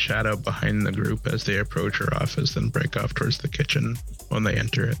carefully shadow behind the group as they approach her office and break off towards the kitchen when they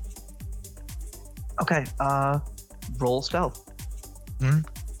enter it. Okay. Roll stealth. All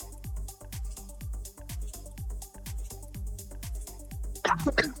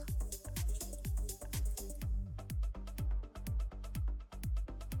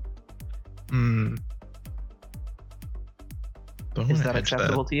right. Is that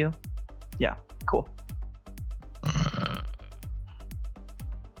acceptable to you? Yeah, cool.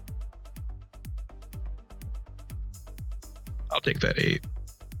 I'll take that 8.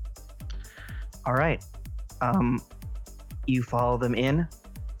 All right. You follow them in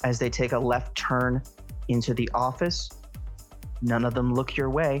as they take a left turn into the office. None of them look your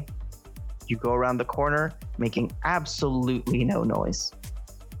way. You go around the corner, making absolutely no noise.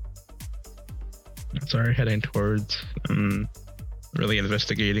 Sorry, heading towards really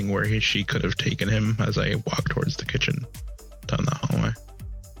investigating where she could have taken him as I walk towards the kitchen down the hallway.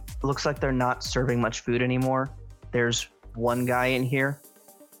 Looks like they're not serving much food anymore. There's one guy in here.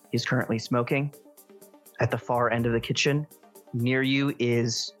 He's currently smoking at the far end of the kitchen. Near you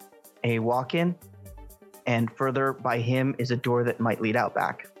is a walk-in, and further by him is a door that might lead out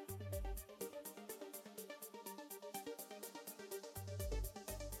back.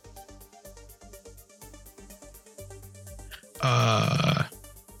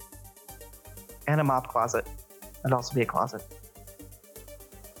 And a mop closet. That'd also be a closet.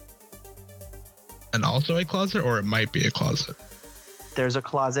 And also a closet, or it might be a closet? There's a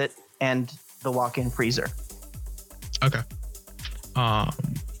closet and the walk-in freezer. Okay.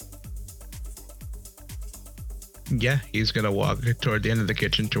 Yeah, he's gonna walk toward the end of the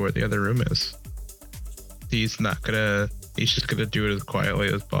kitchen to where the other room is. He's just gonna do it as quietly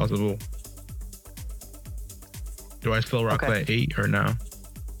as possible. Do I still rock that 8 or no?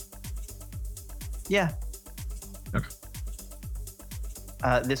 Yeah. Okay.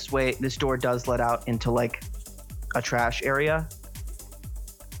 This door does let out into like a trash area.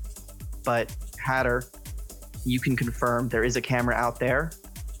 But Hatter, you can confirm there is a camera out there.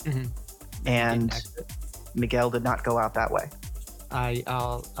 Mm-hmm. And Miguel did not go out that way.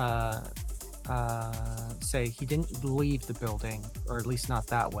 I'll say he didn't leave the building, or at least not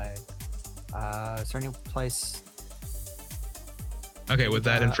that way. Is there any place? Okay, with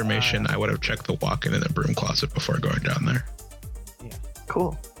that information, I would have checked the walk-in and the broom closet before going down there.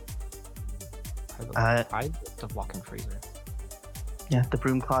 Cool. The walk-in freezer. Yeah, the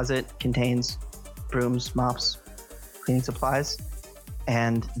broom closet contains brooms, mops, cleaning supplies,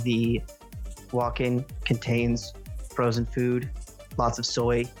 and the walk-in contains frozen food, lots of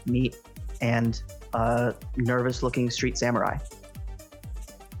soy, meat, and a nervous-looking street samurai.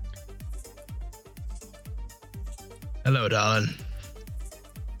 Hello, darling.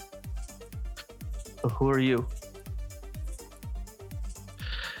 Who are you?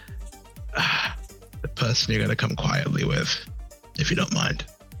 The person you're gonna come quietly with, if you don't mind.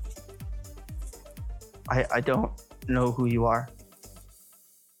 I don't know who you are.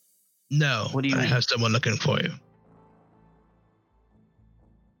 No, What do you I mean? have someone looking for you.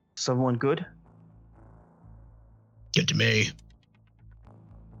 Someone good? Get to me.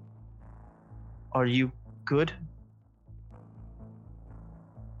 Are you good?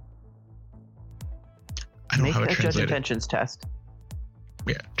 I don't Make have a that judge translator. intentions test.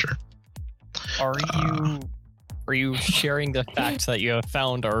 Yeah, sure. Are you sharing the fact that you have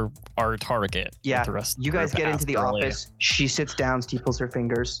found our target? with Yeah, the rest of you the guys group get into the astrally? office. She sits down, steeples her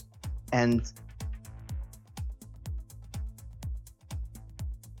fingers, and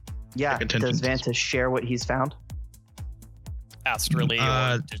yeah, Make does intentions. Vanta share what he's found? Astrally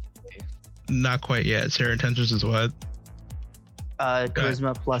or digitally? Not quite yet. Sarah intentions is what?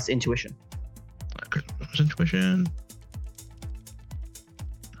 Charisma plus intuition. Intuition.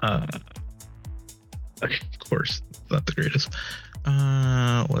 Okay, of course, not the greatest.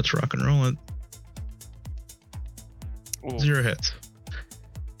 Let's rock and roll it. Ooh. 0 hits.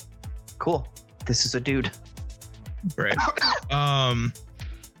 Cool. This is a dude. Right.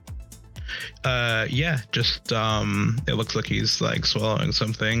 Yeah, just it looks like he's like swallowing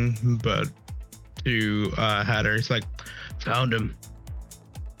something, but to Hatter, he's like, found him.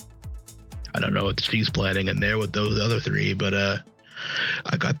 I don't know what she's planning in there with those other 3, but I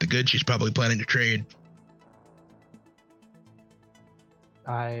got the good. She's probably planning to trade.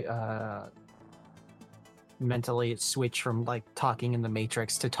 I mentally switch from like talking in the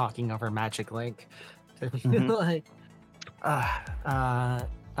Matrix to talking over Magic Link. Mhm.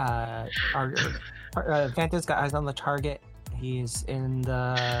 Vanta's got eyes on the target. He's in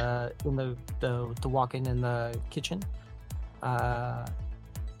the walk-in in the kitchen.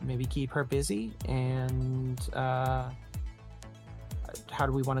 Maybe keep her busy. And how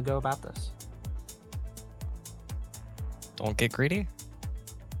do we want to go about this? Don't get greedy.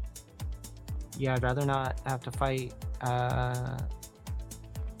 Yeah, I'd rather not have to fight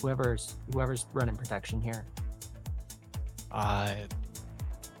whoever's running protection here. I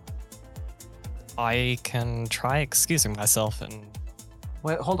can try excusing myself and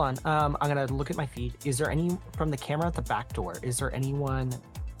Wait, hold on. I'm gonna look at my feed. Is there any from the camera at the back door? Is there anyone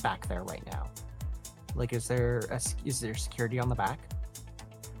back there right now? Like, is there security on the back?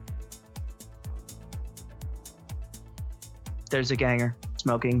 There's a ganger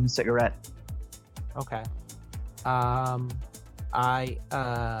smoking a cigarette. Okay. I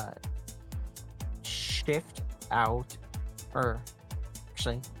shift out, or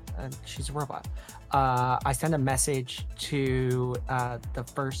actually, she's a robot. I send a message to the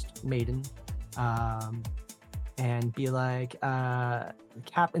first maiden, and be like, the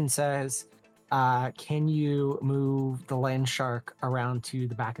captain says, can you move the land shark around to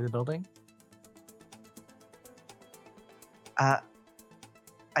the back of the building?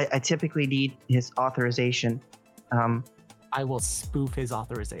 I typically need his authorization. I will spoof his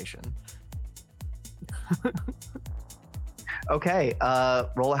authorization. Okay,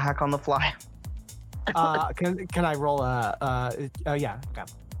 roll a hack on the fly. Can I roll a? Yeah. Okay.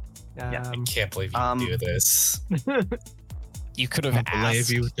 Yeah. I can't believe you Um, do this. you could I have can't believe asked.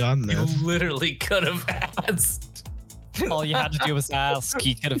 you've done You this. literally could have asked. All you had to do was ask.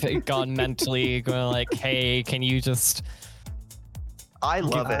 You could have gone mentally going like, "Hey, can you just I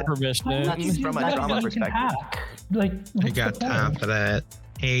love it. permission?" From a That's drama what you can perspective. hack. Like, I what's got the time point? for that.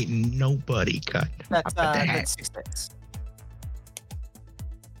 Ain't nobody cut. That's 6 hits.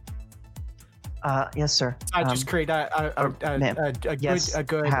 Yes, sir. I just create ma'am. Yes, a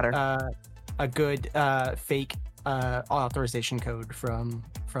good Hatter. fake authorization code from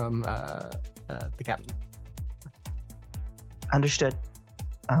the captain. Understood.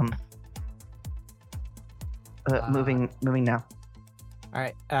 Moving now. All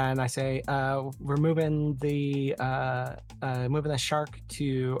right, and I say we're moving the shark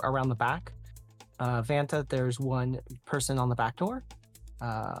to around the back. Vanta, there's one person on the back door.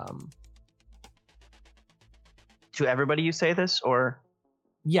 To everybody you say this, or?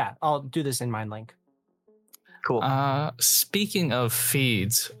 Yeah, I'll do this in Mind Link. Cool. Speaking of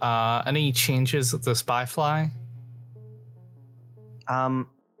feeds, any changes with the Spyfly?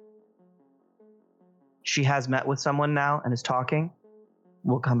 She has met with someone now and is talking.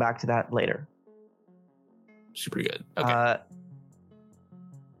 We'll come back to that later. Super good. Okay.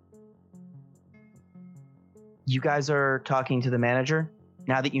 You guys are talking to the manager.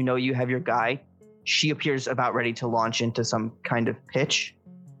 Now that you know you have your guy, she appears about ready to launch into some kind of pitch.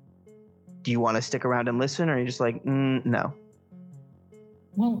 Do you want to stick around and listen, or are you just like, no?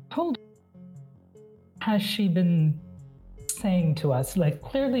 Well, hold. Has she been saying to us? Like,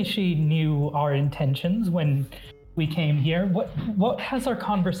 clearly she knew our intentions when we came here. What has our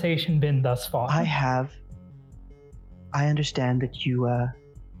conversation been thus far? I understand that you,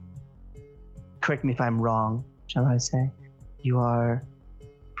 correct me if I'm wrong, shall I say, you are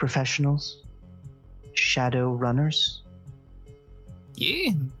professionals, shadow runners.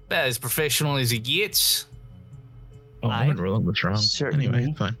 Yeah, about as professional as it gets. Oh, I went rolling this wrong. Certainly.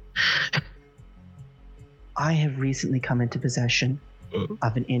 Anyway, fine. I have recently come into possession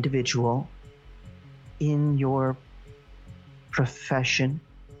of an individual in your profession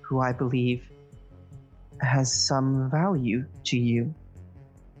who I believe has some value to you.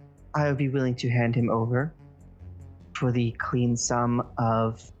 I would be willing to hand him over for the clean sum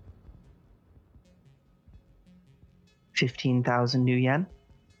of 15,000 new yen.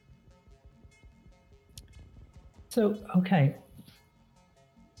 So, okay.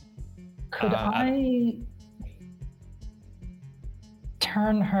 Could I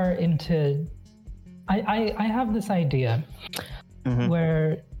turn her into... I have this idea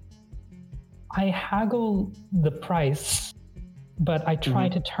where I haggle the price, but I try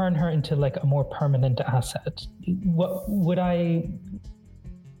to turn her into like a more permanent asset. What would I...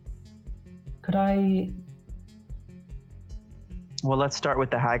 Could I... Well, let's start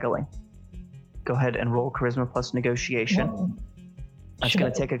with the haggling. Go ahead and roll charisma plus negotiation. Well, That's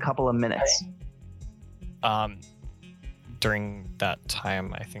going to take a couple of minutes. During that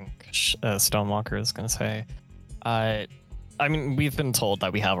time, I think Stonewalker is going to say, I mean, we've been told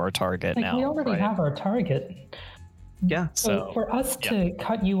that we have our target like, now. we already have our target. Yeah. So for us to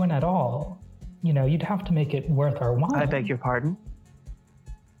cut you in at all, you know, you'd have to make it worth our while. I beg your pardon?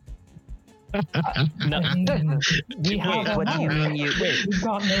 No. I mean, we have What do you mean you... Wait, We've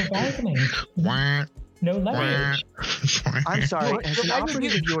got no bargaining, no leverage. I'm sorry. Has an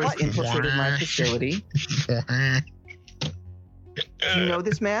operative of yours infiltrated my facility? Do you know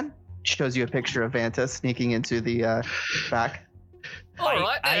this man? Shows you a picture of Vanta sneaking into the back.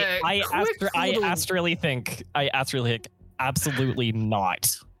 I astrally think absolutely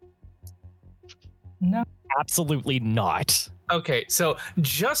not. No. Absolutely not. Okay, so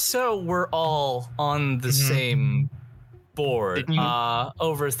just so we're all on the same board,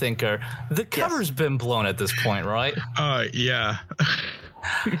 Overthinker, the cover's been blown at this point, right? Yeah.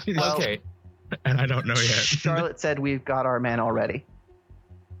 Well, Okay. And I don't know yet. Charlotte said we've got our man already.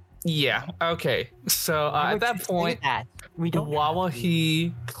 Yeah, okay. So at that point, We don't. while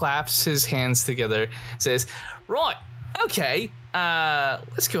he claps his hands together, says, right, okay,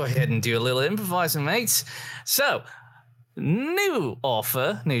 let's go ahead and do a little improvising, mates. So, new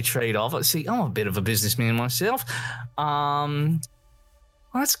trade offer. See, I'm a bit of a businessman myself.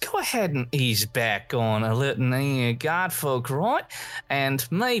 Let's go ahead and ease back on a little guard folk, right? And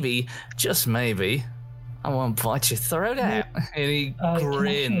maybe, just maybe, I won't bite your throat out. And he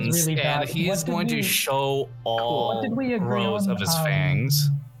grins, really and bad. he is going to show What all did we agree rows on, of his fangs.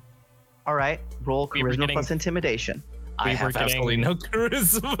 All right, roll We were charisma getting- plus intimidation. I have absolutely no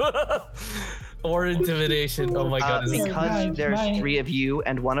charisma or intimidation. Oh my god! This is Because there's 3 of you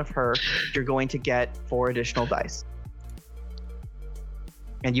and 1 of her, you're going to get 4 additional dice.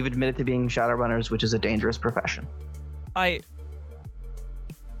 And you've admitted to being Shadowrunners, which is a dangerous profession.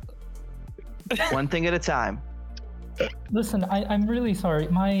 One thing at a time. Listen, I'm really sorry.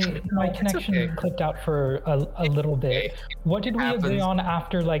 My connection okay. clipped out for a little bit. What did we agree Happens. on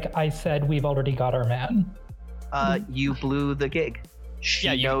after, like, I said we've already got our man? You blew the gig. She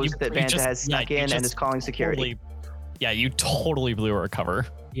Yeah, you- knows you- that you Vanta just- has yeah, snuck you in and just is calling security. You totally blew our cover.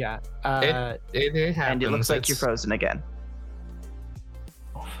 Yeah. it happens. And it looks like you're frozen again.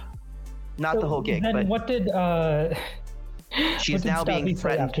 Not the whole gig, Then but what did she's what did now being Stuffy say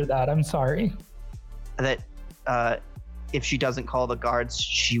threatened after that? I'm sorry. that if she doesn't call the guards,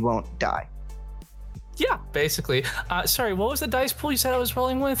 she won't die. Yeah, basically. Sorry, what was the dice pool you said I was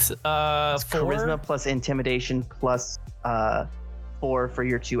rolling with? 4? Charisma plus intimidation plus 4 for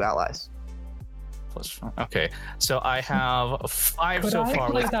your 2 allies. Plus 4. Okay, so I have 5 Could so I far.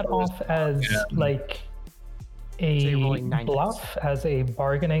 play with that charisma. off as Yeah. like you're a rolling 9 bluff as a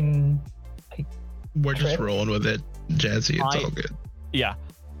bargaining. We're just Trick. rolling with it, Jazzy. It's I- all good. Yeah.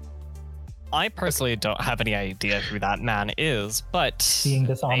 I personally don't have any idea who that man is, but Being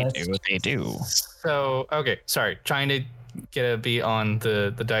they dishonest. do what they do. So, okay, sorry. Trying to get a beat on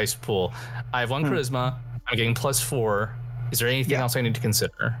the dice pool. I have 1 charisma. I'm getting +4. Is there anything Yeah. else I need to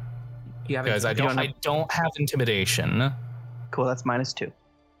consider? You have Because I intimidation. don't have intimidation. Cool, that's -2.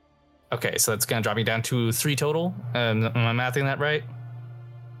 Okay, so that's gonna drop me down to 3 total. Am I mathing that right?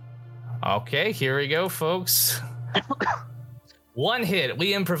 Okay, here we go, folks. 1 hit.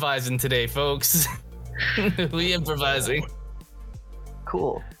 We improvising today, folks. We improvising.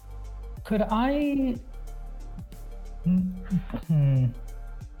 Cool. Could I?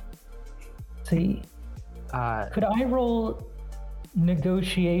 See, could I roll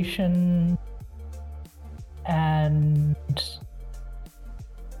negotiation and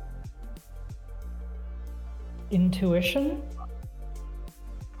intuition?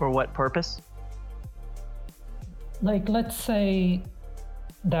 For what purpose? Like, let's say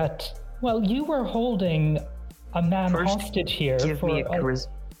that. Well, you were holding a man First, hostage here Give for. me a charisma.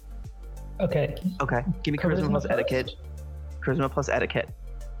 Okay. Okay, give me charisma plus first? etiquette. Charisma plus etiquette.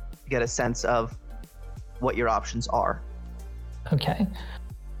 To get a sense of what your options are. Okay.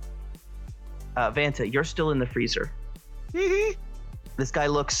 Vanta, you're still in the freezer. This guy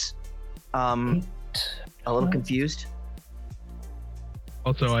looks a little confused.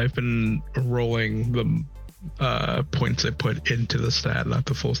 Also, I've been rolling the points I put into the stat, not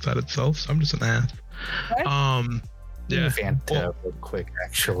the full stat itself. So I'm just an ass. Yeah. Fanta, real quick,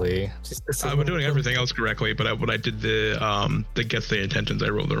 actually. I've been doing everything else correctly, but when I did the guess the intentions, I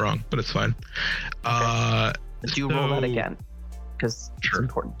rolled it wrong. But it's fine. Do roll that so- again, because it's Sure.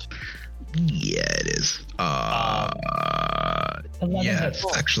 important. Yeah, it is. 11 yeah, hits.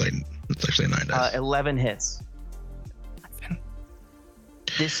 it's actually 9 dice. 11 hits.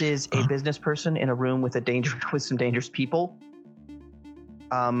 This is a business person in a room with some dangerous people.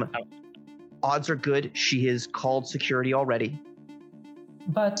 Odds are good. She has called security already.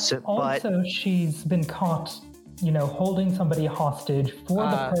 But So- also, she's been caught, holding somebody hostage for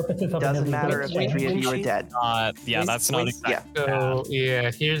the purposes of an Doesn't illegal matter if the exchange. 3 of you are dead. Yeah, that's not exactly. Yeah. So yeah,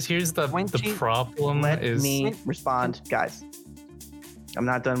 here's the When she- problem Let is me respond, guys. I'm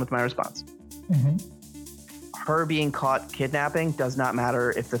not done with my response. Mhm. Her being caught kidnapping does not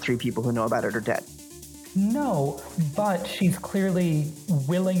matter if the 3 people who know about it are dead. No, but she's clearly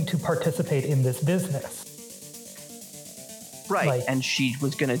willing to participate in this business. Right, Like- and she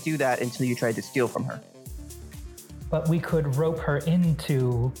was going to do that until you tried to steal from her. But we could rope her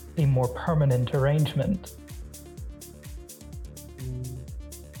into a more permanent arrangement.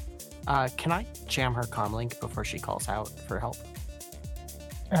 Can I jam her comlink before she calls out for help?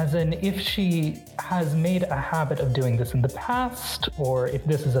 As in, if she has made a habit of doing this in the past, or if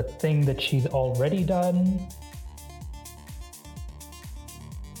this is a thing that she's already done,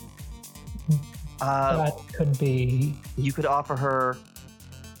 that could be. You could offer her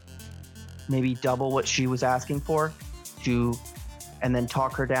maybe double what she was asking for and then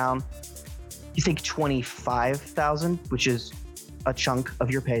talk her down. You think 25,000, which is a chunk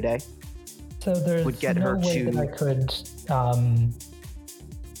of your payday. So there's Would get no her way to- that I could.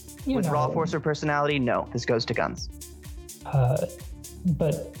 With raw force or personality, no, this goes to guns.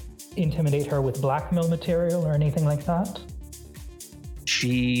 But intimidate her with blackmail material or anything like that?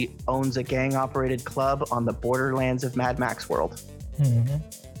 She owns a gang-operated club on the borderlands of Mad Max world.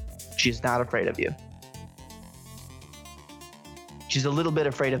 She's not afraid of you. She's a little bit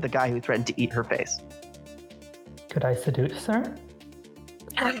afraid of the guy who threatened to eat her face. Could I seduce her?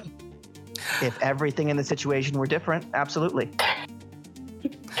 If everything in the situation were different, absolutely.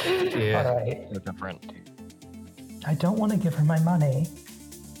 yeah. All right. They're different. I don't want to give her my money.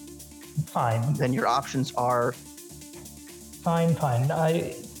 Fine. Then your options are Fine.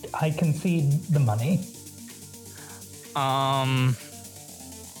 I concede the money.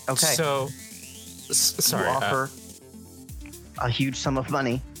 okay. So You sorry. offer a huge sum of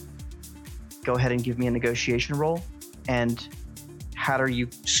money. Go ahead and give me a negotiation roll. And Hatter, you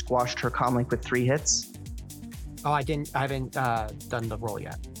squashed her comlink with 3 hits. Oh, I haven't done the roll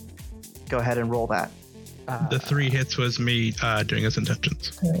yet. Go ahead and roll that. The 3 hits was me doing his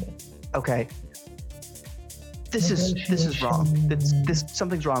intentions. Okay. This is wrong. This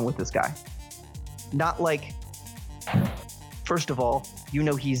something's wrong with this guy. Not like. First of all, you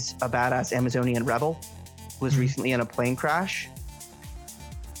know he's a badass Amazonian rebel who was recently in a plane crash.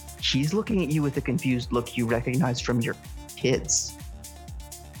 He's looking at you with a confused look you recognize from your kids.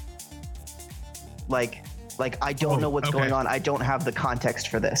 Like I don't know what's okay. going on. I don't have the context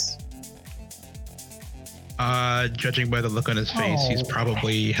for this. Judging by the look on his face, he's Oh.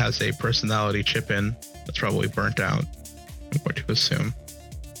 probably has a personality chip in that's probably burnt out. What to assume.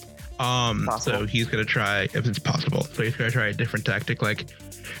 So Possible. he's gonna try, if it's possible. So he's gonna try a different tactic. Like,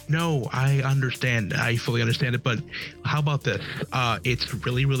 no, I understand. I fully understand it. But how about this? It's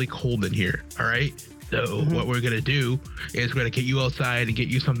really, really cold in here. All right. So what we're gonna do is we're gonna get you outside and get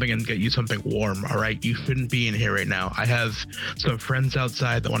you something warm. All right. You shouldn't be in here right now. I have some friends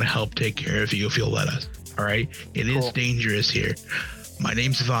outside that want to help take care of you if you'll let us. All right. It is Cool. dangerous here. My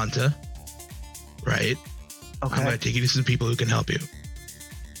name's Vanta. Right. I'm Okay. gonna take you to some people who can help you.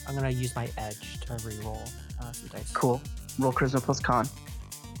 I'm gonna use my edge to reroll some dice. Cool. Roll charisma plus con.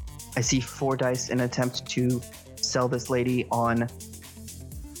 I see 4 dice in an attempt to sell this lady on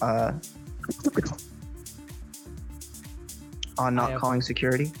not have- calling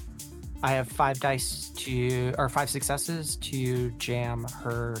security. I have 5 successes to jam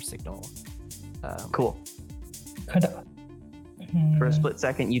her signal. Cool. Could, For a split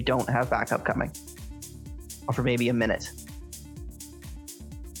second, you don't have backup coming. Or for maybe a minute.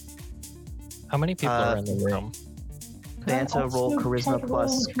 How many people are in the room? Vanta, roll charisma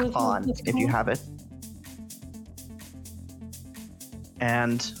plus con if you have it.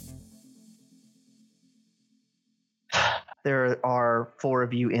 And there are 4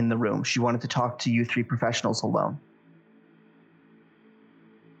 of you in the room. She wanted to talk to you 3 professionals alone.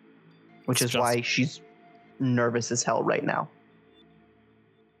 Which It's is why she's nervous as hell right now.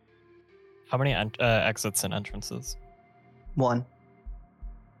 How many exits and entrances? 1.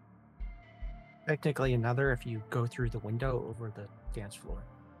 Technically another if you go through the window over the dance floor.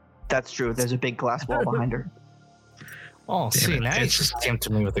 That's true. There's a big glass wall behind her. Oh, see, it. now you just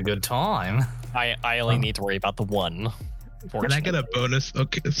tempted me with a good time. I only need to worry about the one. Can I get a bonus?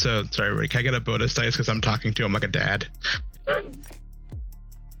 Okay, so sorry, Rick. Can I get a bonus dice because I'm talking to him like a dad? I'm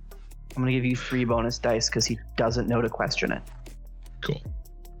going to give you 3 bonus dice because he doesn't know to question it. Cool.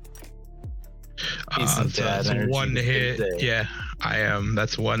 Decent So dad that's energy one for hit. the day. Yeah, I am.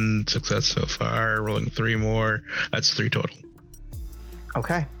 That's 1 success so far. Rolling 3 more. That's 3 total.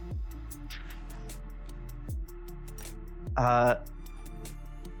 Okay.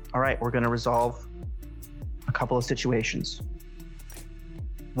 All right, we're going to resolve a couple of situations.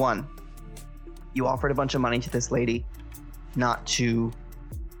 1, you offered a bunch of money to this lady not to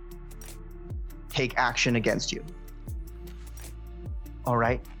take action against you. All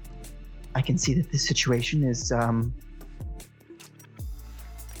right. I can see that this situation is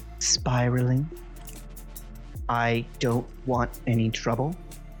spiraling. I don't want any trouble.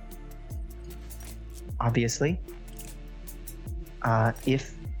 Obviously.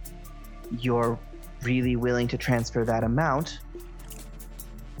 If you're really willing to transfer that amount,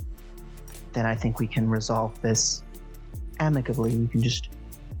 then I think we can resolve this amicably. You can just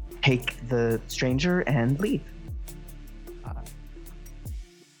take the stranger and leave.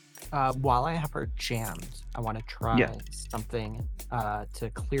 While I have her jammed, I want to try Yeah. something to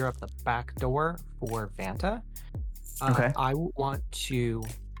clear up the back door for Vanta. Okay. I want to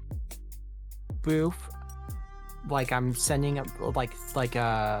boof, like I'm sending a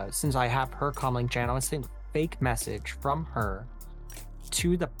since I have her comlink channel, I'm sending a fake message from her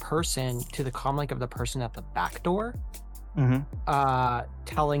to the comlink of the person at the back door,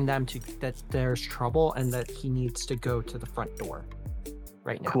 telling them that there's trouble and that he needs to go to the front door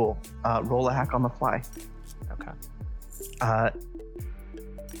right now. Cool. Roll a hack on the fly. Okay.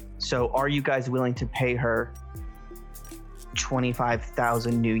 So are you guys willing to pay her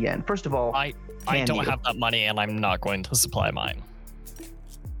 25,000 new yen? First of all, I can don't you? have that money, and I'm not going to supply mine.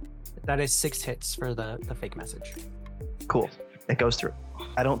 That is 6 hits for the fake message. Cool. It goes through.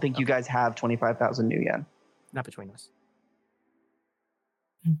 I don't think you guys have 25,000 new yen. Not between us.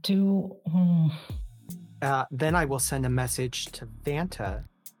 Then I will send a message to Vanta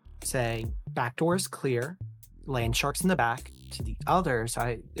saying, back door is clear, land sharks in the back. To the others,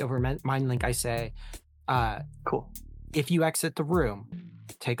 over Mind Link, I say, Cool. if you exit the room,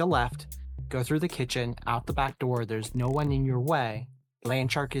 take a left, go through the kitchen, out the back door. There's no one in your way.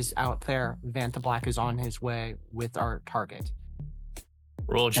 Land shark is out there. Vanta Black is on his way with our target.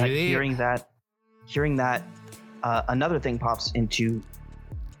 Roger that. Hearing that, another thing pops into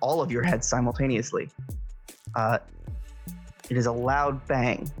all of your heads simultaneously. It is a loud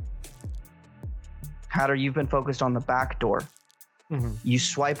bang. Hatter, you've been focused on the back door. Mm-hmm. You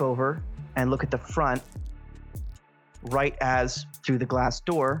swipe over and look at the front, right as through the glass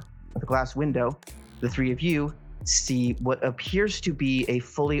door, or the glass window, the 3 of you see what appears to be a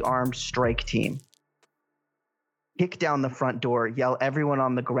fully armed strike team. Kick down the front door, yell everyone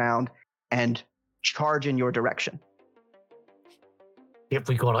on the ground, and charge in your direction. If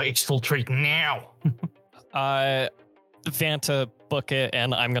we gotta exfiltrate now. Vanta, book it,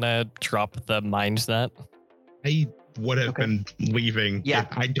 and I'm gonna drop the mind net. I would have been leaving. Yeah,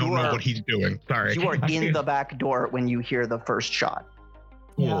 if I don't know what he's doing. Sorry. You are in the back door when you hear the first shot.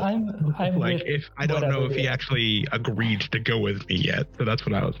 Yeah, I'm like with if I don't know if he actually agreed to go with me yet, so that's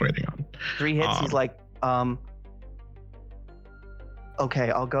what I was waiting on. 3 hits. He's like,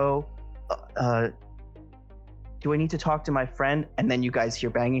 okay, I'll go. Do I need to talk to my friend? And then you guys hear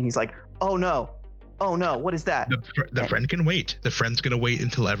banging. He's like, oh no, what is that? The friend can wait. The friend's gonna wait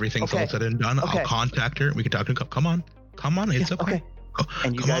until everything's all said and done. Okay. I'll contact her. We can talk to her. Come on, it's okay.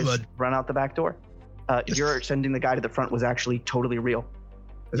 And you guys run out the back door. You're sending the guy to the front was actually totally real,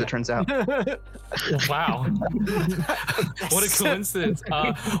 as it turns out. Wow. What a coincidence.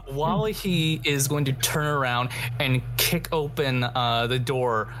 While he is going to turn around and kick open the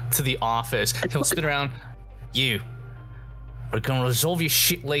door to the office, he'll spin around. We're gonna resolve your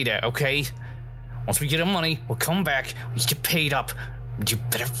shit later, okay? Once we get our money, we'll come back, we get paid up. You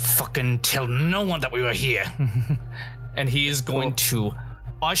better fucking tell no one that we were here. And he is going to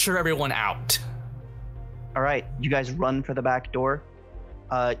usher everyone out. All right, you guys run for the back door.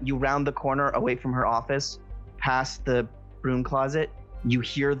 You round the corner away from her office, past the broom closet. You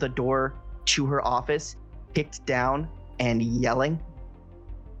hear the door to her office kicked down and yelling.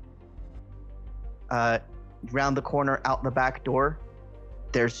 Round the corner out the back door.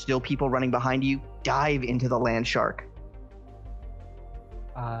 There's still people running behind you. Dive into the land shark.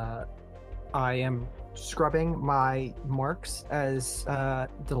 I am scrubbing my marks as the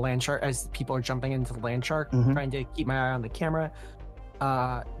land shark, as people are jumping into the land shark, trying to keep my eye on the camera.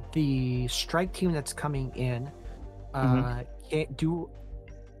 The strike team that's coming in, can't do.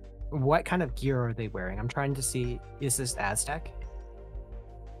 What kind of gear are they wearing? I'm trying to see. Is this Aztec?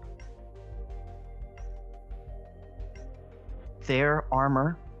 Their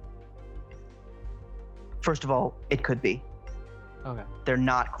armor. First of all, it could be. Okay. They're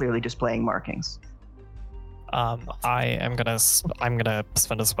not clearly displaying markings. I'm gonna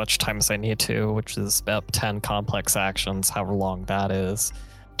spend as much time as I need to, which is about 10 complex actions, however long that is,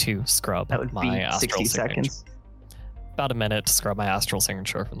 to scrub That would my be astral 60 signature. seconds. About a minute to scrub my astral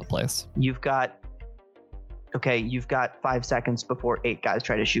signature from the place. You've got 5 seconds before 8 guys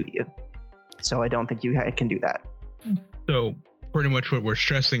try to shoot you. So I don't think you can do that. So pretty much what we're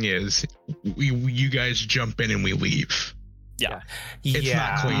stressing is you guys jump in and we leave. Yeah. It's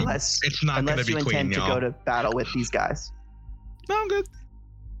not clean. Unless going to be you clean, intend to y'all. go to battle with these guys. No, I'm good.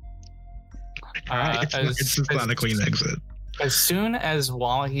 It's just not a clean exit. As soon as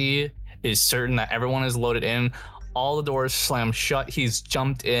Wallahi is certain that everyone is loaded in, all the doors slam shut, he's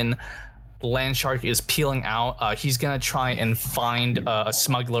jumped in, Land Shark is peeling out. He's gonna try and find a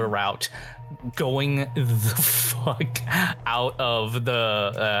smuggler route going the fuck out of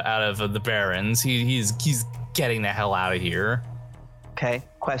the Barrens. He's getting the hell out of here. Okay,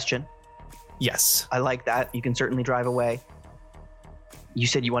 question. Yes. I like that. You can certainly drive away. You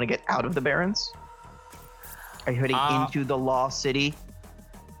said you want to get out of the Barrens? Are you heading into the Law City?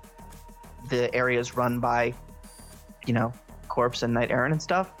 The areas run by, Corpse and Knight Errant and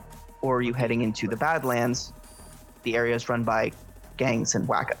stuff? Or are you heading into the Badlands, the areas run by gangs and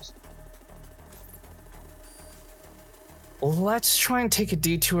wackos? Let's try and take a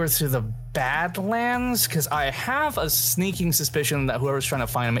detour through the Badlands, because I have a sneaking suspicion that whoever's trying to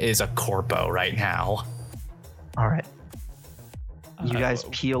find him is a corpo right now. All right. You guys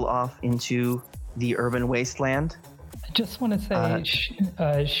peel off into the urban wasteland. I just want to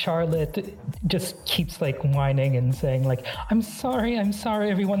say, Charlotte just keeps whining and saying I'm sorry,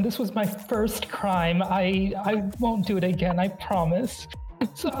 everyone. This was my first crime. I won't do it again. I promise.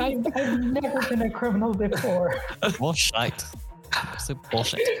 So I've never been a criminal before. Bullshit. Absolute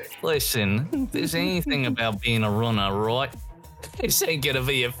bullshit. Listen, if there's anything about being a runner, right? This ain't gonna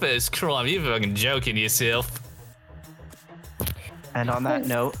be your first crime. You're fucking joking yourself. And on that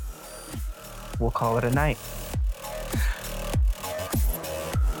note, we'll call it a night.